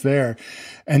years I was there.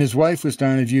 And his wife was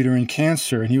dying of uterine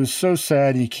cancer, and he was so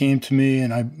sad. He came to me,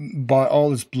 and I bought all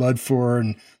his blood for her,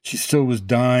 and she still was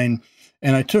dying.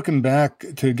 And I took him back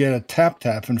to get a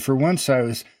tap-tap, and for once I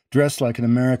was dressed like an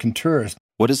American tourist.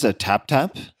 What is a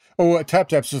tap-tap? Oh, a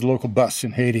tap-tap's is a local bus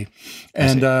in Haiti.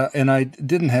 And I went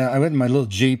in my little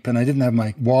Jeep, and I didn't have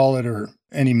my wallet or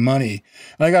any money.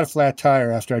 And I got a flat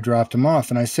tire after I dropped him off.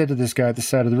 And I said to this guy at the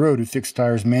side of the road who fixed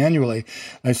tires manually,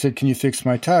 I said, "Can you fix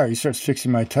my tire?" He starts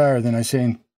fixing my tire. Then I say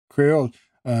in Creole,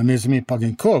 "Mes amis pas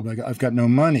un cob, I've got no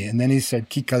money." And then he said,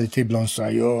 "Qui qualité blanche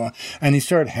yo?" And he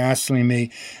started hassling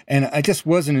me. And I just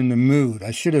wasn't in the mood.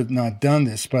 I should have not done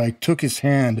this, but I took his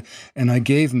hand and I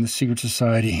gave him the Secret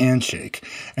Society handshake.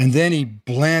 And then he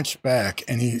blanched back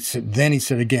and he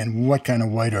said again, "What kind of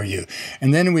white are you?"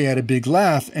 And then we had a big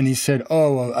laugh and he said,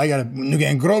 "Oh, I got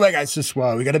a gros bagage ce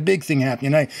soir. We got a big thing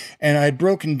happening." And I had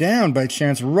broken down by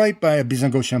chance right by a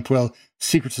Bizango-Champuel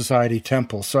Secret Society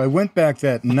temple. So I went back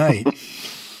that night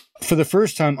for the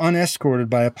first time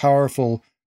unescorted by a powerful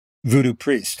voodoo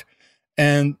priest.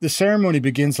 And the ceremony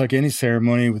begins like any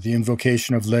ceremony with the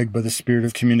invocation of leg by the spirit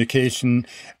of communication,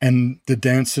 and the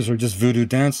dances are just voodoo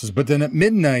dances. But then at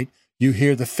midnight, you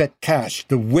hear the fete cache,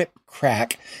 the whip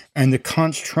crack, and the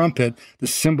conch trumpet, the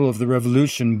symbol of the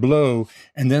revolution, blow.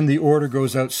 And then the order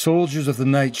goes out, soldiers of the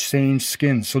night, change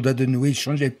skin, soldats de nuit,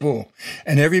 changez peau.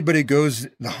 And everybody goes,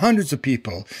 the hundreds of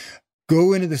people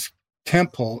go into this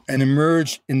temple and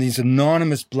emerge in these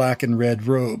anonymous black and red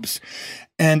robes.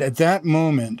 And at that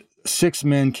moment, 6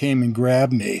 men came and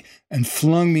grabbed me and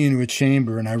flung me into a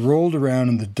chamber, and I rolled around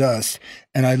in the dust,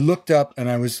 and I looked up and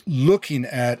I was looking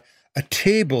at a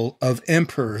table of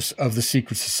emperors of the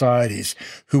secret societies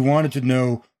who wanted to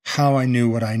know how I knew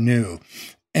what I knew.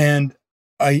 And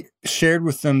I shared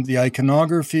with them the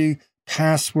iconography,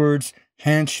 passwords,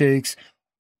 handshakes,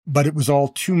 but it was all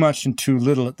too much and too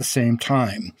little at the same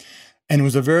time. And it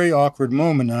was a very awkward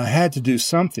moment, and I had to do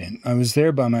something. I was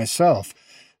there by myself.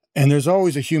 And there's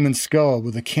always a human skull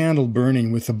with a candle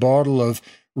burning with a bottle of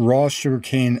raw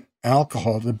sugarcane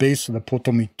alcohol at the base of the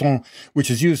potomiton,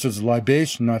 which is used as a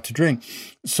libation, not to drink.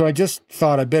 So I just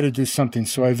thought I better do something.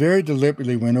 So I very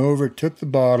deliberately went over, took the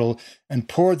bottle, and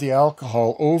poured the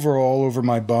alcohol all over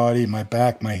my body, my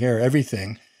back, my hair,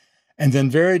 everything. And then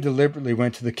very deliberately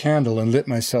went to the candle and lit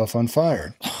myself on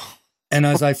fire. And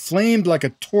as I flamed like a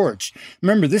torch,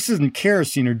 remember, this isn't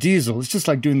kerosene or diesel. It's just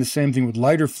like doing the same thing with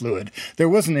lighter fluid. There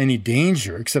wasn't any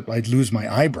danger, except I'd lose my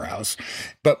eyebrows.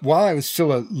 But while I was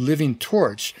still a living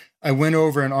torch, I went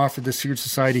over and offered the Secret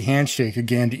Society handshake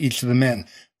again to each of the men.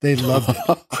 They loved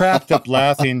it, cracked up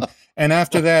laughing. And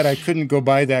after that, I couldn't go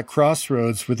by that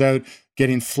crossroads without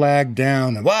getting flagged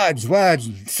down. Wads,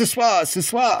 ce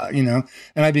soir, you know.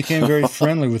 And I became very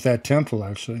friendly with that temple,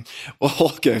 actually. Well,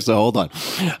 okay, so hold on.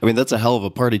 I mean, that's a hell of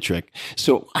a party trick.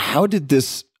 So how did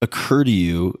this occur to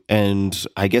you? And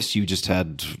I guess you just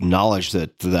had knowledge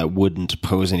that that wouldn't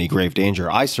pose any grave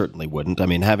danger. I certainly wouldn't. I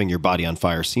mean, having your body on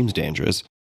fire seems dangerous.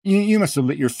 You must have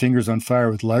lit your fingers on fire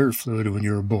with lighter fluid when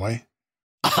you were a boy.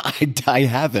 I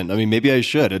haven't. I mean, maybe I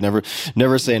should.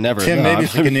 Never say never. Tim, maybe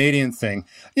it's a Canadian thing.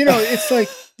 You know, it's like,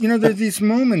 you know, there are these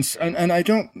moments, and I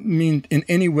don't mean in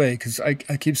any way, because I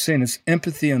keep saying it's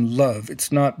empathy and love.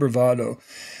 It's not bravado.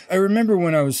 I remember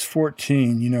when I was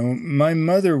 14, you know, my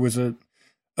mother was a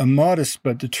modest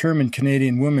but determined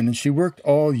Canadian woman, and she worked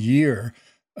all year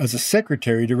as a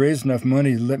secretary to raise enough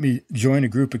money to let me join a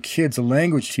group of kids a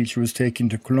language teacher was taking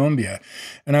to Colombia.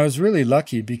 And I was really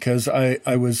lucky because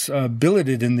I was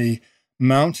billeted in the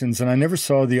mountains and I never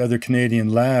saw the other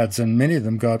Canadian lads, and many of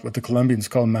them got what the Colombians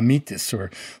call mamitis,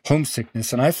 or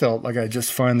homesickness. And I felt like I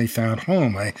just finally found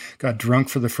home. I got drunk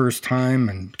for the first time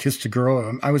and kissed a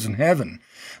girl. I was in heaven.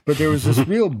 But there was this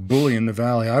real bully in the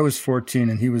valley. I was 14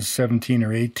 and he was 17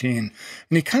 or 18. And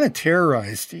he kind of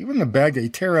terrorized, he wasn't a bad guy, he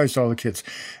terrorized all the kids.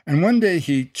 And one day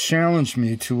he challenged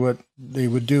me to what they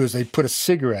would do is they'd put a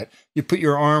cigarette. You put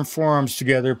your forearms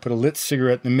together, put a lit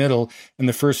cigarette in the middle, and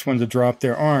the first one to drop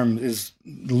their arm is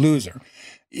the loser.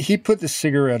 He put the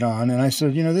cigarette on and I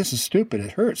said, you know, this is stupid,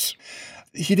 it hurts.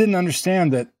 He didn't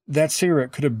understand that that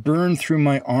cigarette could have burned through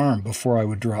my arm before I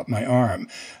would drop my arm.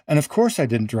 And of course I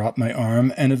didn't drop my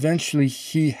arm, and eventually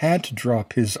he had to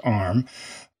drop his arm.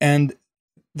 And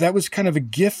that was kind of a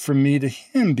gift from me to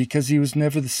him because he was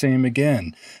never the same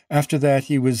again. After that,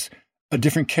 he was a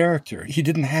different character. He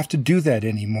didn't have to do that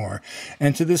anymore.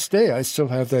 And to this day, I still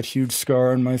have that huge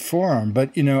scar on my forearm.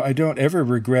 But, you know, I don't ever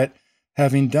regret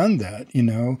having done that, you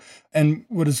know. And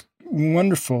what is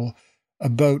wonderful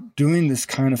about doing this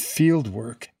kind of field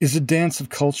work is a dance of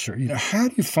culture. You know, how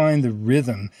do you find the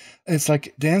rhythm? It's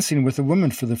like dancing with a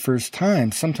woman for the first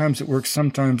time. Sometimes it works,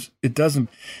 sometimes it doesn't.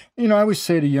 You know, I always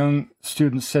say to young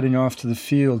students setting off to the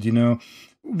field, you know,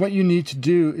 what you need to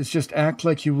do is just act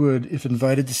like you would if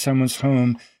invited to someone's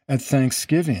home at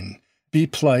Thanksgiving. Be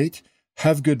polite,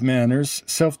 have good manners,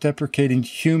 self-deprecating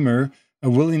humor, a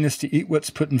willingness to eat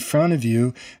what's put in front of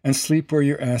you, and sleep where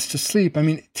you're asked to sleep. I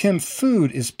mean, Tim,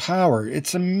 food is power.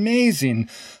 It's amazing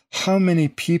how many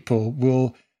people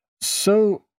will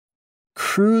so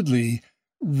crudely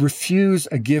refuse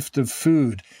a gift of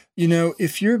food. You know,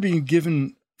 if you're being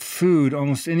given food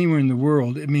almost anywhere in the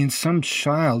world, it means some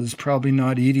child is probably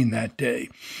not eating that day.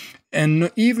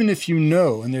 And even if you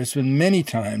know, and there's been many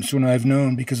times when I've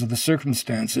known because of the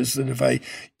circumstances that if I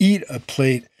eat a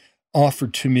plate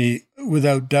offered to me,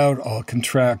 without doubt I'll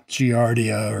contract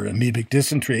giardia or amoebic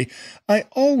dysentery, I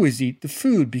always eat the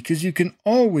food because you can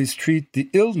always treat the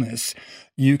illness.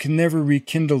 You can never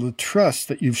rekindle the trust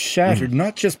that you've shattered,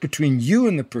 not just between you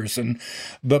and the person,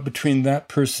 but between that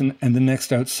person and the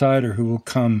next outsider who will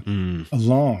come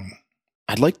along.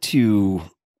 I'd like to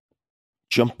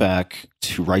jump back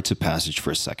to Rites of Passage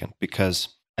for a second, because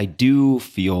I do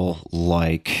feel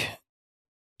like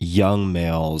young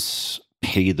males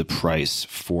pay the price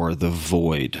for the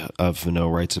void of no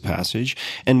rites of passage,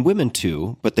 and women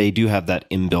too, but they do have that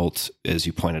inbuilt, as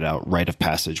you pointed out, rite of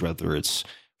passage, whether it's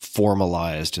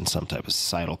formalized in some type of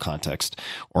societal context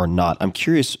or not. I'm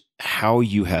curious how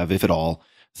you have, if at all,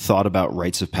 thought about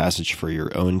rites of passage for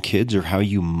your own kids, or how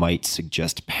you might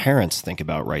suggest parents think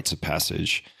about rites of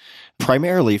passage,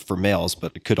 primarily for males,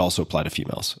 but it could also apply to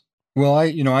females. Well,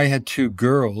 I had two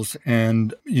girls,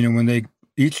 and, when they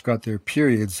each got their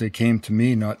periods, they came to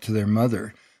me, not to their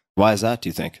mother. Why is that, do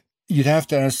you think? You'd have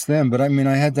to ask them, but I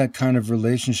had that kind of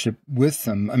relationship with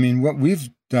them. What we've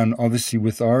done, obviously,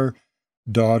 with our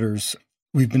daughters,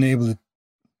 we've been able to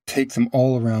take them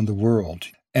all around the world.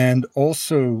 And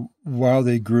also, while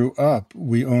they grew up,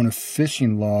 we own a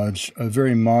fishing lodge, a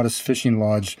very modest fishing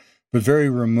lodge, but very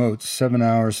remote, 7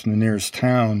 hours from the nearest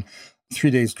town, 3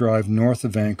 days drive north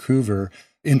of Vancouver,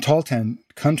 in Tahltan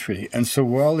country. And so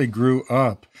while they grew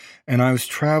up, and I was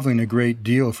traveling a great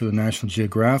deal for the National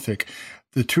Geographic,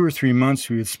 the 2 or 3 months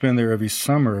we would spend there every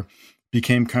summer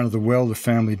became kind of the well the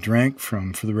family drank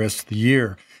from for the rest of the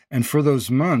year. And for those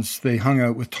months, they hung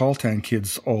out with Tahltan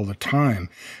kids all the time.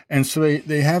 And so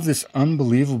they have this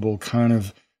unbelievable kind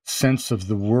of sense of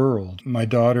the world. My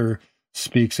daughter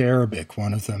speaks Arabic,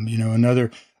 one of them.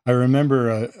 Another, I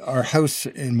remember our house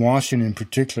in Washington in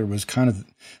particular was kind of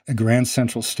a Grand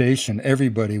Central Station.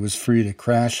 Everybody was free to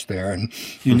crash there, and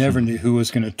you never knew who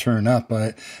was going to turn up.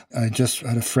 I just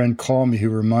had a friend call me who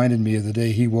reminded me of the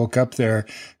day he woke up there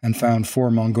and found 4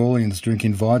 Mongolians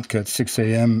drinking vodka at 6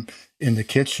 a.m. in the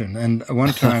kitchen. And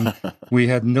one time we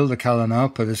had Nilda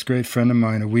Kalanaupa, this great friend of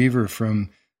mine, a weaver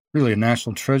from, really a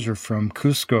national treasure from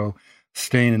Cusco,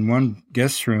 staying in one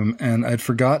guest room, and I'd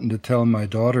forgotten to tell my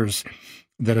daughters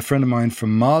that a friend of mine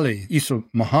from Mali, Isa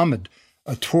Mohammed,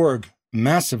 a Tuareg,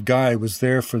 massive guy, was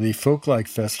there for the Folklike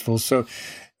Festival. So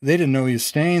they didn't know he was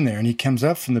staying there. And he comes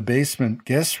up from the basement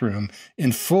guest room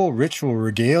in full ritual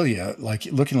regalia, like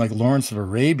looking like Lawrence of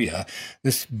Arabia.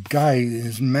 This guy,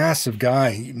 this massive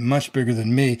guy, much bigger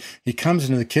than me, he comes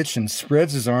into the kitchen,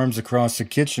 spreads his arms across the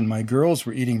kitchen. My girls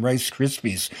were eating Rice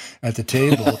Krispies at the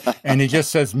table. And he just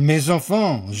says, "Mes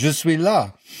enfants, je suis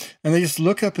là." And they just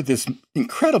look up at this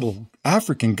incredible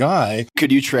African guy.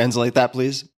 Could you translate that,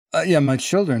 please? Yeah, my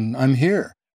children, I'm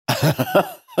here.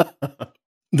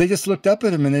 They just looked up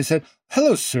at him and they said,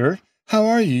 "Hello, sir. How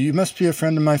are you? You must be a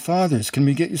friend of my father's. Can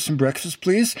we get you some breakfast,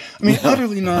 please?"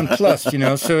 Utterly nonplussed,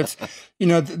 So it's,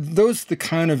 those the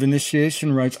kind of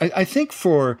initiation rites. I think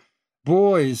for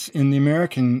boys in the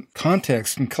American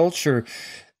context and culture,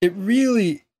 it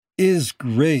really is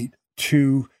great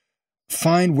to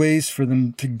find ways for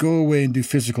them to go away and do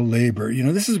physical labor.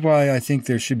 This is why I think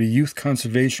there should be youth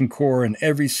conservation corps in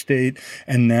every state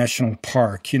and national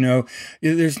park.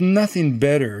 There's nothing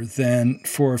better than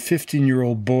for a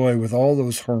 15-year-old boy with all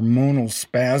those hormonal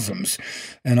spasms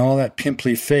and all that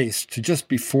pimply face to just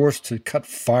be forced to cut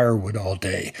firewood all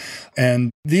day.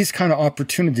 And these kind of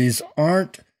opportunities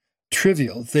aren't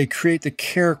trivial. They create the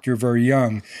character of our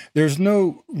young. There's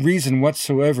no reason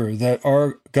whatsoever that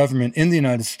our government in the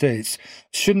United States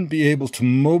shouldn't be able to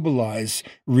mobilize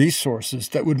resources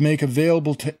that would make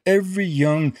available to every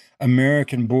young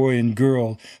American boy and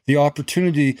girl the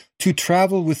opportunity to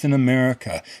travel within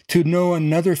America, to know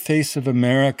another face of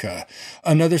America,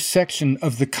 another section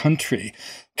of the country,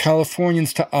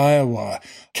 Californians to Iowa,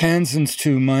 Kansans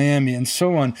to Miami, and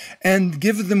so on, and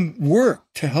give them work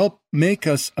to help make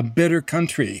us a better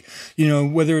country.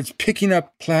 Whether it's picking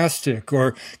up plastic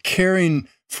or caring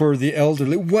for the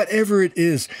elderly, whatever it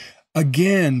is.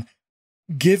 Again,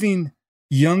 giving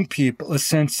young people a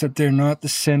sense that they're not the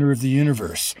center of the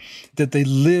universe, that they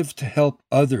live to help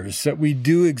others, that we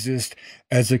do exist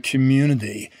as a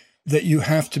community, that you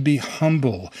have to be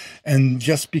humble, and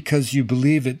just because you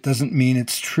believe it doesn't mean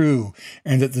it's true,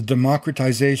 and that the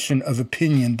democratization of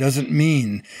opinion doesn't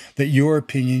mean that your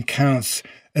opinion counts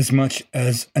as much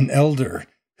as an elder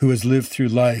who has lived through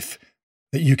life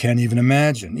that you can't even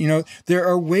imagine. There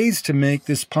are ways to make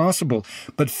this possible,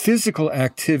 but physical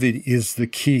activity is the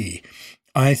key,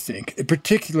 I think,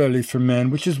 particularly for men,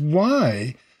 which is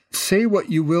why, say what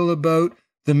you will about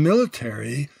the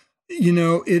military,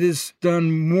 it has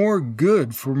done more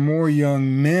good for more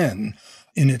young men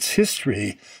in its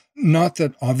history. Not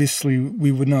that obviously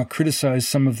we would not criticize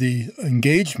some of the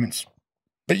engagements,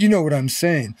 but you know what I'm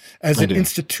saying. As an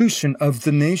institution of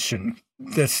the nation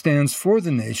that stands for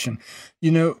the nation,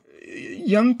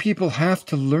 young people have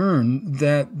to learn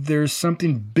that there's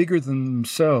something bigger than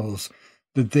themselves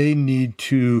that they need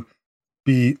to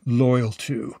be loyal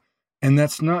to. And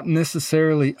that's not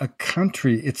necessarily a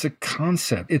country, it's a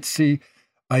concept. It's the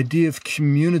idea of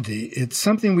community. It's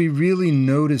something we really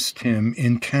noticed him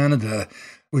in Canada,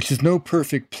 which is no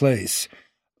perfect place.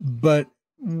 But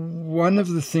one of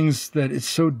the things that is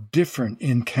so different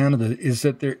in Canada is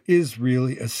that there is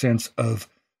really a sense of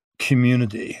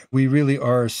community. We really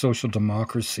are a social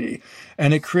democracy,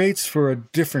 and it creates for a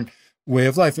different way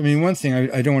of life. I mean, one thing,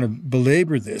 I don't want to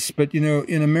belabor this, but,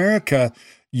 in America,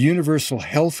 universal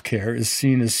health care is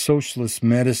seen as socialist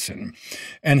medicine,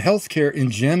 and healthcare in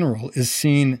general is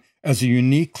seen as a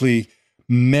uniquely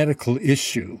medical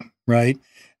issue, right?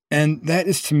 And that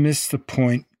is to miss the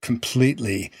point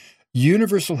completely.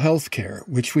 Universal health care,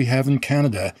 which we have in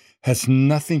Canada, has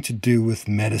nothing to do with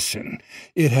medicine.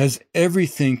 It has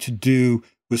everything to do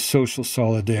with social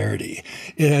solidarity.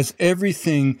 It has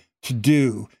everything to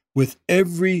do with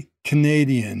every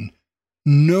Canadian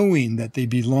knowing that they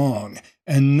belong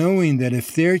and knowing that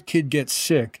if their kid gets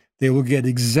sick, they will get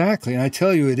exactly, and I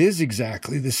tell you, it is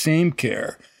exactly the same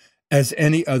care as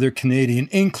any other Canadian,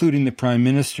 including the Prime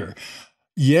Minister.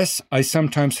 Yes, I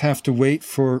sometimes have to wait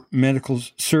for medical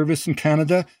service in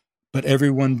Canada, but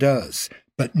everyone does.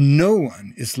 But no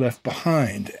one is left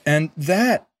behind. And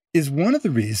that is one of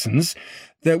the reasons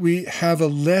that we have a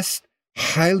less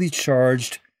highly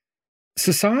charged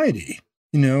society.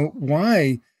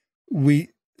 Why we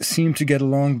seem to get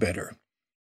along better.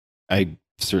 I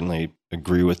certainly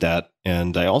agree with that.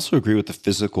 And I also agree with the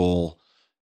physical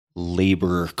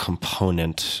labor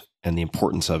component and the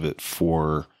importance of it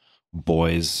for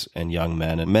boys and young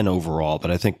men and men overall.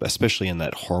 But I think especially in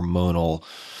that hormonal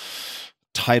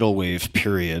tidal wave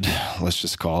period, let's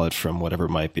just call it, from whatever it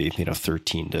might be,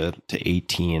 13 to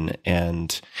 18.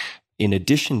 And in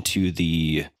addition to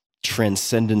the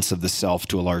transcendence of the self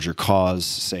to a larger cause,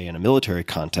 say in a military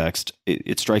context,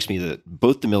 it strikes me that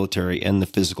both the military and the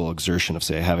physical exertion of,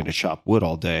 say, having to chop wood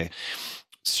all day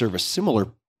serve a similar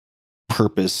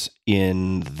purpose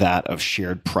in that of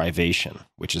shared privation,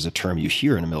 which is a term you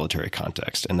hear in a military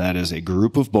context. And that is a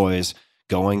group of boys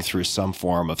going through some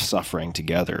form of suffering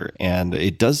together. And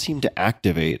it does seem to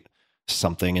activate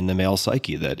something in the male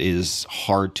psyche that is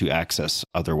hard to access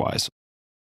otherwise.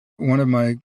 One of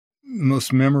my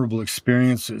most memorable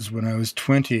experiences when I was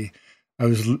 20, I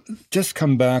was just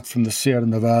come back from the Sierra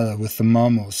Nevada with the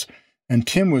Mamos, and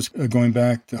Tim was going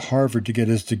back to Harvard to get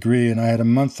his degree, and I had a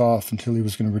month off until he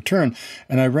was going to return.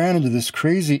 And I ran into this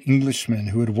crazy Englishman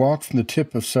who had walked from the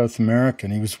tip of South America,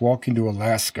 and he was walking to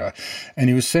Alaska, and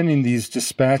he was sending these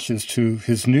dispatches to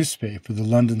his newspaper, the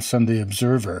London Sunday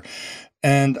Observer.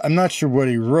 And I'm not sure what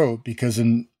he wrote, because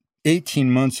in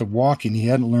 18 months of walking, he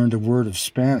hadn't learned a word of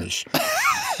Spanish.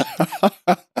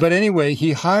 But anyway,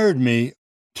 he hired me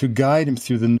to guide him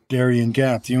through the Darien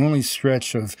Gap, the only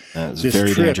stretch of this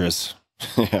very trip dangerous.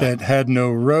 that had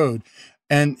no road.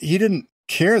 And he didn't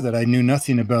care that I knew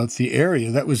nothing about the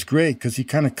area. That was great, because he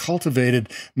kind of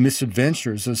cultivated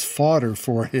misadventures as fodder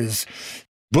for his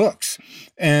books.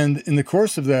 And in the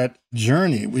course of that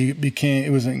journey,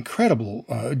 it was incredible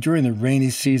during the rainy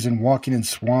season, walking in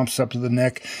swamps up to the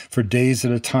neck for days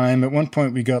at a time. At one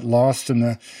point, we got lost in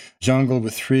the jungle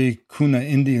with 3 Kuna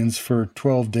Indians for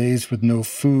 12 days with no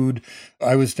food.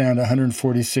 I was down to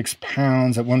 146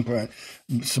 pounds. At one point,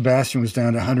 Sebastian was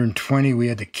down to 120. We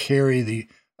had to carry the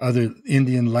other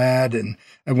Indian lad. And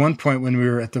at one point when we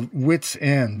were at the wit's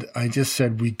end, I just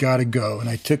said, we got to go. And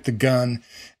I took the gun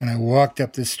and I walked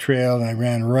up this trail and I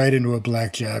ran right into a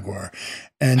black jaguar.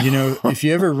 And, if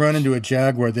you ever run into a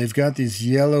jaguar, they've got these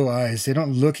yellow eyes. They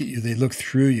don't look at you. They look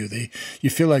through you.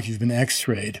 You feel like you've been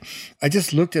x-rayed. I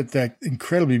just looked at that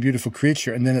incredibly beautiful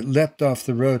creature, and then it leapt off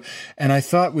the road. And I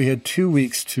thought we had 2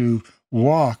 weeks to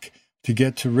walk to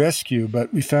get to rescue,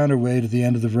 but we found our way to the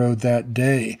end of the road that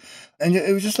day. And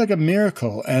it was just like a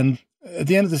miracle. And at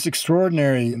the end of this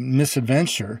extraordinary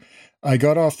misadventure, I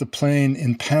got off the plane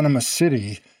in Panama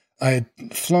City. I had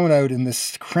flown out in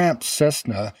this cramped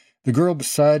Cessna. The girl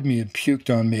beside me had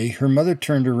puked on me. Her mother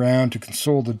turned around to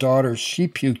console the daughter. She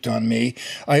puked on me.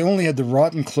 I only had the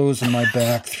rotten clothes on my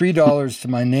back, $3 to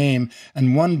my name,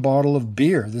 and 1 bottle of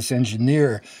beer this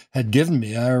engineer had given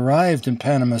me. I arrived in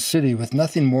Panama City with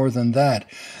nothing more than that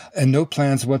and no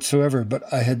plans whatsoever, but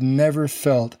I had never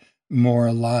felt more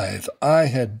alive. I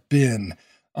had been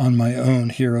on my own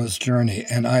hero's journey,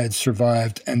 and I had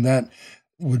survived, and that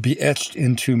would be etched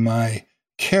into my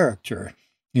character.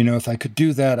 If I could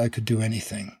do that, I could do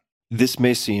anything. This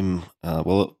may seem,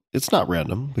 it's not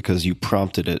random because you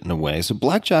prompted it in a way. So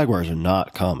black jaguars are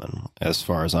not common, as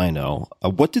far as I know.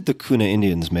 What did the Kuna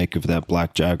Indians make of that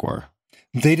black jaguar?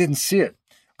 They didn't see it.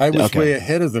 I was way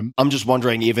ahead of them. I'm just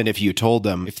wondering, even if you told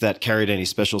them, if that carried any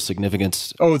special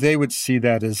significance. Oh, they would see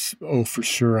that as, for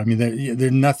sure. I mean,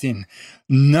 they're nothing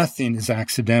is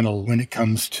accidental when it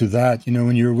comes to that.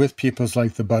 When you're with peoples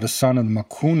like the Barasan and the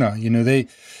Makuna,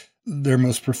 their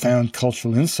most profound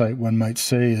cultural insight, one might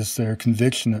say, is their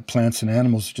conviction that plants and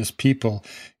animals are just people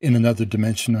in another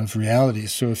dimension of reality.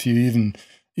 So if you even,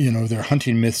 their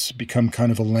hunting myths become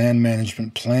kind of a land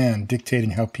management plan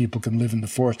dictating how people can live in the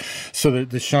forest. So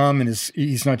the shaman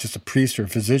he's not just a priest or a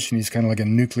physician, he's kind of like a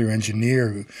nuclear engineer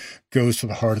who goes to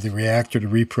the heart of the reactor to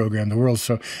reprogram the world.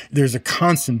 So there's a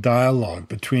constant dialogue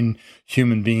between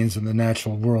human beings and the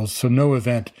natural world. So no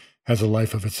event has a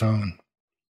life of its own.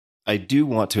 I do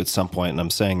want to, at some point, and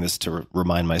I'm saying this to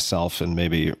remind myself and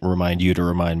maybe remind you to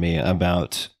remind me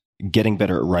about getting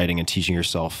better at writing and teaching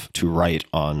yourself to write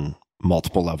on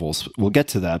multiple levels. We'll get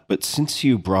to that. But since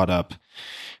you brought up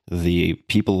the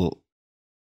people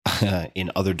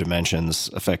in other dimensions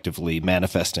effectively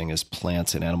manifesting as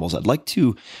plants and animals, I'd like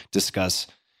to discuss,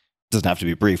 it doesn't have to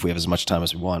be brief, we have as much time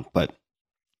as we want, but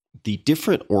the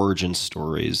different origin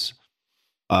stories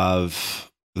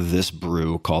of this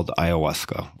brew called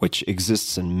ayahuasca, which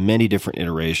exists in many different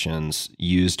iterations,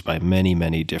 used by many,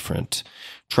 many different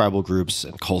tribal groups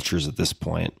and cultures at this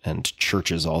point, and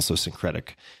churches, also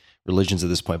syncretic religions at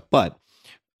this point. But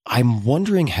I'm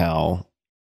wondering how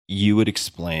you would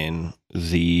explain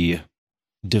the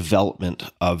development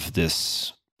of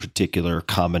this particular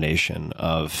combination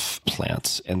of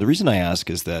plants. And the reason I ask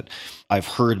is that I've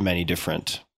heard many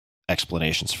different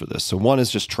explanations for this. So one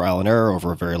is just trial and error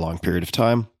over a very long period of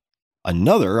time.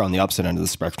 Another, on the opposite end of the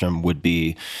spectrum, would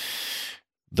be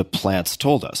the plants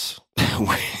told us.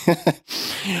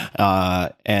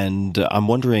 And I'm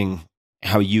wondering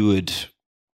how you would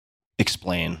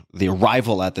explain the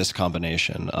arrival at this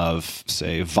combination of,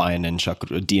 say, vine and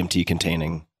chakra,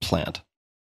 DMT-containing plant.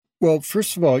 Well,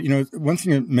 first of all, one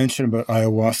thing to mention about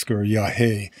ayahuasca or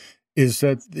yahe is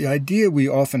that the idea we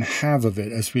often have of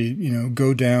it as we,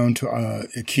 go down to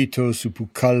Iquitos,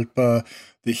 Upucalpa,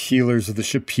 the healers of the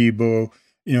Shipibo,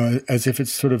 as if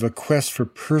it's sort of a quest for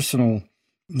personal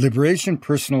liberation,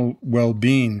 personal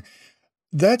well-being.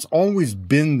 That's always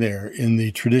been there in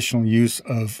the traditional use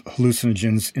of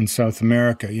hallucinogens in South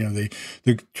America.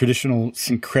 The traditional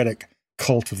syncretic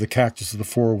cult of the cactus of the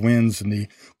four winds and the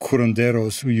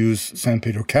curanderos who use San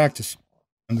Pedro cactus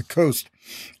on the coast.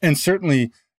 And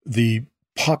certainly the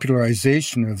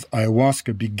popularization of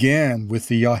ayahuasca began with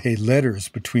the Yahe letters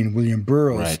between William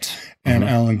Burroughs and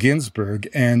Allen Ginsberg.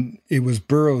 And it was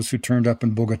Burroughs who turned up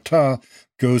in Bogota,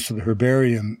 goes to the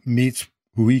herbarium, meets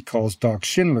who he calls Doc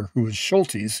Schindler, who is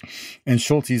Schultes, and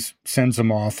Schultes sends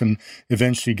him off and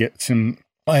eventually gets him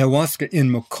ayahuasca in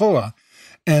Mocoa.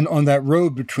 And on that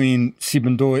road between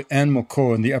Sibundoy and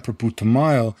Mocoa in the Upper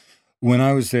Putumayo, when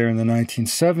I was there in the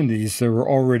 1970s, there were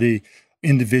already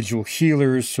individual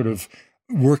healers sort of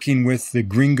working with the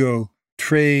gringo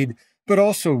trade, but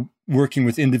also working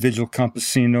with individual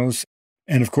campesinos.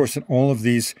 And of course, in all of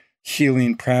these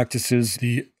healing practices,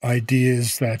 the idea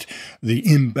is that the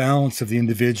imbalance of the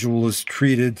individual is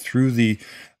treated through the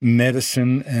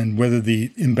medicine, and whether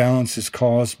the imbalance is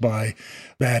caused by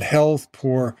bad health,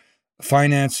 poor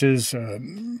finances,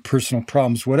 personal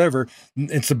problems, whatever,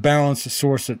 it's a balance, a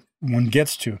source that one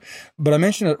gets to. But I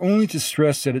mention that only to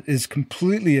stress that it is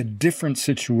completely a different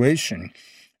situation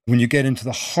when you get into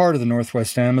the heart of the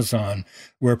Northwest Amazon,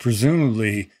 where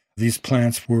presumably these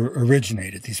plants were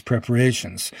originated, these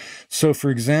preparations. So,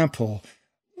 for example,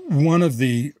 one of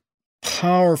the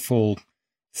powerful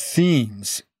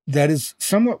themes that is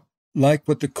somewhat like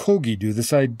what the Kogi do,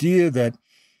 this idea that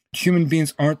human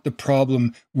beings aren't the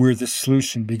problem, we're the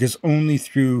solution, because only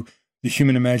through the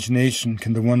human imagination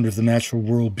can the wonder of the natural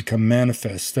world become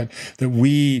manifest, that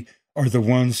we are the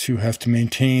ones who have to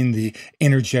maintain the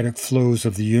energetic flows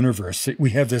of the universe. We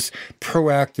have this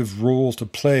proactive role to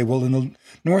play. Well, in the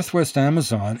Northwest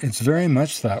Amazon, it's very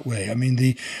much that way. I mean,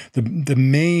 the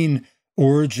main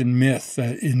origin myth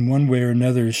that in one way or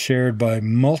another is shared by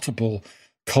multiple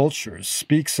cultures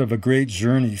speaks of a great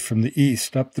journey from the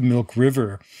east up the Milk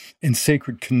River in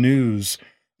sacred canoes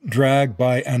dragged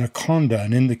by Anaconda.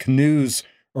 And in the canoes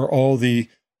are all the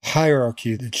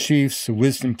hierarchy, the chiefs, the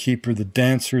wisdom keeper, the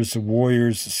dancers, the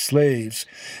warriors, the slaves,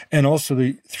 and also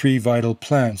the three vital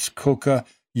plants, coca,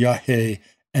 yahe,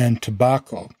 and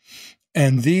tobacco.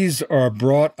 And these are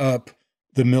brought up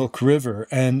the Milk River.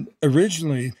 And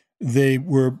originally, they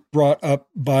were brought up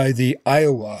by the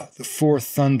Iowa, the Four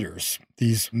Thunders,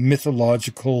 these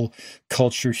mythological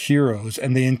culture heroes,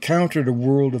 and they encountered a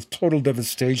world of total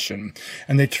devastation.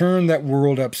 And they turned that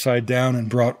world upside down and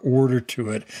brought order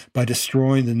to it by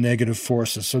destroying the negative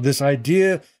forces. So this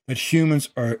idea that humans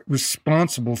are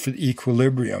responsible for the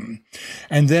equilibrium.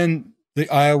 And then the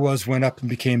Iowas went up and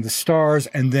became the stars,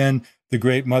 and then the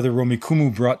great mother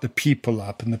Romikumu brought the people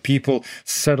up, and the people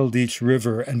settled each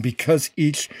river. And because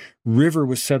each river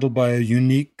was settled by a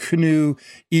unique canoe,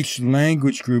 each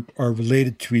language group are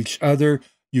related to each other.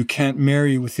 You can't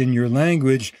marry within your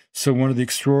language. So one of the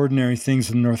extraordinary things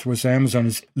in the Northwest Amazon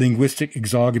is linguistic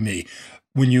exogamy.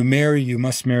 When you marry, you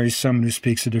must marry someone who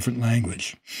speaks a different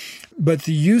language. But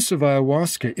the use of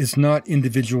ayahuasca is not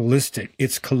individualistic,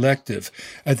 it's collective.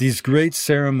 At these great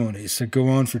ceremonies that go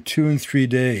on for 2 and 3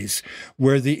 days,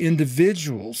 where the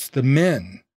individuals, the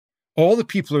men, all the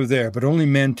people are there, but only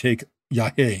men take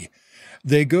yahe.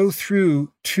 They go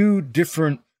through 2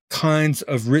 different kinds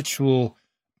of ritual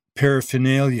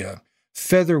paraphernalia,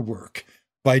 feather work,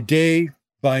 by day,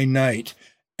 by night.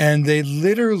 And they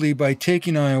literally, by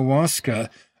taking ayahuasca,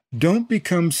 don't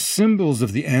become symbols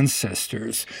of the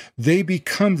ancestors. They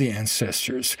become the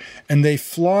ancestors. And they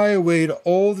fly away to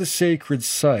all the sacred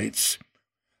sites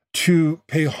to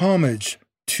pay homage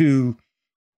to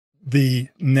the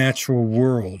natural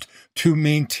world, to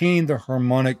maintain the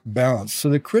harmonic balance. So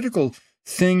the critical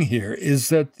thing here is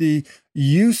that the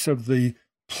use of the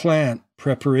plant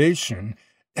preparation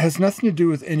has nothing to do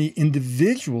with any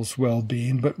individual's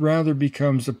well-being, but rather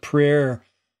becomes a prayer,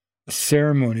 a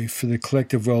ceremony for the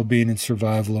collective well-being and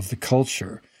survival of the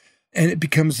culture. And it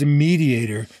becomes a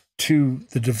mediator to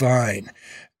the divine.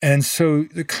 And so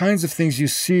the kinds of things you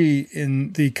see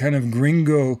in the kind of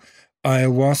gringo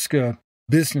ayahuasca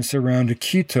business around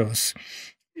Iquitos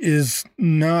is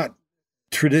not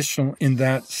traditional in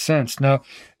that sense. Now,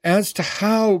 as to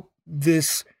how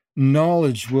this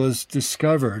knowledge was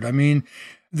discovered, I mean,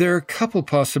 there are a couple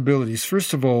possibilities.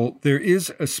 First of all, there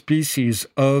is a species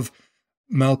of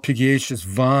malpighiaceous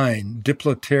vine,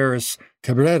 Diploteris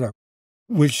cabrera,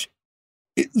 which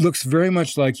it looks very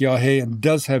much like yahe and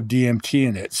does have DMT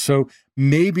in it. So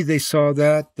maybe they saw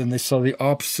that, then they saw the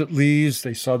opposite leaves,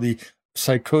 they saw the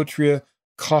Psychotria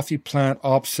coffee plant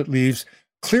opposite leaves.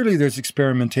 Clearly there's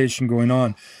experimentation going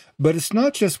on. But it's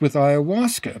not just with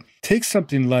ayahuasca. Take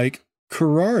something like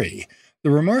curare. The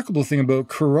remarkable thing about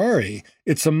curare,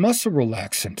 it's a muscle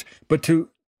relaxant, but to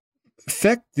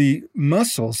affect the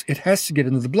muscles, it has to get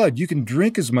into the blood. You can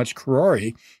drink as much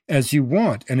curare as you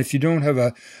want, and if you don't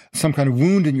have some kind of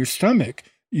wound in your stomach,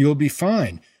 you'll be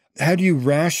fine. How do you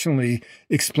rationally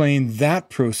explain that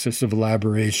process of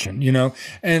elaboration? You know,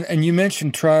 and you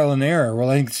mentioned trial and error.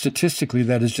 Well, I think statistically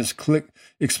that is just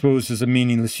exposed as a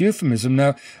meaningless euphemism.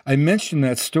 Now, I mentioned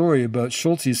that story about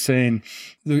Schultes saying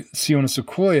the Siona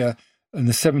Sequoia and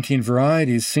the 17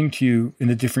 varieties sing to you in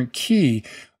a different key.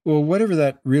 Well, whatever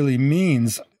that really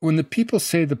means, when the people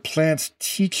say the plants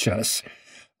teach us,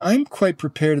 I'm quite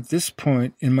prepared at this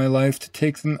point in my life to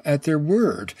take them at their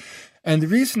word. And the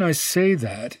reason I say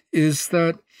that is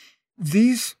that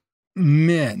these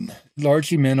men,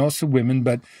 largely men, also women,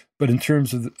 but in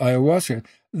terms of the ayahuasca,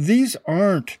 these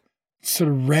aren't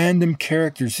sort of random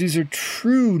characters. These are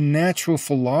true natural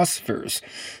philosophers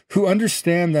who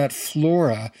understand that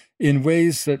flora in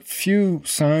ways that few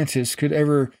scientists could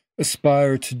ever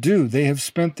aspire to do. They have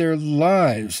spent their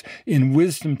lives in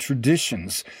wisdom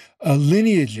traditions,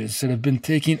 lineages that have been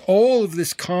taking all of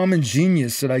this common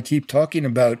genius that I keep talking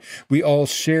about, we all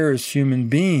share as human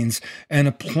beings, and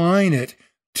applying it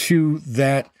to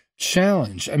that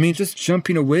challenge. I mean, just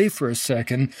jumping away for a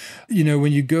second, you know,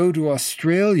 when you go to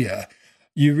Australia,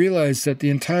 you realize that the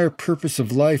entire purpose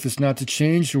of life is not to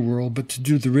change the world, but to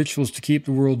do the rituals to keep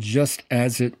the world just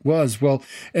as it was. Well,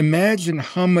 imagine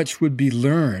how much would be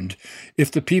learned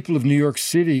if the people of New York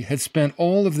City had spent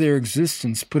all of their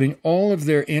existence putting all of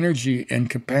their energy and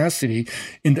capacity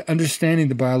into understanding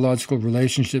the biological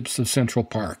relationships of Central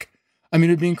Park. I mean,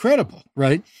 it'd be incredible,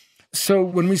 right? So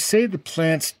when we say the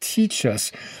plants teach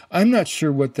us, I'm not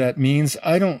sure what that means.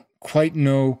 I don't quite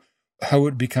know how it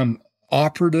would become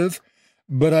operative.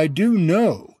 But I do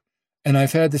know, and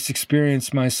I've had this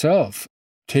experience myself,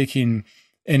 taking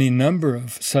any number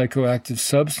of psychoactive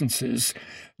substances,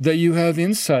 that you have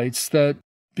insights that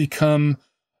become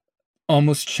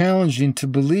almost challenging to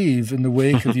believe in the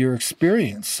wake of your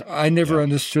experience. I never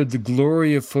understood the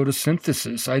glory of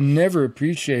photosynthesis. I never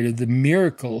appreciated the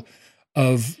miracle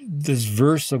of this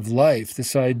verse of life,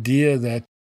 this idea that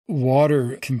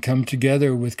water can come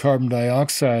together with carbon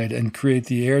dioxide and create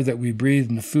the air that we breathe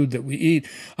and the food that we eat.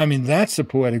 I mean, that's a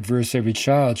poetic verse every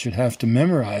child should have to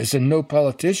memorize, and no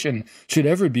politician should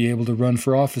ever be able to run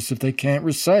for office if they can't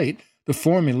recite the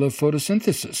formula of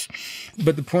photosynthesis.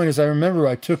 But the point is, I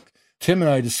remember Tim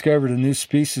and I discovered a new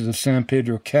species of San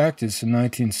Pedro cactus in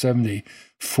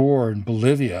 1974 in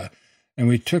Bolivia, and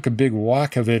we took a big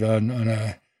whack of it on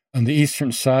the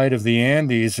eastern side of the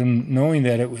Andes, and knowing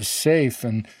that it was safe.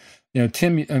 And,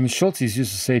 Schultes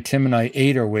used to say Tim and I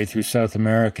ate our way through South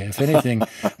America. If anything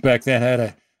back then had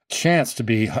a chance to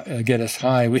get us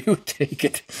high, we would take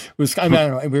it. I don't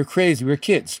know, we were crazy. We were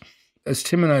kids. As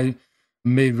Tim and I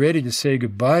made ready to say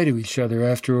goodbye to each other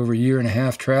after over a year and a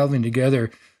half traveling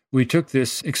together, we took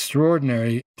this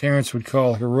extraordinary, Terence would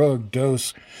call heroic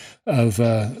dose of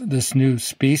this new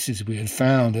species we had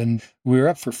found. And we were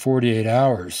up for 48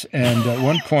 hours. And at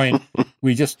one point,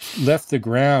 we just left the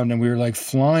ground and we were like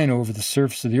flying over the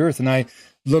surface of the earth. And I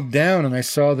looked down and I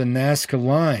saw the Nazca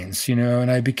lines,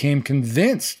 and I became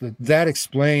convinced that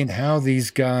explained how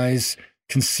these guys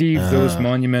conceived those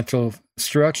monumental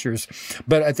structures.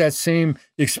 But at that same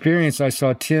experience, I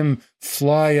saw Tim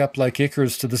fly up like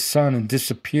Icarus to the sun and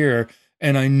disappear.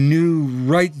 And I knew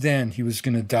right then he was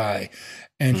going to die.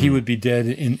 And he would be dead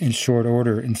in short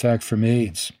order, in fact, from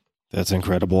AIDS. That's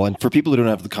incredible. And for people who don't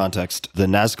have the context, the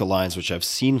Nazca lines, which I've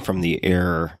seen from the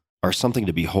air, are something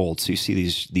to behold. So you see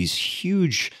these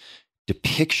huge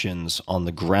depictions on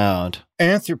the ground.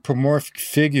 Anthropomorphic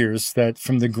figures that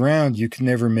from the ground you can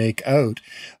never make out,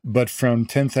 but from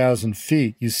 10,000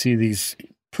 feet you see these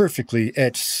perfectly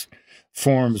etched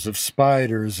forms of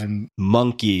spiders and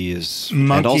monkeys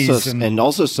and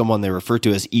also someone they refer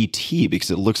to as E.T. because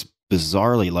it looks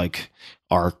bizarrely like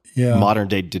our modern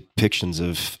day depictions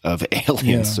of aliens.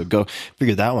 Yeah. So go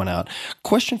figure that one out.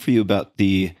 Question for you about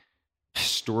the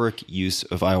historic use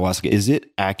of ayahuasca. Is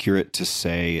it accurate to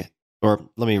say, or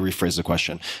let me rephrase the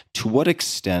question, to what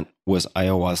extent was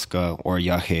ayahuasca or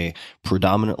yahe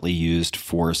predominantly used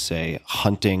for, say,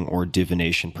 hunting or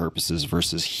divination purposes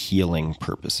versus healing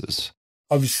purposes?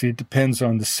 Obviously, it depends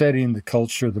on the setting, the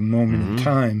culture, the moment in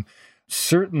time.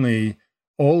 Certainly,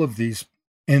 all of these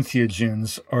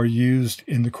entheogens are used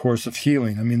in the course of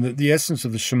healing. I mean, the essence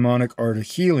of the shamanic art of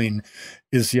healing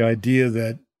is the idea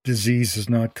that disease is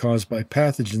not caused by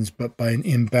pathogens, but by an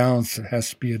imbalance that has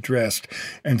to be addressed.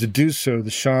 And to do so, the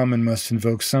shaman must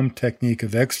invoke some technique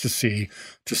of ecstasy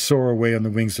to soar away on the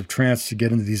wings of trance to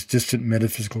get into these distant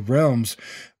metaphysical realms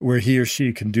where he or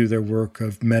she can do their work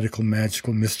of medical,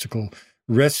 magical, mystical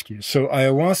rescue. So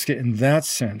ayahuasca, in that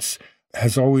sense,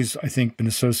 has always, I think, been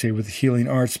associated with the healing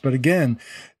arts. But again,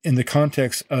 in the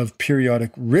context of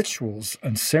periodic rituals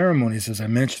and ceremonies, as I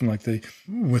mentioned, like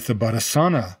with the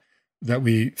Barasana, that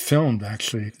we filmed,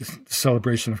 actually, the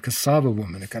celebration of Cassava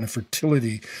Woman, a kind of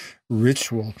fertility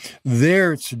ritual.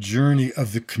 There, it's a journey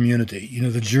of the community.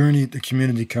 The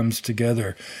community comes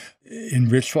together in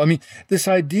ritual. I mean, this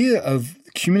idea of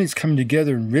communities coming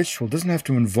together in ritual doesn't have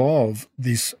to involve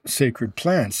these sacred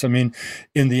plants. I mean,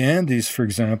 in the Andes, for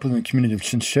example, in the community of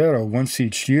Chinchero, once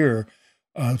each year,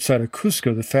 outside of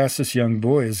Cusco, the fastest young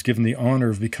boy is given the honor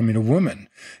of becoming a woman.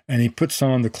 And he puts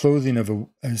on the clothing of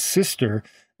a sister,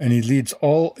 and he leads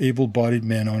all able-bodied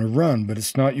men on a run, but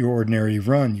it's not your ordinary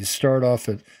run. You start off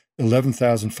at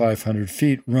 11,500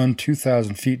 feet, run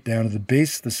 2,000 feet down to the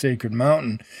base of the sacred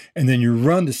mountain, and then you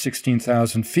run to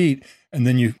 16,000 feet, and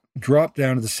then you drop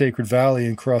down to the sacred valley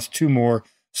and cross two more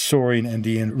soaring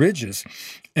Andean ridges.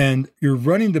 And you're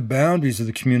running the boundaries of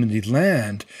the community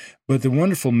land, but the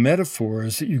wonderful metaphor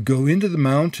is that you go into the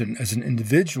mountain as an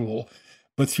individual,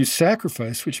 but through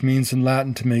sacrifice, which means in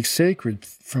Latin to make sacred,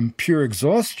 from pure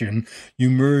exhaustion, you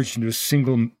merge into a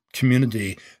single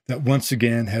community that once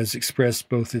again has expressed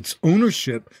both its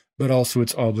ownership, but also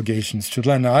its obligations to the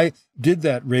land. Now, I did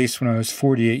that race when I was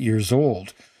 48 years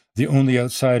old, the only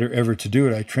outsider ever to do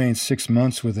it. I trained 6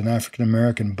 months with an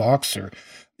African-American boxer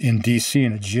in D.C.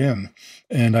 in a gym,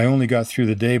 and I only got through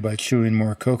the day by chewing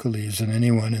more coca leaves than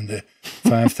anyone in the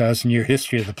 5,000-year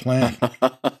history of the planet.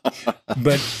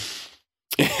 But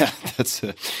yeah,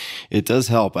 it does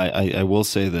help. I will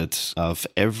say that of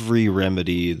every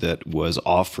remedy that was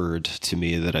offered to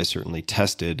me that I certainly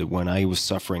tested when I was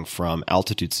suffering from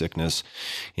altitude sickness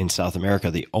in South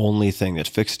America, the only thing that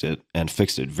fixed it, and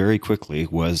fixed it very quickly,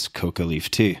 was coca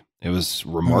leaf tea. It was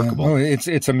remarkable.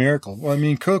 It's a miracle. Well, I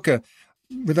mean, coca,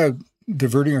 without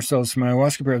diverting ourselves from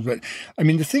ayahuasca perhaps, but I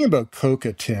mean, the thing about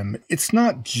coca, Tim, it's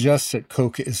not just that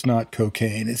coca is not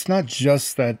cocaine. It's not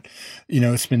just that,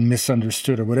 it's been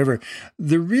misunderstood or whatever.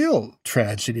 The real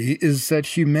tragedy is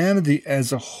that humanity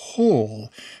as a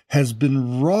whole has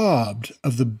been robbed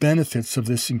of the benefits of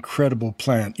this incredible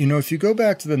plant. If you go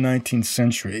back to the 19th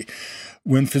century,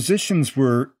 when physicians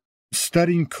were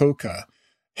studying coca,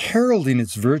 heralding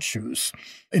its virtues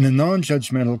in a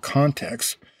non-judgmental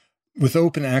context, with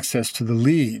open access to the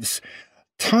leaves,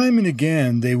 time and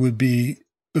again they would be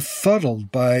befuddled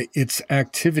by its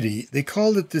activity. They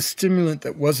called it the stimulant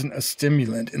that wasn't a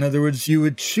stimulant. In other words, you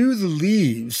would chew the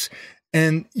leaves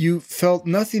and you felt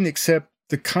nothing except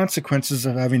the consequences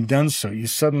of having done so. You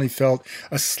suddenly felt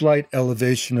a slight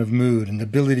elevation of mood, an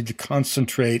ability to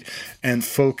concentrate and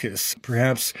focus,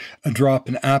 perhaps a drop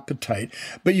in appetite.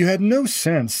 But you had no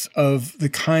sense of the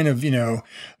kind of,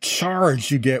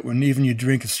 charge you get when even you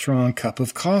drink a strong cup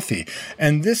of coffee.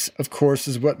 And this, of course,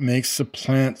 is what makes the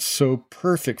plant so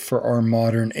perfect for our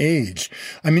modern age.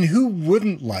 I mean, who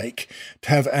wouldn't like to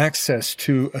have access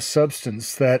to a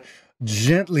substance that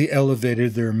gently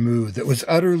elevated their mood, that was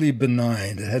utterly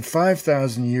benign, that had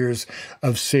 5,000 years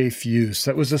of safe use,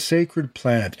 that was a sacred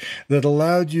plant, that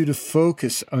allowed you to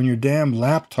focus on your damn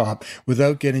laptop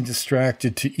without getting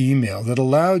distracted to email, that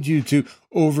allowed you to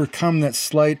overcome that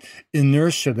slight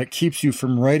inertia that keeps you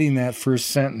from writing that first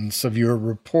sentence of your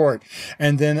report.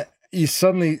 And then you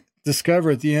suddenly discover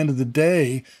at the end of the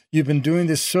day, you've been doing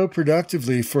this so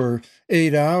productively for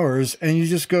 8 hours, and you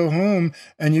just go home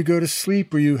and you go to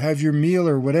sleep or you have your meal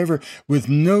or whatever with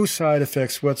no side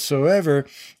effects whatsoever.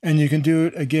 And you can do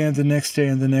it again the next day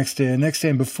and the next day and the next day.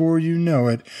 And before you know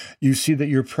it, you see that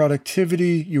your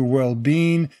productivity, your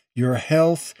well-being, your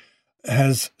health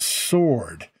has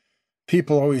soared.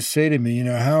 People always say to me,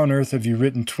 how on earth have you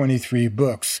written 23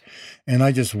 books? And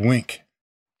I just wink.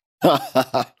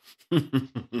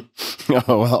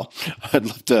 Oh, well, I'd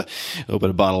love to open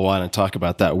a bottle of wine and talk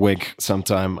about that wig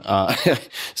sometime.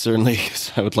 Certainly,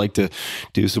 I would like to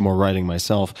do some more writing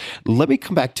myself. Let me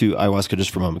come back to ayahuasca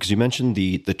just for a moment, because you mentioned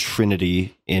the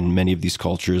trinity in many of these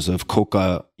cultures of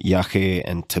coca, yahe,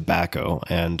 and tobacco.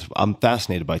 And I'm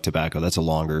fascinated by tobacco. That's a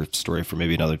longer story for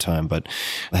maybe another time. But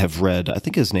I have read, I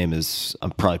think his name is,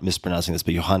 I'm probably mispronouncing this,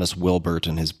 but Johannes Wilbert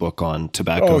in his book on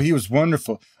tobacco. Oh, he was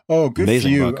wonderful. Oh, good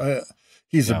Amazing for you. book.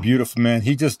 He's a beautiful man.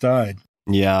 He just died.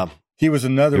 Yeah. He was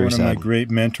another Very one sad. of my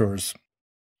great mentors.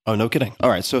 Oh, no kidding. All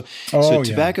right. So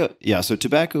tobacco, so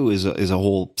tobacco is a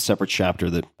whole separate chapter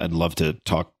that I'd love to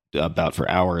talk about for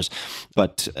hours.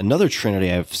 But another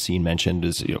trinity I've seen mentioned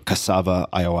is, cassava,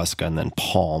 ayahuasca, and then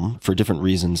palm for different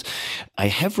reasons. I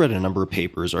have read a number of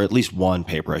papers, or at least one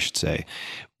paper, I should say,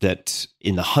 that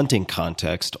in the hunting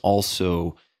context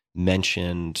also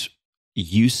mentioned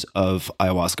use of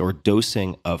ayahuasca or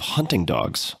dosing of hunting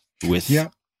dogs with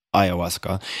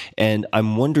ayahuasca. And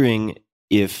I'm wondering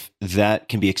if that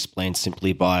can be explained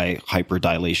simply by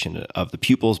hyperdilation of the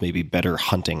pupils, maybe better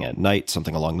hunting at night,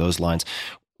 something along those lines,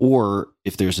 or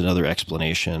if there's another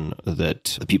explanation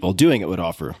that the people doing it would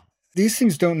offer. These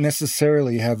things don't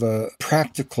necessarily have a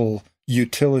practical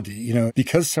utility.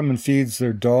 Because someone feeds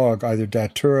their dog either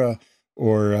datura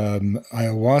or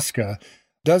ayahuasca,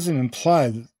 doesn't imply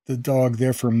that the dog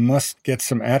therefore must get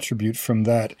some attribute from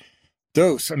that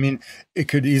dose. I mean, it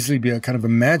could easily be a kind of a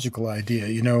magical idea,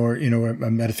 or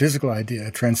a metaphysical idea,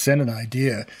 a transcendent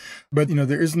idea. But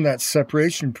there isn't that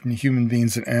separation between human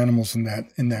beings and animals in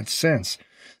that sense.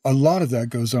 A lot of that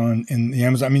goes on in the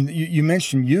Amazon. I mean, you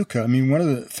mentioned yucca. I mean, one of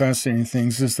the fascinating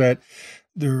things is that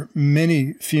there are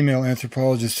many female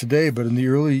anthropologists today, but in the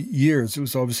early years, it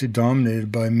was obviously dominated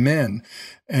by men.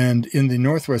 And in the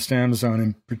Northwest Amazon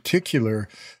in particular,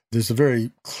 there's a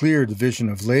very clear division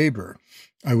of labor.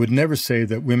 I would never say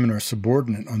that women are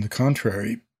subordinate, on the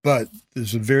contrary, but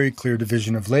there's a very clear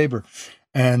division of labor.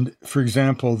 And, for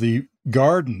example, the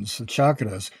gardens, the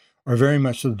chakras, are very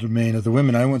much the domain of the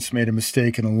women. I once made a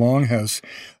mistake in a longhouse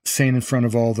saying in front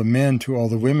of all the men to all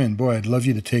the women, boy, I'd love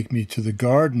you to take me to the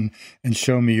garden and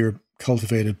show me your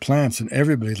cultivated plants. And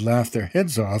everybody laughed their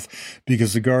heads off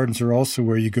because the gardens are also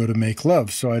where you go to make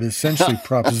love. So I'd essentially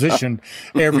propositioned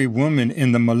every woman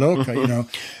in the Maloka,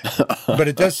 But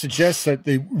it does suggest that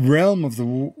the realm of the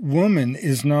woman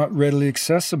is not readily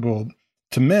accessible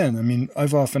to men. I mean,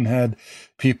 I've often had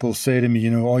people say to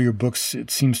me, all your books,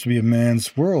 it seems to be a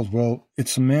man's world. Well,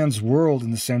 it's a man's world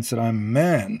in the sense that I'm a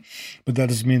man, but that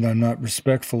doesn't mean that I'm not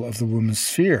respectful of the woman's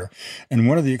sphere. And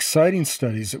one of the exciting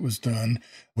studies that was done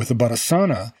with the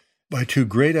Bharasana by two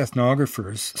great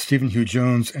ethnographers, Stephen Hugh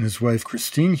Jones and his wife,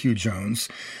 Christine Hugh Jones.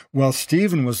 While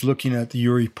Stephen was looking at the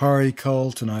Uripari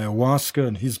cult and ayahuasca,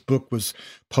 and his book was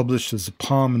published as a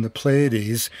poem in the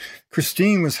Pleiades,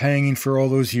 Christine was hanging for all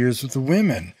those years with the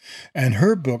women. And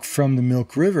her book, From the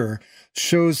Milk River,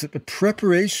 shows that the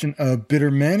preparation of bitter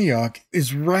manioc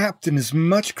is wrapped in as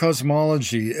much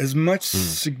cosmology, as much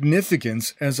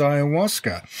significance as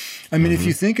ayahuasca. I mean, if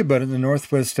you think about it, in the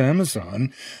Northwest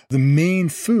Amazon, the main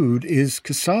food is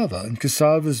cassava, and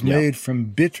cassava is made from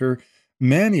bitter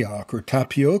manioc or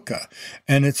tapioca.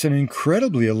 And it's an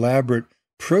incredibly elaborate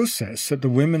process that the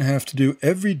women have to do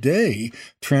every day,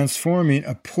 transforming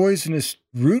a poisonous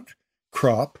root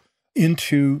crop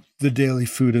into the daily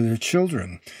food of their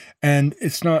children. And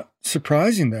it's not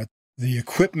surprising that the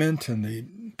equipment and the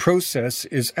process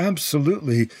is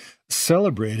absolutely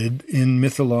celebrated in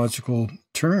mythological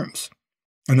terms.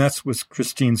 And that's was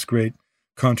Christine's great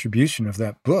contribution of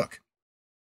that book.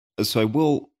 So I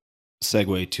will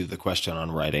segue to the question on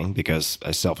writing, because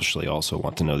I selfishly also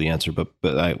want to know the answer, but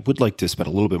I would like to spend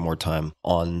a little bit more time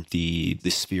on the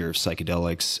sphere of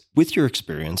psychedelics. With your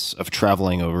experience of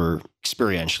traveling over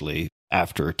experientially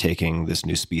after taking this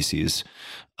new species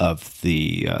of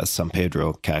the San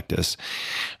Pedro cactus,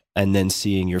 and then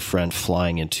seeing your friend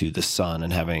flying into the sun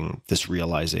and having this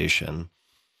realization,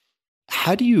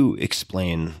 how do you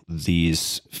explain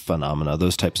these phenomena,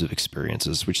 those types of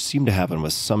experiences, which seem to happen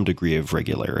with some degree of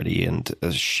regularity and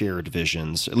shared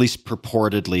visions, at least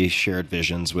purportedly shared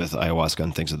visions with ayahuasca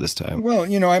and things of this type? Well,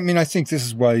 I think this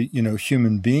is why,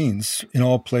 human beings in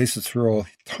all places for all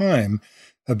time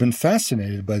have been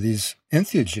fascinated by these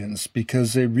entheogens,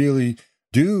 because they really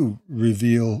do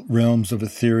reveal realms of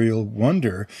ethereal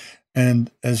wonder.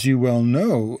 And as you well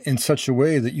know, in such a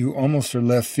way that you almost are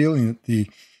left feeling that the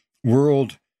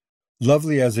world,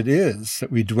 lovely as it is,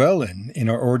 that we dwell in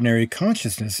our ordinary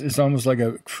consciousness, is almost like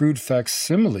a crude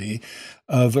facsimile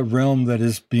of a realm that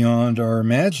is beyond our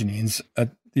imaginings at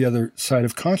the other side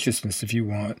of consciousness, if you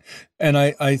want. And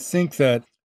I think that,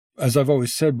 as I've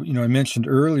always said, I mentioned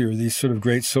earlier, these sort of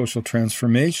great social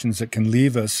transformations that can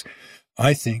leave us,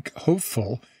 I think,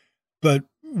 hopeful. But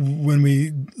when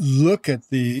we look at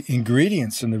the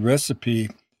ingredients in the recipe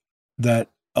that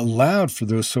allowed for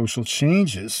those social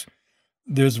changes,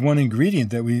 there's one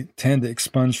ingredient that we tend to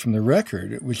expunge from the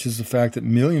record, which is the fact that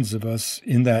millions of us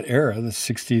in that era, the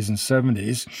 60s and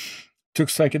 70s, took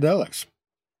psychedelics.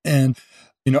 And,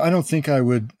 I don't think I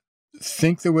would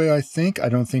think the way I think. I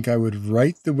don't think I would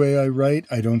write the way I write.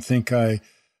 I don't think I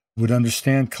would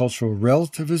understand cultural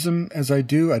relativism as I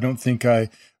do. I don't think I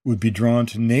would be drawn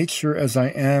to nature as I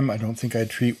am. I don't think I'd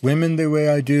treat women the way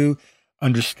I do,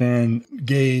 understand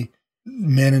gay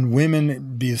men and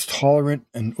women, be as tolerant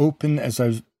and open as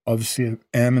I obviously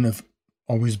am and have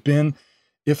always been,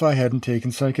 if I hadn't taken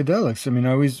psychedelics. I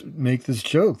always make this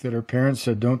joke that our parents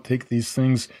said, don't take these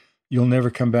things, you'll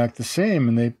never come back the same.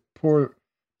 And they, poor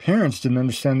parents, didn't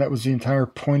understand that was the entire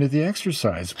point of the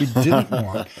exercise. We didn't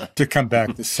want to come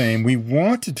back the same. We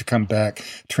wanted to come back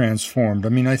transformed.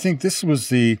 I think this was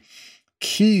the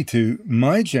key to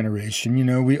my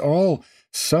generation. We all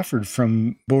suffered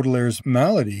from Baudelaire's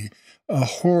malady, a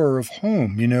horror of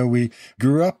home. We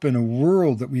grew up in a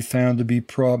world that we found to be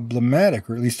problematic,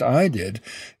 or at least I did,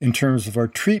 in terms of our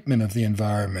treatment of the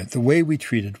environment, the way we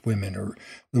treated women, or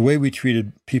the way we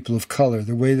treated people of color,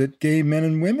 the way that gay men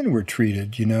and women were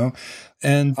treated,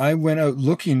 And I went out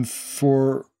looking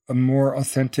for a more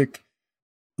authentic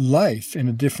life in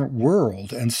a different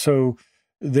world. And so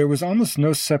there was almost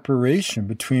no separation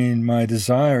between my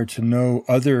desire to know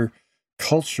other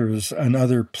cultures and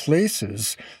other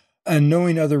places, and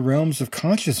knowing other realms of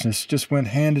consciousness just went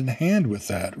hand in hand with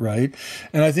that, right?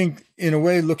 And I think, in a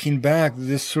way, looking back,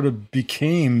 this sort of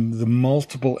became the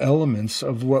multiple elements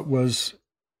of what was,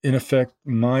 in effect,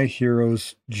 my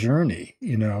hero's journey.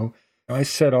 I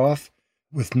set off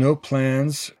with no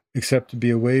plans except to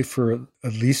be away for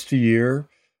at least a year.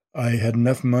 I had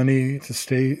enough money to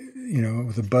stay,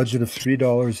 with a budget of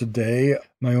 $3 a day.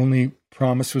 My only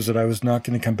promise was that I was not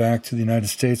going to come back to the United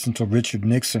States until Richard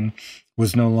Nixon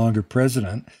was no longer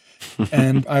president.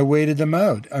 And I waited them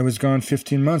out. I was gone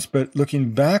 15 months. But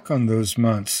looking back on those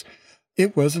months,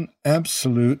 it was an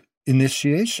absolute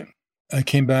initiation. I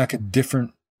came back a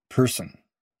different person,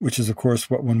 which is, of course,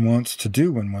 what one wants to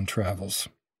do when one travels.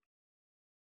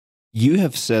 You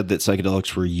have said that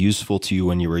psychedelics were useful to you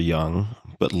when you were young,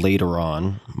 but later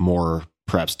on, more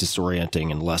perhaps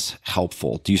disorienting and less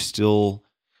helpful. Do you still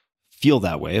feel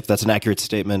that way? If that's an accurate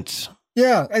statement.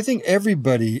 Yeah, I think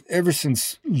everybody, ever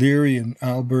since Leary and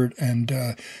Albert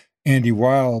and Andy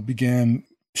Weil began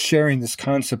sharing this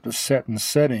concept of set and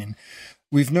setting,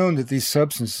 we've known that these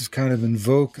substances kind of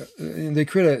invoke,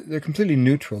 they're completely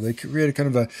neutral. They create a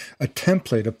kind of a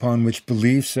template upon which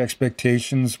beliefs,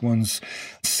 expectations one's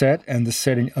set, and the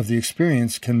setting of the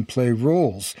experience can play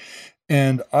roles.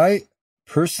 And I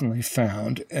personally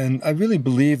found, and I really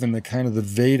believe in the kind of the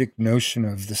Vedic notion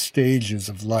of the stages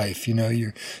of life. You know,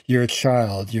 you're a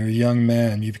child, you're a young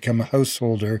man, you become a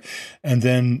householder, and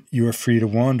then you are free to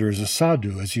wander as a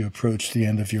sadhu as you approach the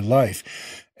end of your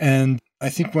life. And I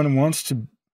think one wants to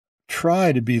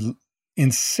try to be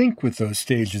in sync with those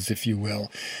stages, if you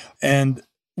will. And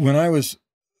when I was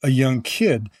a young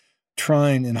kid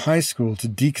trying in high school to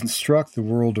deconstruct the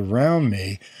world around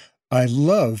me, I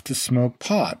loved to smoke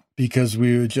pot because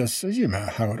we were just, you know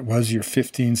how it was, you're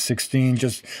 15, 16,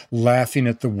 just laughing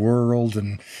at the world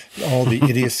and all the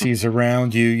idiocies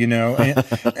around you, you know.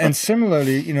 And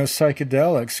similarly, you know,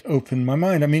 psychedelics opened my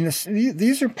mind. I mean,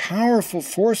 these are powerful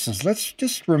forces. Let's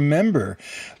just remember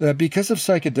that because of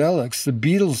psychedelics, the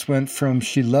Beatles went from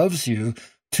She Loves You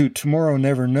to Tomorrow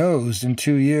Never Knows in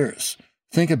 2 years.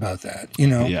 Think about that, you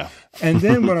know. Yeah. And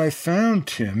then what I found,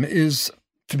 Tim, is,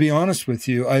 to be honest with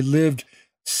you, I lived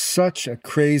such a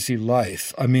crazy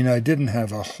life. I mean, I didn't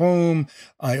have a home.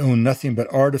 I owned nothing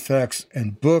but artifacts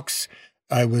and books.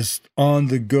 I was on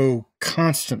the go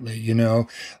constantly, you know.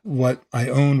 What I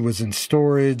owned was in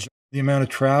storage. The amount of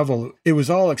travel, it was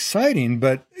all exciting,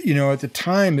 but, you know, at the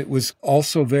time it was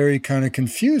also very kind of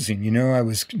confusing. You know, I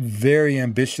was very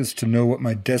ambitious to know what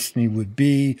my destiny would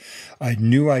be. I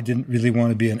knew I didn't really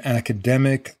want to be an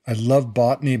academic. I loved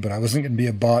botany, but I wasn't going to be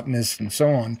a botanist and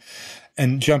so on.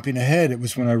 And jumping ahead, it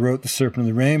was when I wrote The Serpent and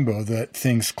the Rainbow that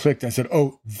things clicked. I said,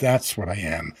 oh, that's what I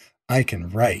am. I can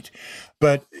write.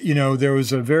 But, you know, there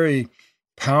was a very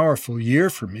powerful year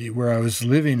for me where I was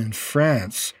living in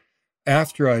France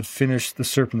after I'd finished The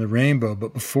Serpent and the Rainbow,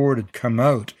 but before it had come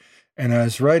out. And I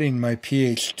was writing my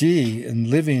PhD and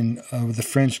living with a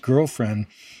French girlfriend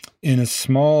in a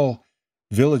small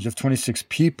village of 26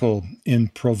 people in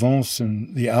Provence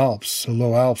in the Alps, the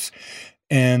Low Alps.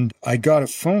 And I got a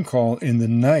phone call in the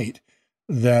night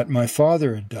that my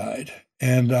father had died.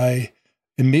 And I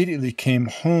immediately came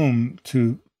home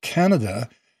to Canada.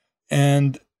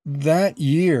 And that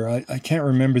year, I can't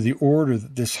remember the order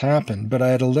that this happened, but I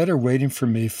had a letter waiting for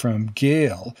me from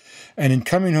Gail. And in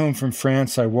coming home from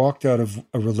France, I walked out of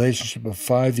a relationship of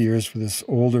 5 years with this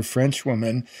older French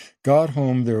woman, got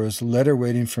home, there was a letter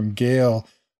waiting from Gail,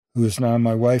 who is now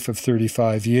my wife of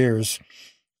 35 years.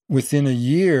 Within a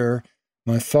year,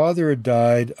 my father had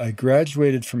died. I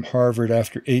graduated from Harvard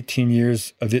after 18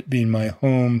 years of it being my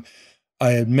home.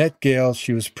 I had met Gail.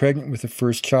 She was pregnant with the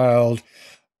first child.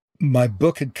 My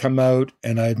book had come out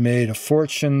and I had made a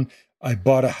fortune. I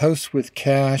bought a house with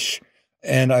cash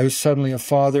and I was suddenly a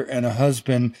father and a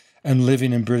husband and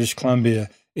living in British Columbia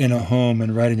in a home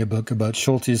and writing a book about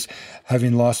Schultes,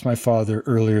 having lost my father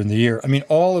earlier in the year. I mean,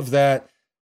 all of that.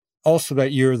 Also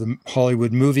that year, the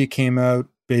Hollywood movie came out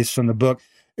based on the book.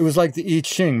 It was like the I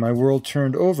Ching. My world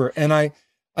turned over. And I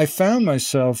found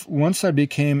myself, once I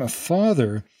became a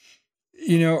father,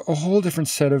 you know, a whole different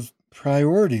set of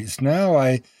priorities. Now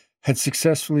I had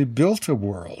successfully built a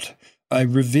world. I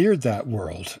revered that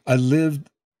world. I lived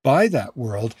by that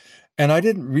world. And I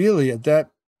didn't really, at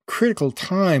that critical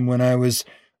time when I was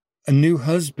a new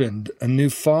husband, a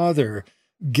new father,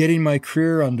 getting my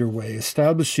career underway,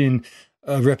 establishing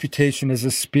a reputation as a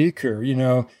speaker, you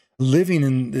know, living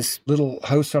in this little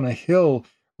house on a hill,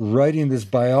 writing this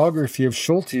biography of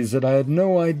Schultes that I had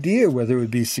no idea whether it would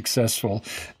be successful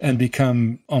and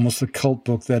become almost the cult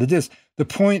book that it is. The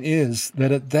point is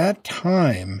that at that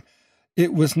time,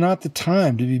 it was not the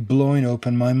time to be blowing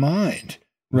open my mind,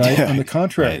 right? On the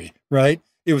contrary, right?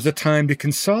 It was a time to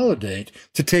consolidate,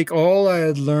 to take all I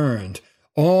had learned,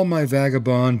 all my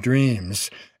vagabond dreams,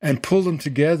 and pull them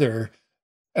together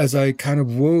as I kind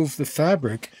of wove the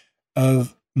fabric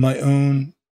of my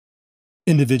own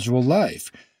individual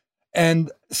life.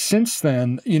 And since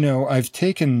then, you know, I've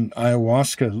taken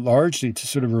ayahuasca largely to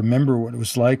sort of remember what it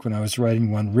was like when I was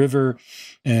writing One River,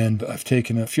 and I've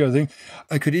taken a few other things.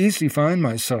 I could easily find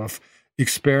myself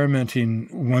experimenting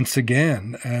once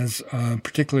again, as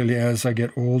particularly as I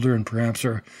get older and perhaps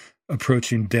are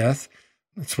approaching death.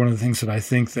 It's one of the things that I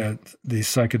think that these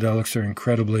psychedelics are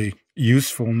incredibly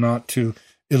useful, not to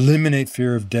eliminate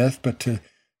fear of death, but to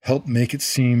help make it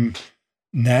seem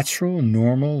natural and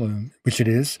normal, which it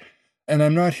is. And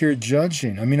I'm not here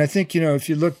judging. I mean, I think, you know, if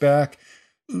you look back,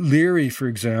 Leary, for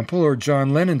example, or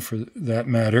John Lennon, for that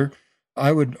matter,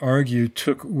 I would argue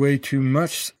took way too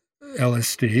much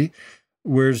LSD,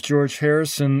 whereas George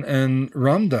Harrison and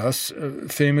Ram Dass,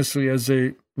 famously, as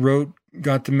they wrote,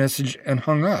 got the message and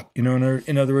hung up. You know,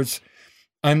 in other words,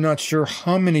 I'm not sure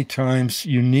how many times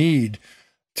you need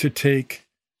to take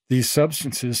these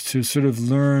substances to sort of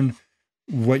learn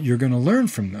what you're going to learn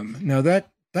from them. Now,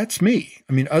 that's me.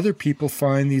 I mean, other people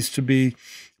find these to be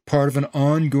part of an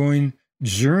ongoing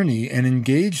journey and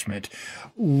engagement.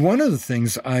 One of the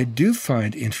things I do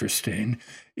find interesting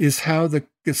is how the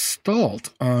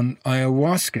gestalt on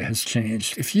ayahuasca has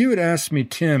changed. If you had asked me,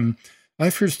 Tim, I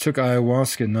first took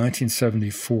ayahuasca in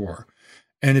 1974.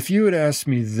 And if you had asked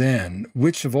me then,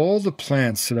 which of all the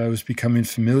plants that I was becoming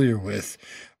familiar with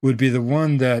would be the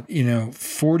one that,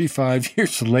 45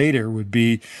 years later would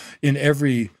be in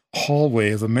every hallway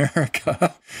of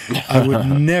America, I would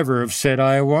never have said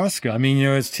ayahuasca. I mean,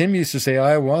 as Tim used to say,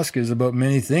 ayahuasca is about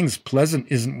many things. Pleasant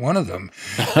isn't one of them.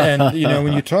 And,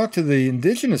 when you talk to the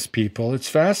indigenous people, it's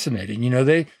fascinating.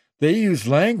 They use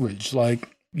language like,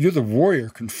 you're the warrior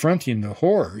confronting the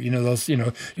horror.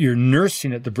 You're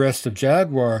nursing at the breast of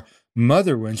jaguar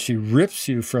mother when she rips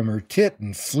you from her tit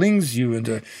and flings you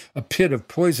into a pit of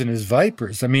poisonous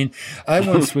vipers. I mean, I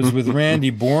once was with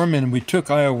Randy Borman, and we took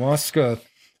ayahuasca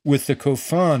with the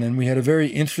Kofan, and we had a very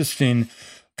interesting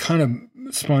kind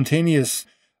of spontaneous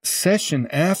session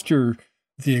after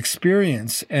the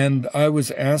experience. And I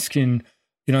was asking,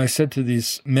 I said to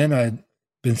these men I'd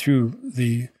been through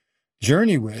the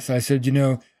journey with, I said,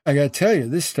 I got to tell you,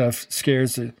 this stuff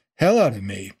scares the hell out of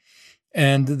me.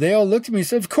 And they all looked at me and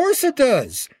said, of course it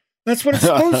does. That's what it's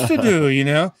supposed to do,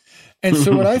 And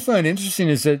so what I find interesting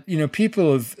is that,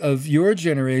 people of your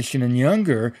generation and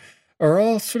younger are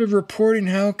all sort of reporting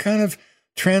how kind of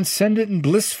transcendent and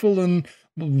blissful and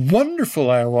wonderful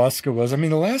ayahuasca was. I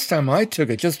mean, the last time I took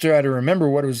it, just to try to remember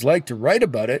what it was like to write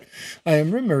about it, I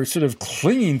remember sort of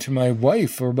clinging to my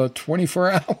wife for about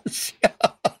 24 hours.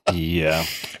 Yeah.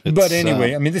 But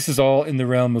anyway, I mean, this is all in the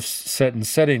realm of set and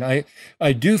setting.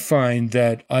 I do find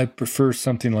that I prefer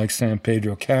something like San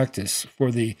Pedro cactus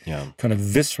for the kind of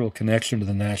visceral connection to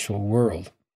the natural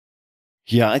world.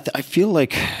 Yeah, I feel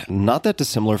like not that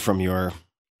dissimilar from your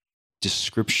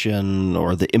description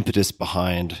or the impetus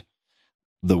behind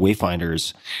the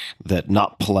Wayfinders, that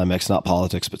not polemics, not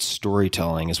politics, but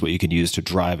storytelling is what you can use to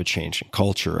drive a change in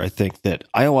culture. I think that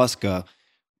ayahuasca,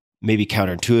 maybe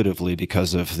counterintuitively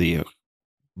because of the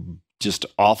just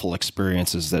awful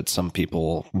experiences that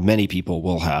many people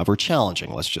will have, or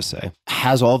challenging, let's just say,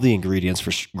 has all the ingredients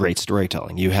for great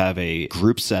storytelling. You have a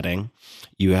group setting.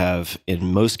 You have,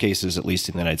 in most cases, at least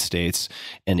in the United States,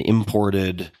 an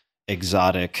imported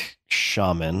exotic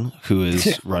shaman who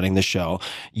is running the show.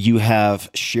 You have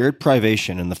shared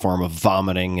privation in the form of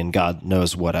vomiting and God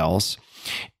knows what else.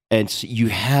 And so you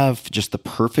have just the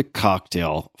perfect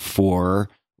cocktail for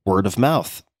word of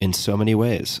mouth in so many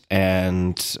ways.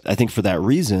 And I think for that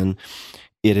reason,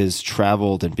 it has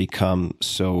traveled and become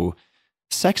so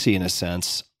sexy in a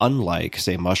sense, unlike,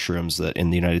 say, mushrooms that in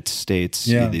the United States,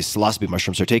 these psilocybe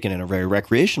mushrooms are taken in a very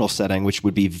recreational setting, which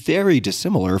would be very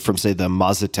dissimilar from, say, the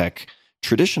Mazatec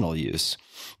traditional use.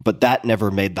 But that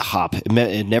never made the hop. It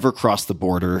never crossed the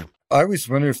border. I always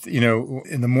wonder if,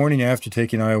 in the morning after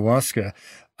taking ayahuasca,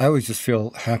 I always just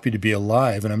feel happy to be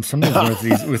alive. And I'm sometimes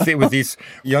with these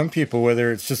young people,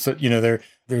 whether it's just that,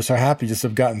 they're so happy just to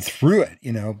have gotten through it,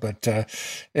 But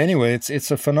anyway,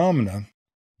 it's a phenomenon.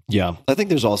 Yeah. I think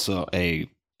there's also a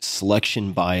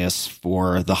selection bias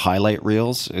for the highlight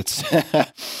reels. It's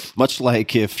much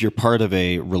like if you're part of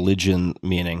a religion,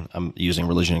 meaning I'm using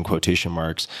religion in quotation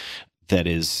marks, that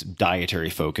is dietary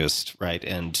focused, right?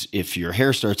 And if your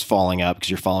hair starts falling out because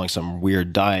you're following some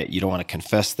weird diet, you don't want to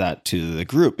confess that to the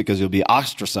group because you'll be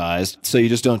ostracized. So you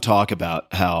just don't talk about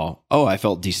how, I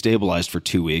felt destabilized for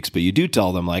 2 weeks, but you do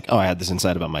tell them like, I had this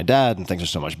insight about my dad and things are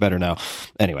so much better now.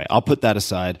 Anyway, I'll put that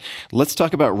aside. Let's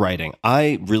talk about writing.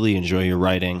 I really enjoy your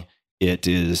writing. It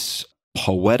is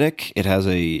poetic. It has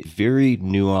a very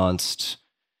nuanced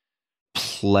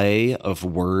play of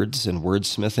words and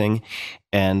wordsmithing.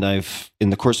 And I've, in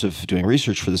the course of doing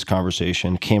research for this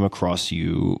conversation, came across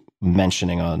you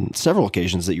mentioning on several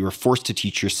occasions that you were forced to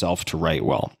teach yourself to write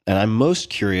well. And I'm most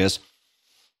curious,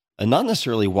 and not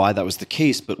necessarily why that was the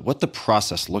case, but what the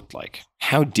process looked like.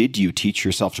 How did you teach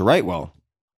yourself to write well?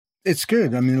 It's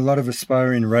good. I mean, a lot of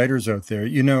aspiring writers out there,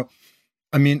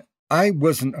 I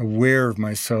wasn't aware of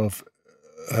myself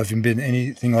having been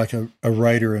anything like a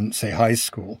writer in, say, high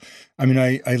school. I mean,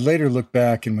 I later looked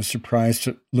back and was surprised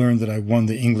to learn that I won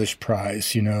the English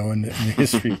prize, and the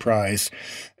history prize.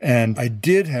 And I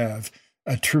did have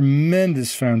a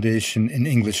tremendous foundation in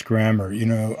English grammar.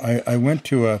 I went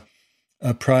to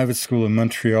a private school in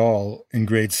Montreal in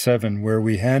grade 7 where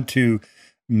we had to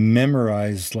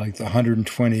memorize like the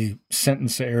 120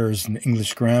 sentence errors in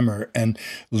English grammar. And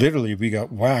literally we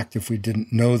got whacked if we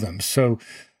didn't know them. So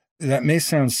that may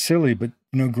sound silly, but,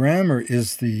 grammar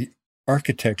is the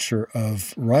architecture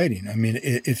of writing. I mean,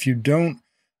 if you don't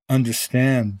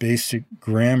understand basic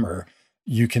grammar,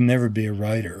 you can never be a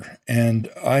writer. And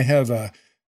I have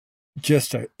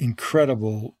just an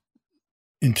incredible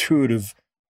intuitive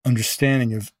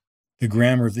understanding of the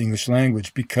grammar of the English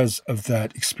language because of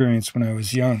that experience when I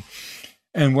was young.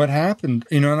 And what happened,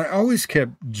 and I always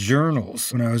kept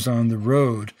journals when I was on the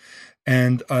road,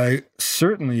 and I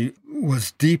certainly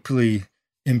was deeply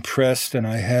impressed, and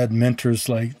I had mentors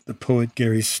like the poet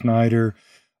Gary Snyder.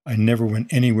 I never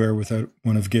went anywhere without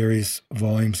one of Gary's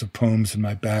volumes of poems in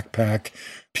my backpack.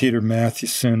 Peter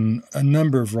Matthewson, a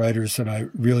number of writers that I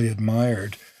really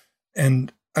admired.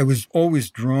 And I was always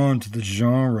drawn to the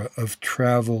genre of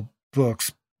travel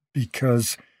books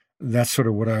because that's sort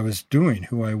of what I was doing,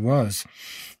 who I was.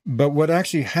 But what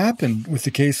actually happened with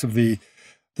the case of the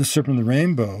Serpent and the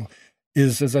Rainbow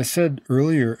is, as I said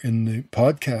earlier in the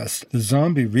podcast, the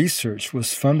zombie research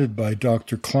was funded by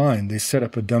Dr. Klein. They set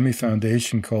up a dummy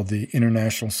foundation called the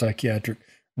International Psychiatric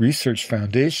Research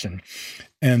Foundation.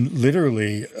 And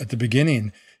literally, at the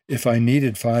beginning, if I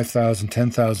needed $5,000,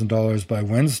 $10,000 by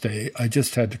Wednesday, I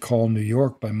just had to call New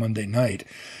York by Monday night.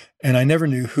 And I never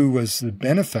knew who was the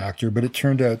benefactor, but it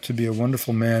turned out to be a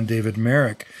wonderful man, David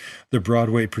Merrick, the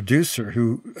Broadway producer,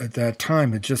 who at that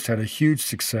time had just had a huge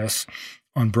success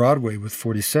on Broadway with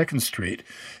 42nd Street.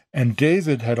 And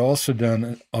David had also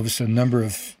done, obviously, a number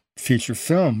of feature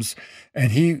films,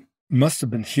 and he must have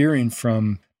been hearing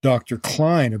from Dr.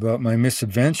 Klein about my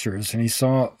misadventures, and he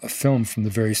saw a film from the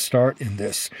very start in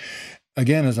this.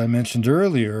 Again, as I mentioned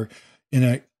earlier, in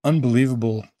an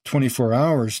unbelievable 24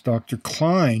 hours, Dr.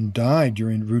 Klein died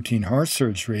during routine heart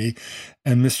surgery,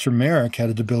 and Mr. Merrick had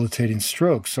a debilitating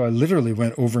stroke. So I literally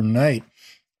went overnight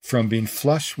from being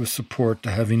flush with support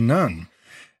to having none.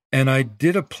 And I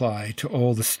did apply to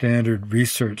all the standard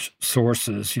research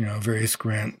sources, various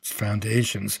grants,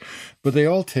 foundations, but they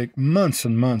all take months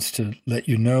and months to let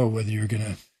you know whether you're going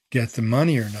to get the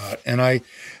money or not. And I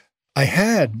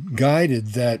had guided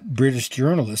that British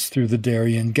journalist through the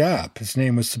Darien Gap. His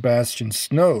name was Sebastian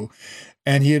Snow,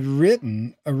 and he had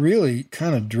written a really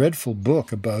kind of dreadful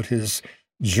book about his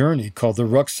journey called The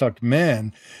Rucksack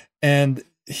Man, and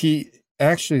he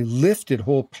actually lifted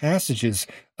whole passages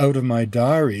out of my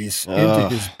diaries into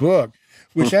his book,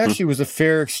 which actually was a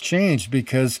fair exchange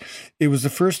because it was the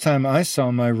first time I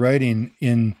saw my writing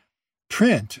in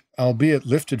print, albeit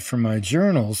lifted from my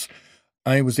journals.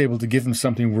 I was able to give him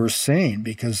something worth saying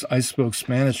because I spoke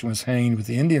Spanish and was hanging with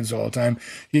the Indians all the time.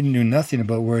 He knew nothing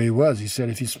about where he was. He said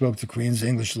if he spoke the Queen's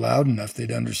English loud enough,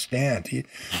 they'd understand. He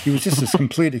was just this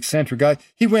complete eccentric guy.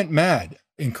 He went mad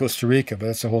in Costa Rica, but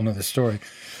that's a whole nother story.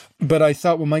 But I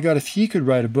thought, well, my God, if he could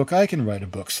write a book, I can write a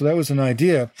book. So that was an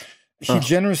idea. He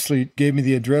generously gave me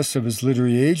the address of his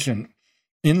literary agent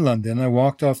in London. I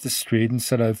walked off the street and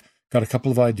said, I've got a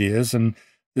couple of ideas. And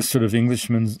this sort of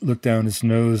Englishman looked down his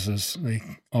nose, as they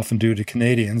often do to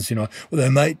Canadians, well, there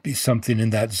might be something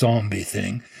in that zombie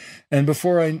thing. And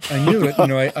before I knew it,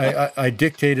 I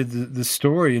dictated the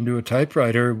story into a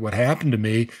typewriter, what happened to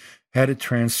me, had it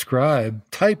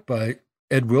transcribed, typed by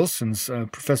Ed Wilson's,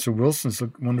 Professor Wilson's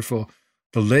wonderful,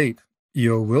 the late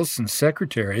E.O. Wilson's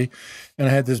secretary. And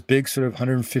I had this big sort of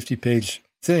 150-page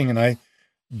thing, and I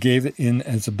gave it in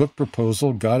as a book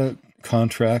proposal, got a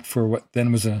contract for what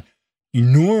then was an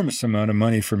enormous amount of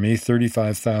money for me,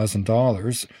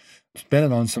 $35,000, spent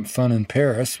it on some fun in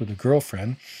Paris with a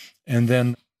girlfriend, and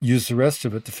then used the rest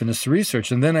of it to finish the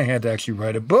research. And then I had to actually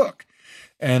write a book.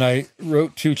 And I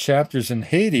wrote 2 chapters in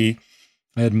Haiti.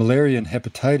 I had malaria and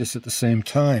hepatitis at the same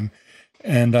time,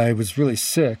 and I was really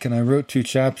sick. And I wrote 2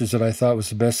 chapters that I thought was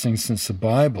the best thing since the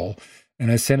Bible.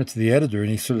 And I sent it to the editor, and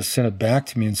he sort of sent it back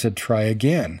to me and said, try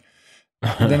again.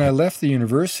 And then I left the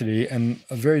university, and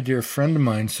a very dear friend of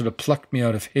mine sort of plucked me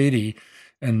out of Haiti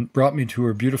and brought me to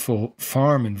her beautiful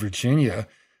farm in Virginia,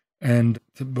 and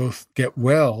to both get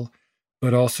well,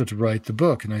 but also to write the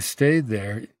book. And I stayed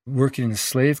there working in a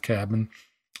slave cabin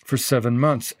for 7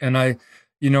 months. And I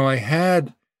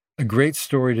had a great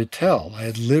story to tell. I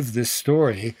had lived this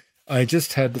story. I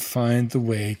just had to find the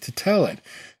way to tell it.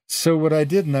 So what I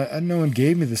did, and no one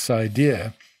gave me this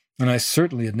idea, and I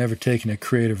certainly had never taken a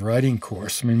creative writing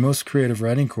course. I mean, most creative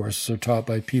writing courses are taught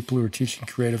by people who are teaching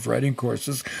creative writing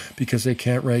courses because they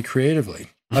can't write creatively.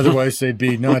 Otherwise, they'd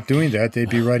be not doing that. They'd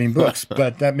be writing books.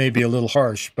 But that may be a little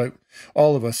harsh. But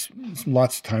all of us,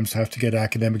 lots of times, have to get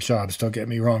academic jobs. Don't get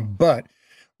me wrong. But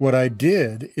what I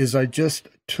did is I just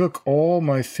took all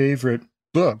my favorite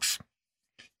books,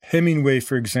 Hemingway,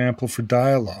 for example, for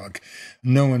dialogue,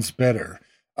 No One's Better.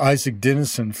 Isaac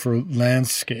Dinesen for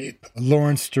landscape,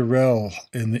 Lawrence Durrell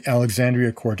in the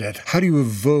Alexandria Quartet. How do you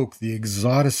evoke the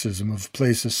exoticism of a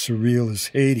place as surreal as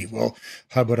Haiti? Well,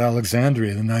 how about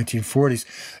Alexandria in the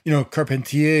 1940s?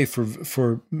 Carpentier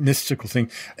for mystical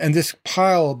thing. And this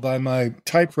pile by my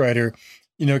typewriter,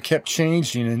 kept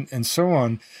changing and so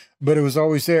on, but it was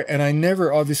always there. And I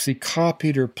never obviously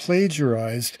copied or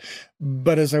plagiarized,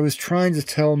 but as I was trying to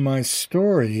tell my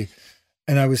story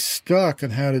and I was stuck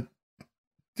on how to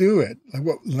do it, like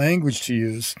what language to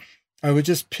use, I would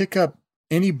just pick up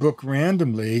any book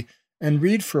randomly and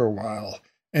read for a while.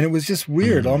 And it was just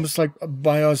weird, almost like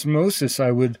by osmosis.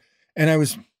 I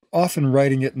was often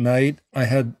writing at night. I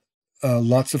had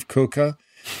lots of coca,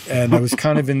 and I was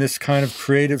kind of in this kind of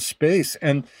creative space.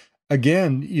 And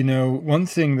again, one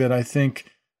thing that I think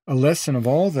a lesson of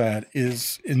all that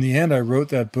is, in the end, I wrote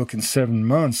that book in 7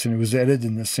 months, and it was edited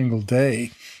in a single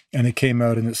day. And it came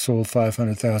out and it sold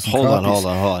 500,000 copies. Hold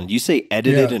on. You say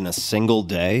edited in a single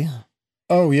day?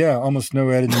 Oh, yeah. Almost no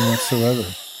editing whatsoever.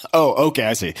 Oh, okay.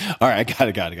 I see. All right.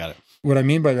 I got it. What I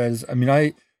mean by that is,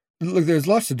 look, there's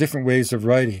lots of different ways of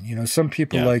writing. Some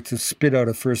people like to spit out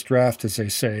a first draft, as they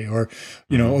say, or,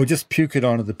 just puke it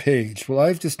onto the page. Well,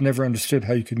 I've just never understood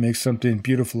how you could make something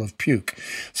beautiful of puke.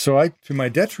 So to my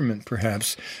detriment,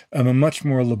 perhaps, I'm a much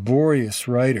more laborious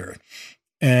writer.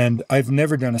 And I've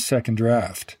never done a second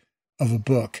draft of a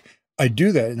book. I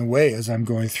do that in a way as I'm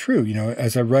going through,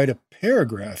 as I write a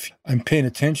paragraph, I'm paying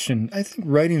attention. I think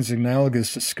writing is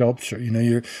analogous to sculpture.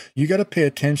 You got to pay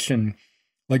attention.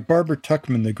 Like Barbara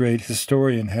Tuchman, the great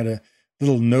historian, had a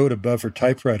little note above her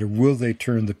typewriter, will they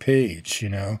turn the page,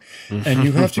 And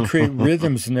you have to create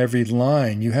rhythms in every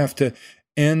line. You have to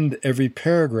end every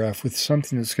paragraph with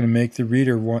something that's going to make the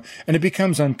reader want, and it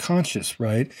becomes unconscious,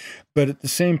 right? But at the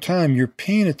same time, you're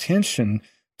paying attention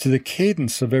to the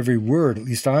cadence of every word, at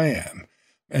least I am.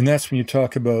 And that's when you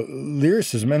talk about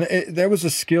lyricism. And that was a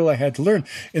skill I had to learn.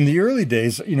 In the early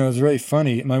days, it was very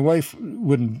funny. My wife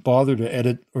wouldn't bother to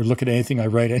edit or look at anything I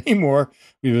write anymore.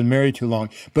 We've been married too long.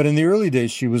 But in the early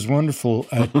days, she was wonderful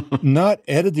at not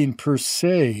editing per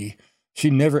se.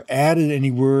 She never added any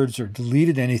words or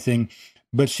deleted anything.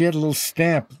 But she had a little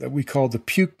stamp that we called the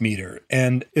puke meter.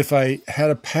 And if I had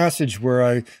a passage where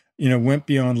I went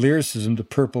beyond lyricism to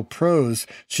purple prose,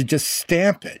 she'd just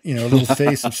stamp it, a little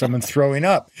face of someone throwing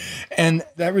up. And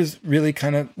that was really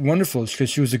kind of wonderful because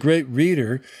she was a great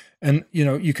reader. And,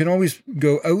 you can always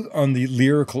go out on the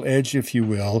lyrical edge, if you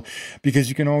will, because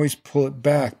you can always pull it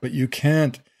back, but you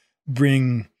can't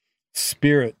bring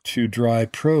spirit to dry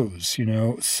prose,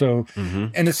 So,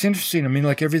 and it's interesting.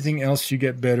 Like everything else, you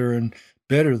get better and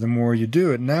better the more you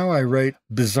do it. Now I write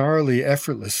bizarrely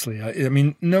effortlessly.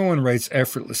 No one writes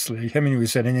effortlessly. Hemingway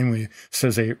said anyone who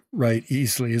says they write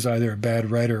easily is either a bad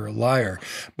writer or a liar.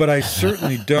 But I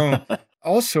certainly don't.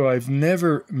 Also, I've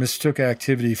never mistook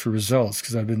activity for results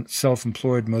because I've been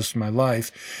self-employed most of my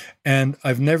life, and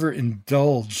I've never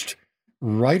indulged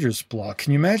writer's block.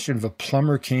 Can you imagine if a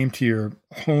plumber came to your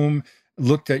home,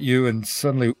 looked at you, and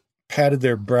suddenly patted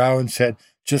their brow and said,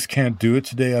 just can't do it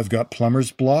today, I've got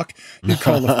plumber's block? You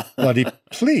call the bloody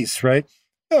police, right?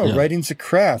 No, writing's a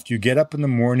craft. You get up in the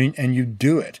morning and you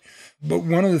do it. But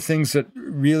one of the things that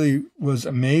really was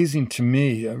amazing to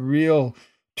me, a real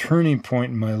turning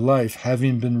point in my life,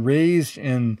 having been raised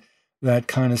in that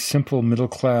kind of simple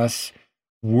middle-class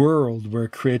world where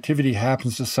creativity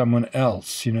happens to someone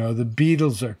else. The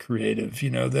Beatles are creative,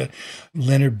 the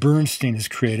Leonard Bernstein is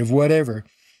creative, whatever.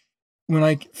 When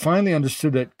I finally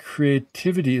understood that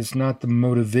creativity is not the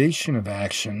motivation of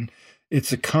action,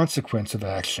 it's a consequence of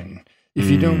action. If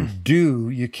you don't do,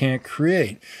 you can't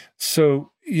create.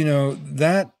 So,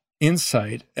 that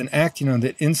insight and acting on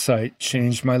that insight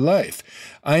changed my life.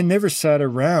 I never sat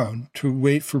around to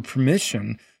wait for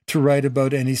permission to write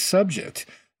about any subject.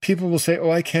 People will say,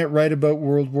 I can't write about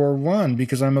World War I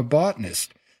because I'm a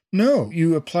botanist. No,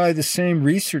 you apply the same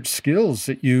research skills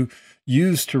that you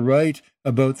use to write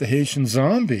about the Haitian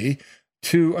zombie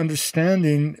to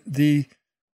understanding the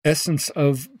essence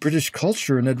of British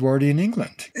culture in Edwardian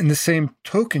England. In the same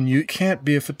token, you can't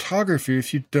be a photographer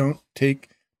if you don't take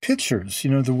pictures.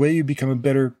 The way you become a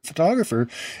better photographer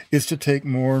is to take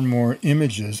more and more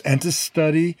images and to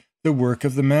study the work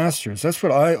of the masters. That's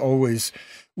what I always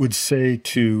would say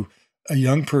to a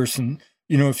young person.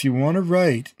 If you want to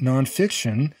write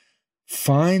nonfiction,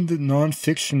 find the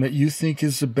nonfiction that you think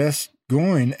is the best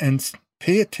going and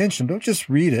pay attention. Don't just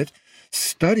read it,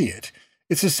 study it.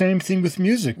 It's the same thing with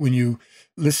music. When you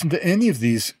listen to any of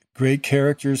these great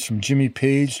characters, from Jimmy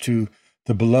Page to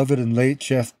the beloved and late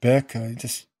Jeff Beck,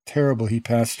 just terrible he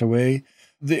passed away,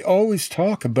 they always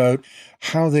talk about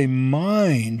how they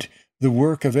mined the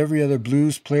work of every other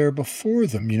blues player before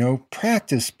them.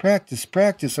 Practice, practice,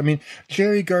 practice. I mean,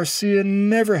 Jerry Garcia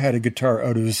never had a guitar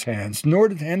out of his hands, nor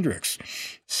did Hendrix.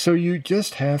 So you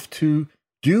just have to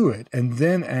do it and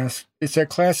then ask. It's that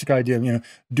classic idea of,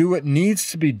 do what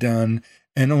needs to be done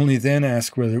and only then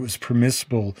ask whether it was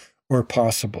permissible or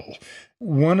possible.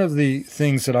 One of the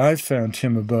things that I've found,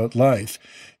 Tim, about life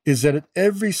is that at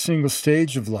every single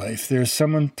stage of life, there's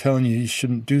someone telling you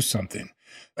shouldn't do something.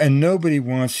 And nobody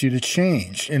wants you to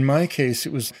change. In my case,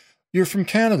 it was, you're from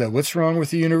Canada. What's wrong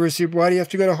with the university? Why do you have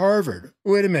to go to Harvard?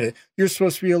 Wait a minute. You're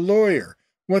supposed to be a lawyer.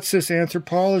 What's this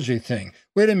anthropology thing?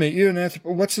 Wait a minute. You're an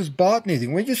what's this botany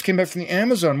thing? We just came back from the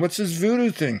Amazon. What's this voodoo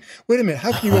thing? Wait a minute.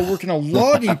 How can you go work in a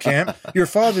logging camp? Your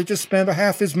father just spent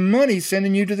half his money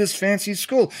sending you to this fancy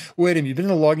school. Wait a minute. You've been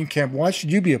in a logging camp. Why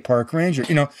should you be a park ranger?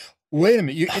 Wait a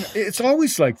minute. It's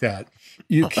always like that.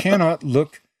 You cannot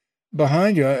look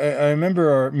behind you. I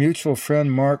remember our mutual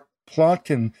friend, Mark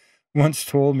Plotkin, once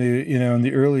told me, in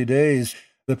the early days,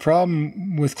 the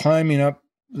problem with climbing up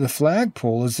the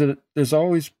flagpole is that there's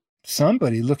always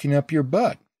somebody looking up your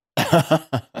butt. By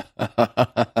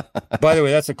the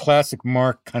way, that's a classic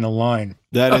Mark kind of line.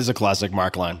 That is a classic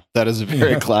Mark line. That is a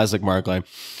very classic Mark line.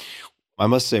 I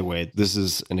must say, Wade, this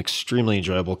is an extremely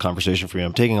enjoyable conversation for me.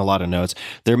 I'm taking a lot of notes.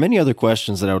 There are many other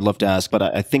questions that I would love to ask, but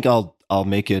I think I'll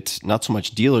make it not so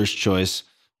much dealer's choice,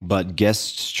 but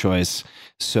guest's choice.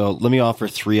 So let me offer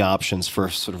 3 options for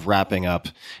sort of wrapping up,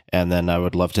 and then I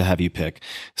would love to have you pick.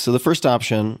 So the first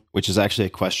option, which is actually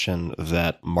a question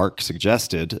that Mark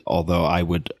suggested, although I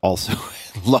would also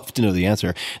love to know the answer,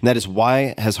 and that is,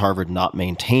 why has Harvard not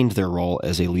maintained their role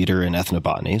as a leader in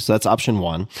ethnobotany? So that's option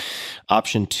 1.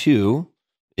 Option 2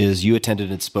 is, you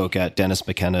attended and spoke at Dennis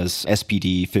McKenna's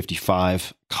SPD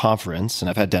 55 conference, and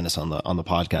I've had Dennis on the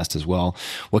podcast as well.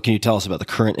 What can you tell us about the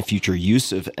current and future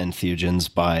use of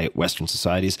entheogens by Western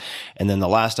societies? And then the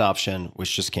last option,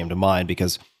 which just came to mind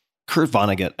because Kurt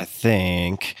Vonnegut, I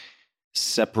think,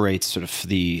 separates sort of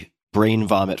the brain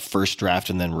vomit first draft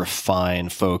and then refine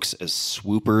folks as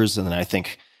swoopers, and then I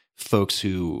think folks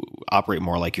who operate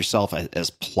more like yourself as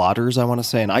plotters, I want to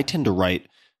say. And I tend to write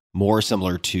more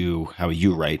similar to how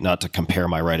you write, not to compare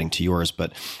my writing to yours,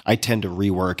 but I tend to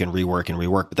rework and rework and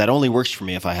rework. But that only works for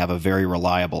me if I have a very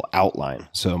reliable outline.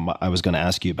 So I was going to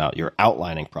ask you about your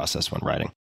outlining process when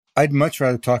writing. I'd much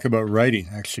rather talk about writing,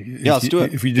 actually. Yeah, let's do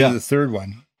it. If we do the third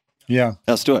one. Yeah.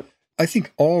 Let's do it. I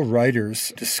think all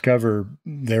writers discover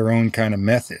their own kind of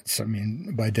methods,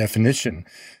 by definition.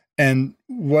 And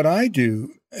what I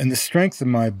do, and the strength of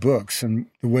my books, and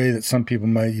the way that some people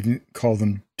might even call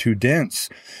them too dense,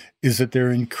 is that they're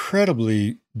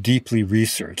incredibly deeply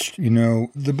researched.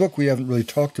 The book we haven't really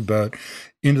talked about,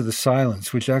 Into the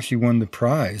Silence, which actually won the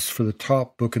prize for the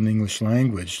top book in the English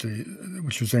language,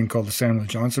 which was then called the Samuel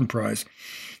Johnson Prize,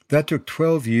 that took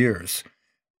 12 years.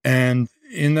 And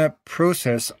in that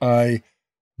process, I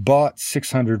bought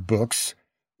 600 books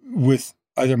with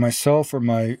either myself or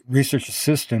my research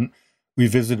assistant. We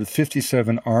visited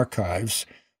 57 archives,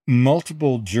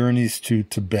 multiple journeys to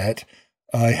Tibet.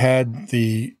 I had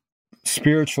the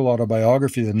spiritual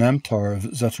autobiography, the Namtar of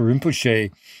Zatul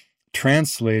Rinpoche,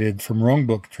 translated from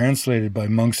Rongbuk, translated by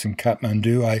monks in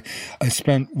Kathmandu. I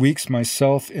spent weeks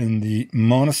myself in the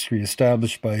monastery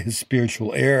established by his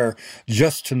spiritual heir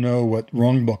just to know what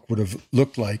Rongbuk would have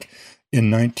looked like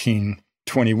in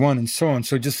 1921 and so on.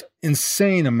 So just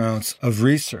insane amounts of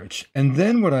research. And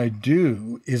then what I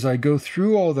do is I go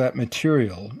through all that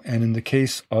material. And in the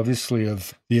case, obviously,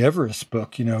 of the Everest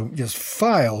book, just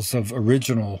files of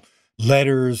original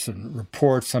letters and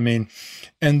reports. And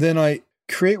then I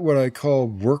create what I call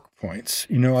work points.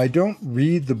 I don't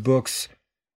read the books.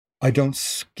 I don't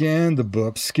scan the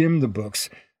books, skim the books.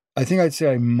 I think I'd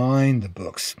say I mine the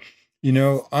books.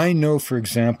 I know, for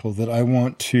example, that I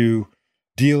want to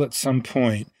deal at some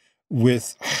point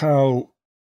with how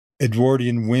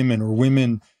Edwardian women or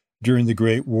women during the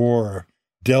Great War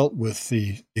dealt with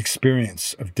the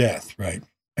experience of death, right?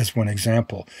 As one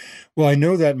example. Well, I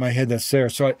know that in my head, that's there.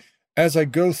 So as I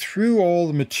go through all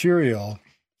the material,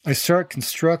 I start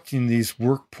constructing these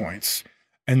work points.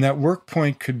 And that work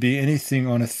point could be anything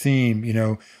on a theme,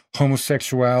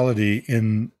 homosexuality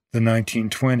in the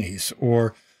 1920s,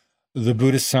 or the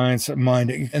Buddhist science of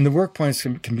mind. And the work points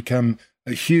can become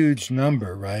a huge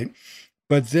number, right?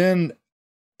 But then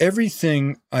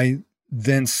everything I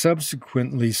then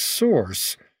subsequently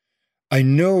source, I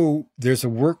know there's a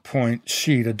work point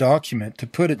sheet, a document to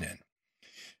put it in.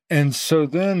 And so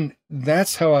then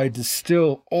that's how I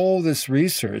distill all this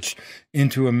research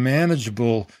into a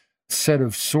manageable set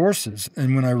of sources.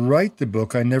 And when I write the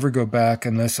book, I never go back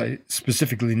unless I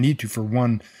specifically need to for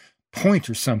one point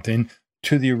or something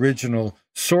to the original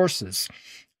sources.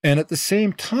 And at the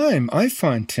same time, I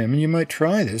find, Tim, and you might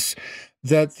try this,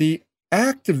 that the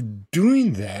act of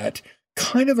doing that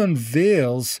kind of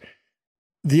unveils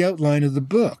the outline of the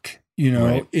book,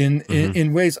 Right.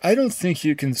 in ways I don't think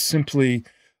you can simply,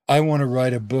 I want to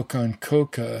write a book on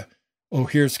coca. Oh,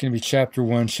 here's going to be chapter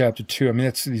 1, chapter 2. I mean,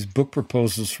 these book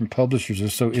proposals from publishers are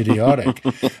so idiotic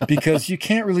because you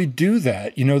can't really do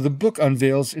that. The book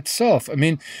unveils itself. I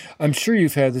mean, I'm sure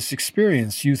you've had this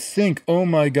experience. You think, oh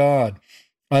my God,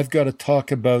 I've got to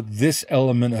talk about this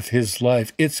element of his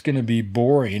life. It's going to be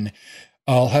boring.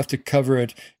 I'll have to cover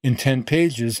it in 10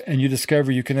 pages, and you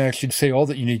discover you can actually say all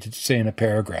that you need to say in a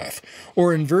paragraph.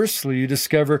 Or inversely, you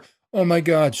discover, oh my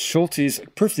God, Schultes,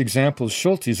 perfect example is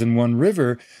Schultes in One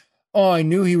River. Oh, I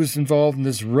knew he was involved in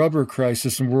this rubber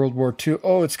crisis in World War II.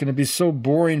 Oh, it's going to be so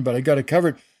boring, but I got to cover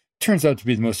it. Turns out to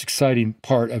be the most exciting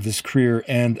part of his career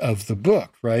and of the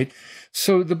book, right?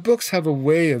 So the books have a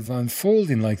way of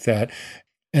unfolding like that.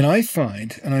 And I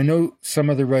find, and I know some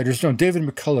other writers don't, David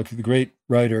McCulloch, the great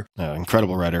writer,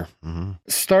 Incredible writer,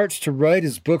 starts to write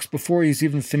his books before he's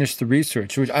even finished the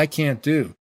research, which I can't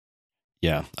do.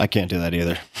 Yeah, I can't do that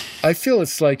either. I feel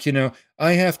it's like,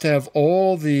 I have to have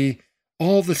all the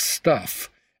stuff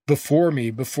before me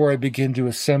before I begin to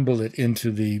assemble it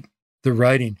into the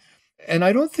writing. And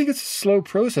I don't think it's a slow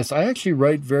process. I actually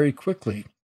write very quickly.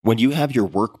 When you have your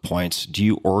work points, do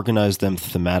you organize them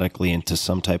thematically into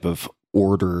some type of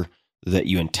order that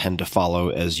you intend to follow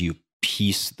as you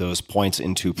piece those points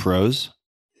into prose?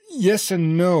 Yes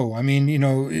and no. I mean,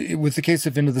 with the case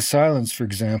of Into the Silence, for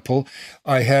example,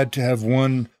 I had to have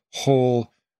one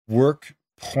whole work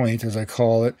point, as I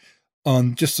call it,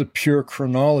 on just the pure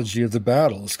chronology of the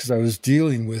battles, because I was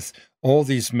dealing with all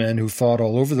these men who fought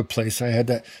all over the place. I had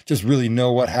to just really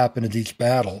know what happened at each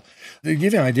battle. To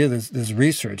give you an idea, this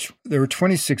research, there were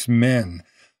 26 men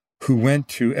who went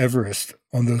to Everest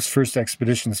on those first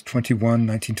expeditions,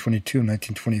 1922,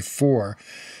 1924.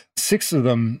 6 of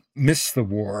them missed the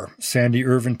war. Sandy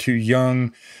Irvin, too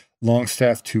young,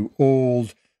 Longstaff, too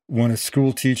old, one a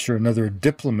school teacher, another a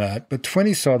diplomat, but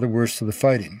 20 saw the worst of the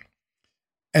fighting.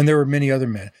 And there were many other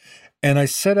men. And I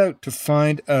set out to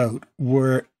find out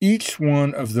where each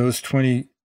one of those 21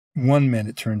 men,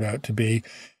 it turned out to be,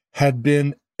 had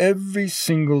been every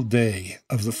single day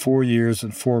of the 4 years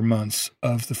and 4 months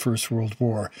of the First World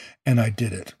War. And I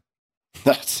did it.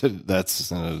 That's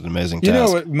an amazing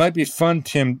task. It might be fun,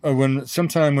 Tim,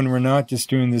 sometime when we're not just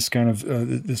doing this kind of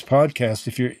this podcast,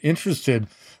 if you're interested,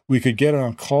 we could get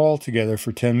on a call together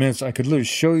for 10 minutes. I could literally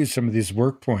show you some of these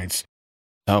work points.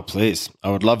 Oh, please.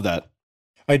 I would love that.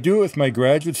 I do it with my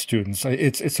graduate students.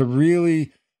 It's a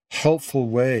really helpful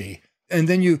way. And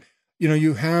then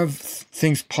you have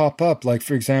things pop up, like,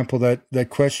 for example, that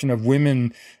question of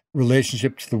women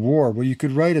relationship to the war. Well, you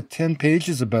could write 10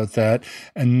 pages about that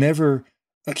and never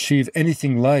achieve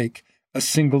anything like a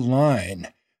single line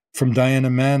from Diana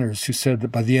Manners, who said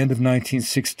that by the end of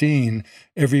 1916,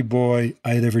 every boy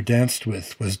I had ever danced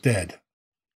with was dead.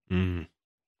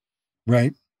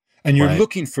 Right? And you're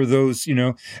looking for those,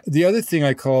 The other thing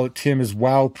I call it, Tim, is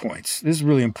wow points. This is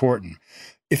really important.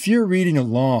 If you're reading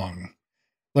along,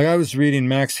 like I was reading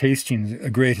Max Hastings,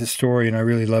 a great historian, I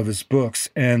really love his books,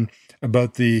 and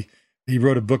he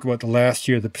wrote a book about the last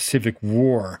year of the Pacific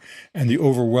War and the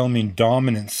overwhelming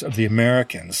dominance of the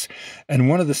Americans. And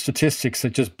one of the statistics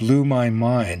that just blew my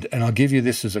mind, and I'll give you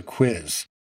this as a quiz.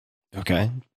 Okay.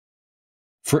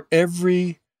 For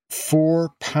every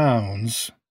 4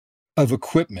 pounds of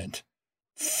equipment,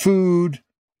 food,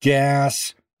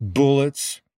 gas,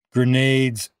 bullets,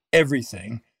 grenades,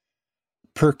 everything,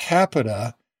 per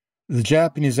capita, the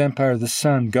Japanese Empire of the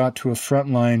Sun got to a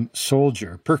frontline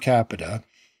soldier per capita.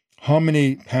 How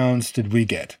many pounds did we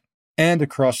get? And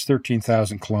across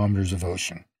 13,000 kilometers of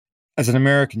ocean. As an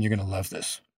American, you're going to love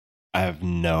this. I have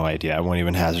no idea. I won't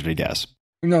even hazard a guess.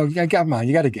 No, come on,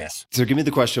 you got to guess. So give me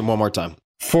the question one more time.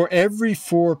 For every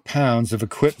 4 pounds of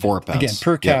equipment, 4 pounds. Again,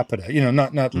 per capita,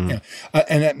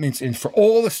 and that means for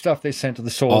all the stuff they sent to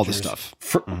the soldiers. All the stuff.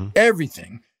 For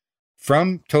everything,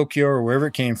 from Tokyo or wherever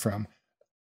it came from,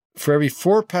 for every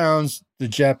 4 pounds the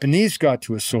Japanese got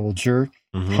to a soldier,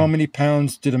 how many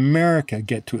pounds did America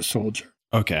get to a soldier?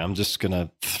 Okay, I'm just going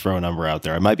to throw a number out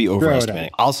there. I might be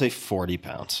overestimating. I'll say 40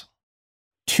 pounds.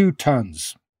 2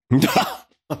 tons.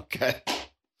 Okay.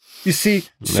 You see,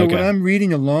 so when I'm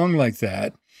reading along like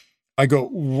that, I go,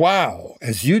 wow,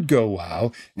 as you'd go,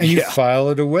 wow, and you file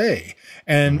it away.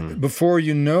 And before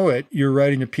you know it, you're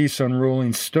writing a piece on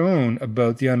Rolling Stone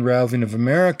about the unraveling of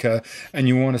America, and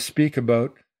you want to speak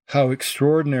about how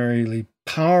extraordinarily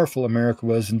powerful America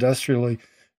was industrially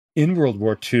in World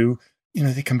War II.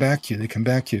 they come back to you. They come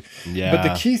back to you. Yeah. But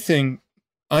the key thing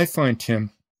I find,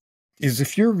 Tim, is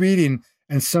if you're reading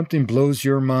and something blows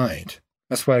your mind,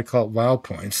 that's why I call it wow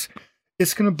points,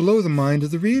 it's going to blow the mind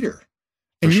of the reader.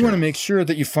 And you want to make sure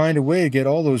that you find a way to get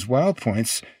all those wow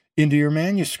points into your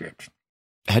manuscript.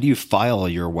 How do you file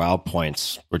your wow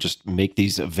points or just make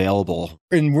these available?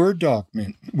 In Word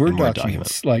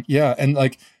documents. Like, yeah. And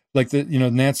like the,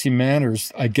 Nancy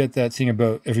Manners, I get that thing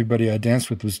about everybody I danced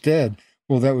with was dead.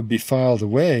 Well, that would be filed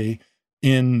away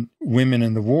in Women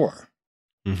in the War.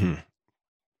 Mm-hmm.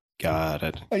 Got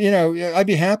it. I'd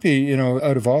be happy,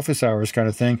 out of office hours kind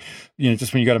of thing,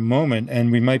 just when you got a moment,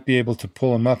 and we might be able to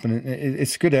pull them up, and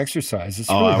it's good exercise. It's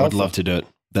really helpful. I would love to do it.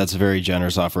 That's a very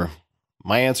generous offer.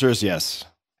 My answer is yes.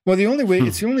 Well,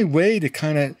 it's the only way to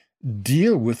kind of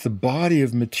deal with the body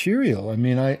of material. I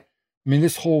mean,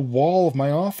 this whole wall of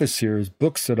my office here is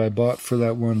books that I bought for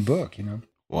that one book,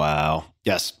 Wow.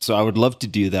 Yes. So I would love to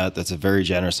do that. That's a very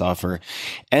generous offer.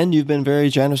 And you've been very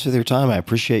generous with your time. I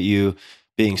appreciate you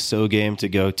being so game to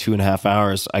go 2.5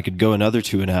 hours. I could go another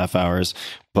 2.5 hours,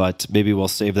 but maybe we'll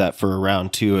save that for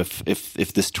round 2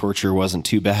 if this torture wasn't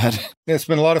too bad. Yeah, it's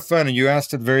been a lot of fun. And you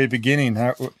asked at the very beginning,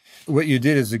 what you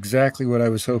did is exactly what I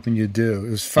was hoping you'd do. It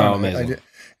was fun. Oh, amazing.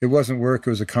 It wasn't work. It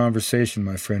was a conversation,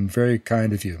 my friend. Very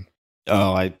kind of you.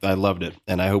 Oh, I loved it.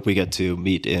 And I hope we get to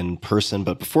meet in person.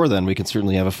 But before then, we can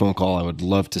certainly have a phone call. I would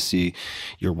love to see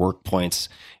your work points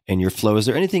and your flow. Is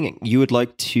there anything you would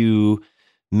like to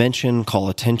mention, call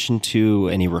attention to,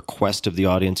 any request of the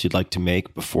audience you'd like to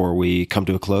make before we come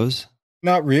to a close?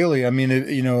 Not really. I mean,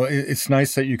 it's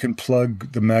nice that you can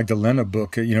plug the Magdalena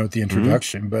book, at the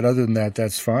introduction. Mm-hmm. But other than that,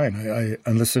 that's fine. I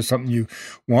unless there's something you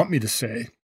want me to say.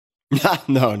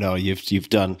 No, you've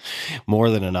done more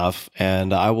than enough.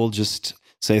 And I will just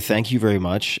say thank you very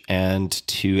much. And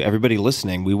to everybody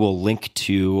listening, we will link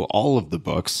to all of the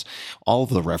books, all of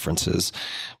the references,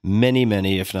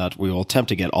 many, if not, we will attempt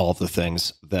to get all of the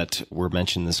things that were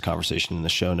mentioned in this conversation in the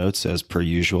show notes, as per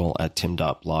usual, at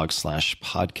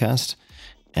tim.blog/podcast.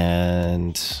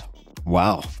 And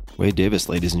wow, Wade Davis,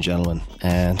 ladies and gentlemen.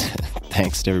 And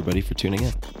thanks to everybody for tuning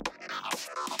in.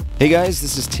 Hey guys,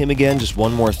 this is Tim again. Just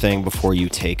one more thing before you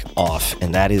take off,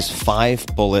 and that is 5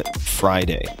 Bullet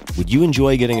Friday. Would you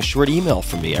enjoy getting a short email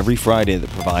from me every Friday that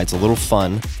provides a little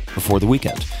fun before the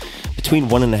weekend? Between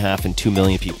 1.5 and 2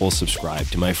 million people subscribe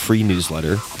to my free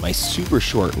newsletter, my super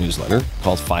short newsletter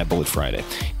called 5 Bullet Friday.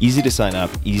 Easy to sign up,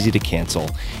 easy to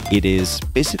cancel. It is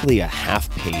basically a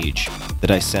half page that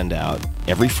I send out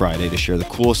every Friday to share the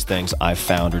coolest things I've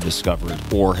found or discovered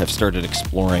or have started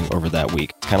exploring over that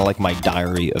week. It's kind of like my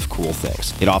diary of cool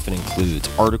things. It often includes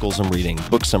articles I'm reading,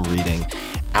 books I'm reading,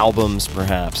 albums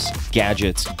perhaps,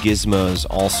 gadgets, gizmos,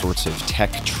 all sorts of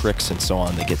tech tricks and so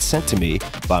on that get sent to me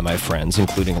by my friends,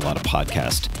 including a lot of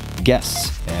podcast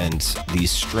guests. And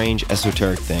these strange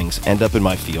esoteric things end up in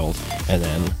my field, and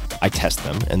then I test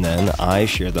them, and then I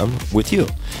share them with you.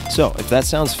 So if that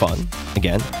sounds fun,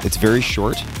 again, it's very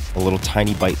short, a little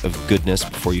tiny bite of goodness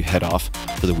before you head off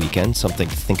for the weekend, something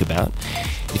to think about.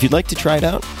 If you'd like to try it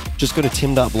out, just go to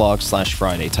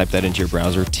tim.blog/Friday. Type that into your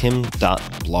browser,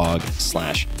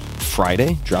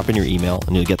 tim.blog/Friday. Drop in your email,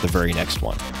 and you'll get the very next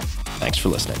one. Thanks for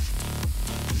listening.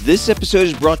 This episode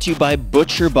is brought to you by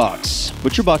ButcherBox.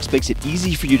 ButcherBox makes it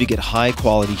easy for you to get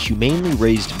high-quality, humanely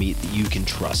raised meat that you can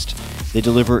trust. They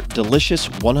deliver delicious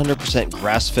 100%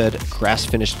 grass-fed,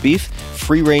 grass-finished beef,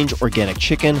 free-range organic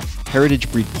chicken,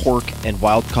 heritage breed pork, and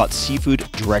wild-caught seafood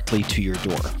directly to your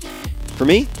door. For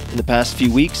me, in the past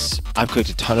few weeks, I've cooked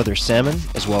a ton of their salmon,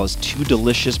 as well as 2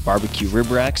 delicious barbecue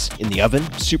rib racks in the oven.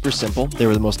 Super simple. They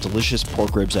were the most delicious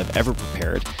pork ribs I've ever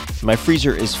prepared. My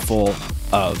freezer is full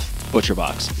of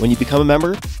ButcherBox. When you become a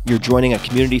member, you're joining a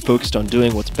community focused on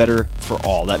doing what's better for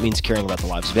all. That means caring about the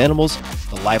lives of animals,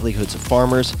 the livelihoods of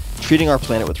farmers, treating our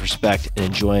planet with respect, and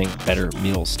enjoying better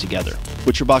meals together.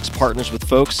 ButcherBox partners with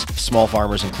folks, small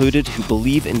farmers included, who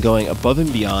believe in going above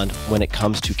and beyond when it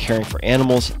comes to caring for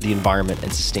animals, the environment,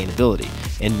 and sustainability.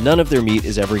 And none of their meat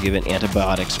is ever given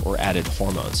antibiotics or added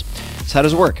hormones. So how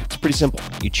does it work? It's pretty simple.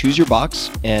 You choose your box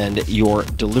and your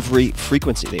delivery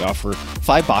frequency. They offer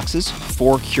 5 boxes,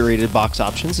 4 curated box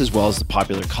options, as well as the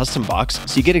popular custom box,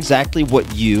 so you get exactly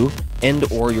what you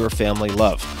and or your family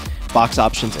love. Box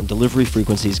options and delivery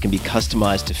frequencies can be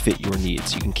customized to fit your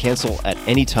needs. You can cancel at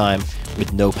any time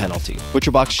with no penalty.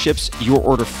 ButcherBox ships your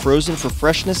order frozen for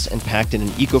freshness and packed in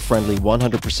an eco-friendly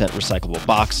 100% recyclable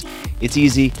box. It's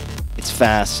easy, it's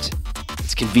fast,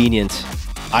 it's convenient.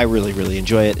 I really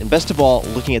enjoy it. And best of all,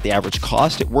 looking at the average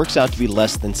cost, it works out to be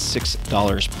less than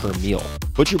 $6 per meal.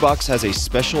 ButcherBox has a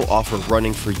special offer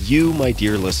running for you, my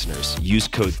dear listeners. Use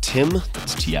code TIM,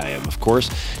 that's T-I-M of course,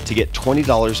 to get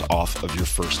 $20 off of your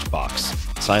first box.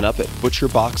 Sign up at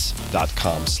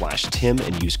butcherbox.com/Tim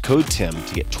and use code TIM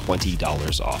to get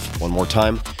 $20 off. One more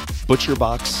time,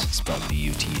 ButcherBox, spelled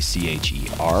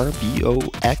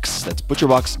ButcherBox, that's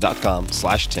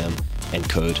butcherbox.com/Tim and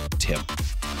code TIM.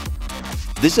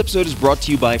 This episode is brought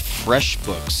to you by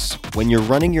FreshBooks. When you're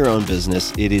running your own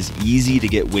business, it is easy to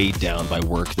get weighed down by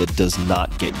work that does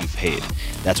not get you paid.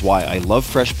 That's why I love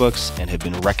FreshBooks and have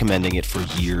been recommending it for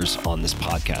years on this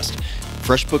podcast.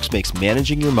 FreshBooks makes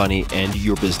managing your money and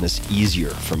your business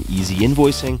easier, from easy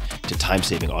invoicing to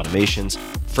time-saving automations.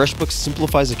 FreshBooks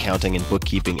simplifies accounting and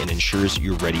bookkeeping and ensures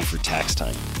you're ready for tax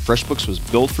time. FreshBooks was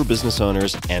built for business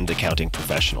owners and accounting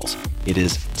professionals. It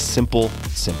is simple,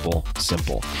 simple,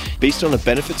 simple. Based on a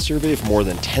benefits survey of more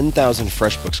than 10,000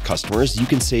 FreshBooks customers, you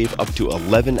can save up to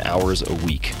 11 hours a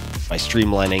week by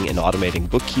streamlining and automating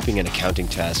bookkeeping and accounting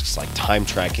tasks like time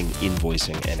tracking,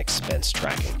 invoicing, and expense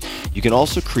tracking. You can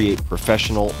also create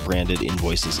professional branded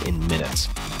invoices in minutes.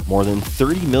 More than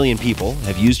 30 million people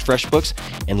have used FreshBooks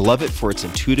and love it for its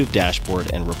intuitive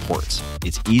dashboard and reports.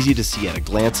 It's easy to see at a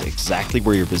glance exactly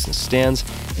where your business stands,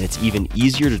 and it's even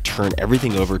easier to turn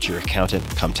everything over to your accountant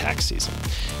come tax season.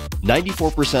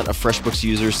 94% of FreshBooks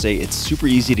users say it's super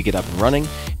easy to get up and running,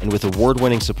 and with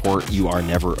award-winning support, you are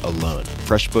never alone.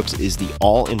 FreshBooks is the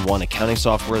all-in-one accounting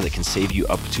software that can save you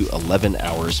up to 11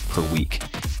 hours per week.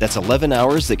 That's 11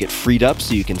 hours that get freed up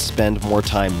so you can spend more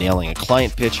time nailing a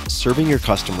client pitch, serving your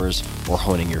customers, or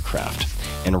honing your craft.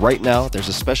 And right now, there's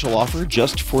a special offer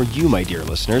just for you, my dear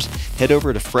listeners. Head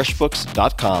over to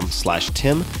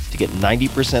freshbooks.com/Tim to get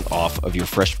 90% off of your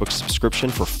FreshBooks subscription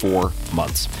for 4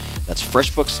 months. That's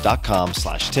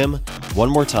freshbooks.com/Tim. One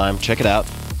more time, check it out,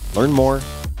 learn more,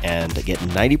 and get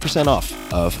 90% off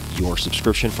of your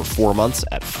subscription for 4 months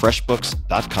at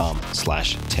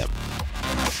freshbooks.com/Tim.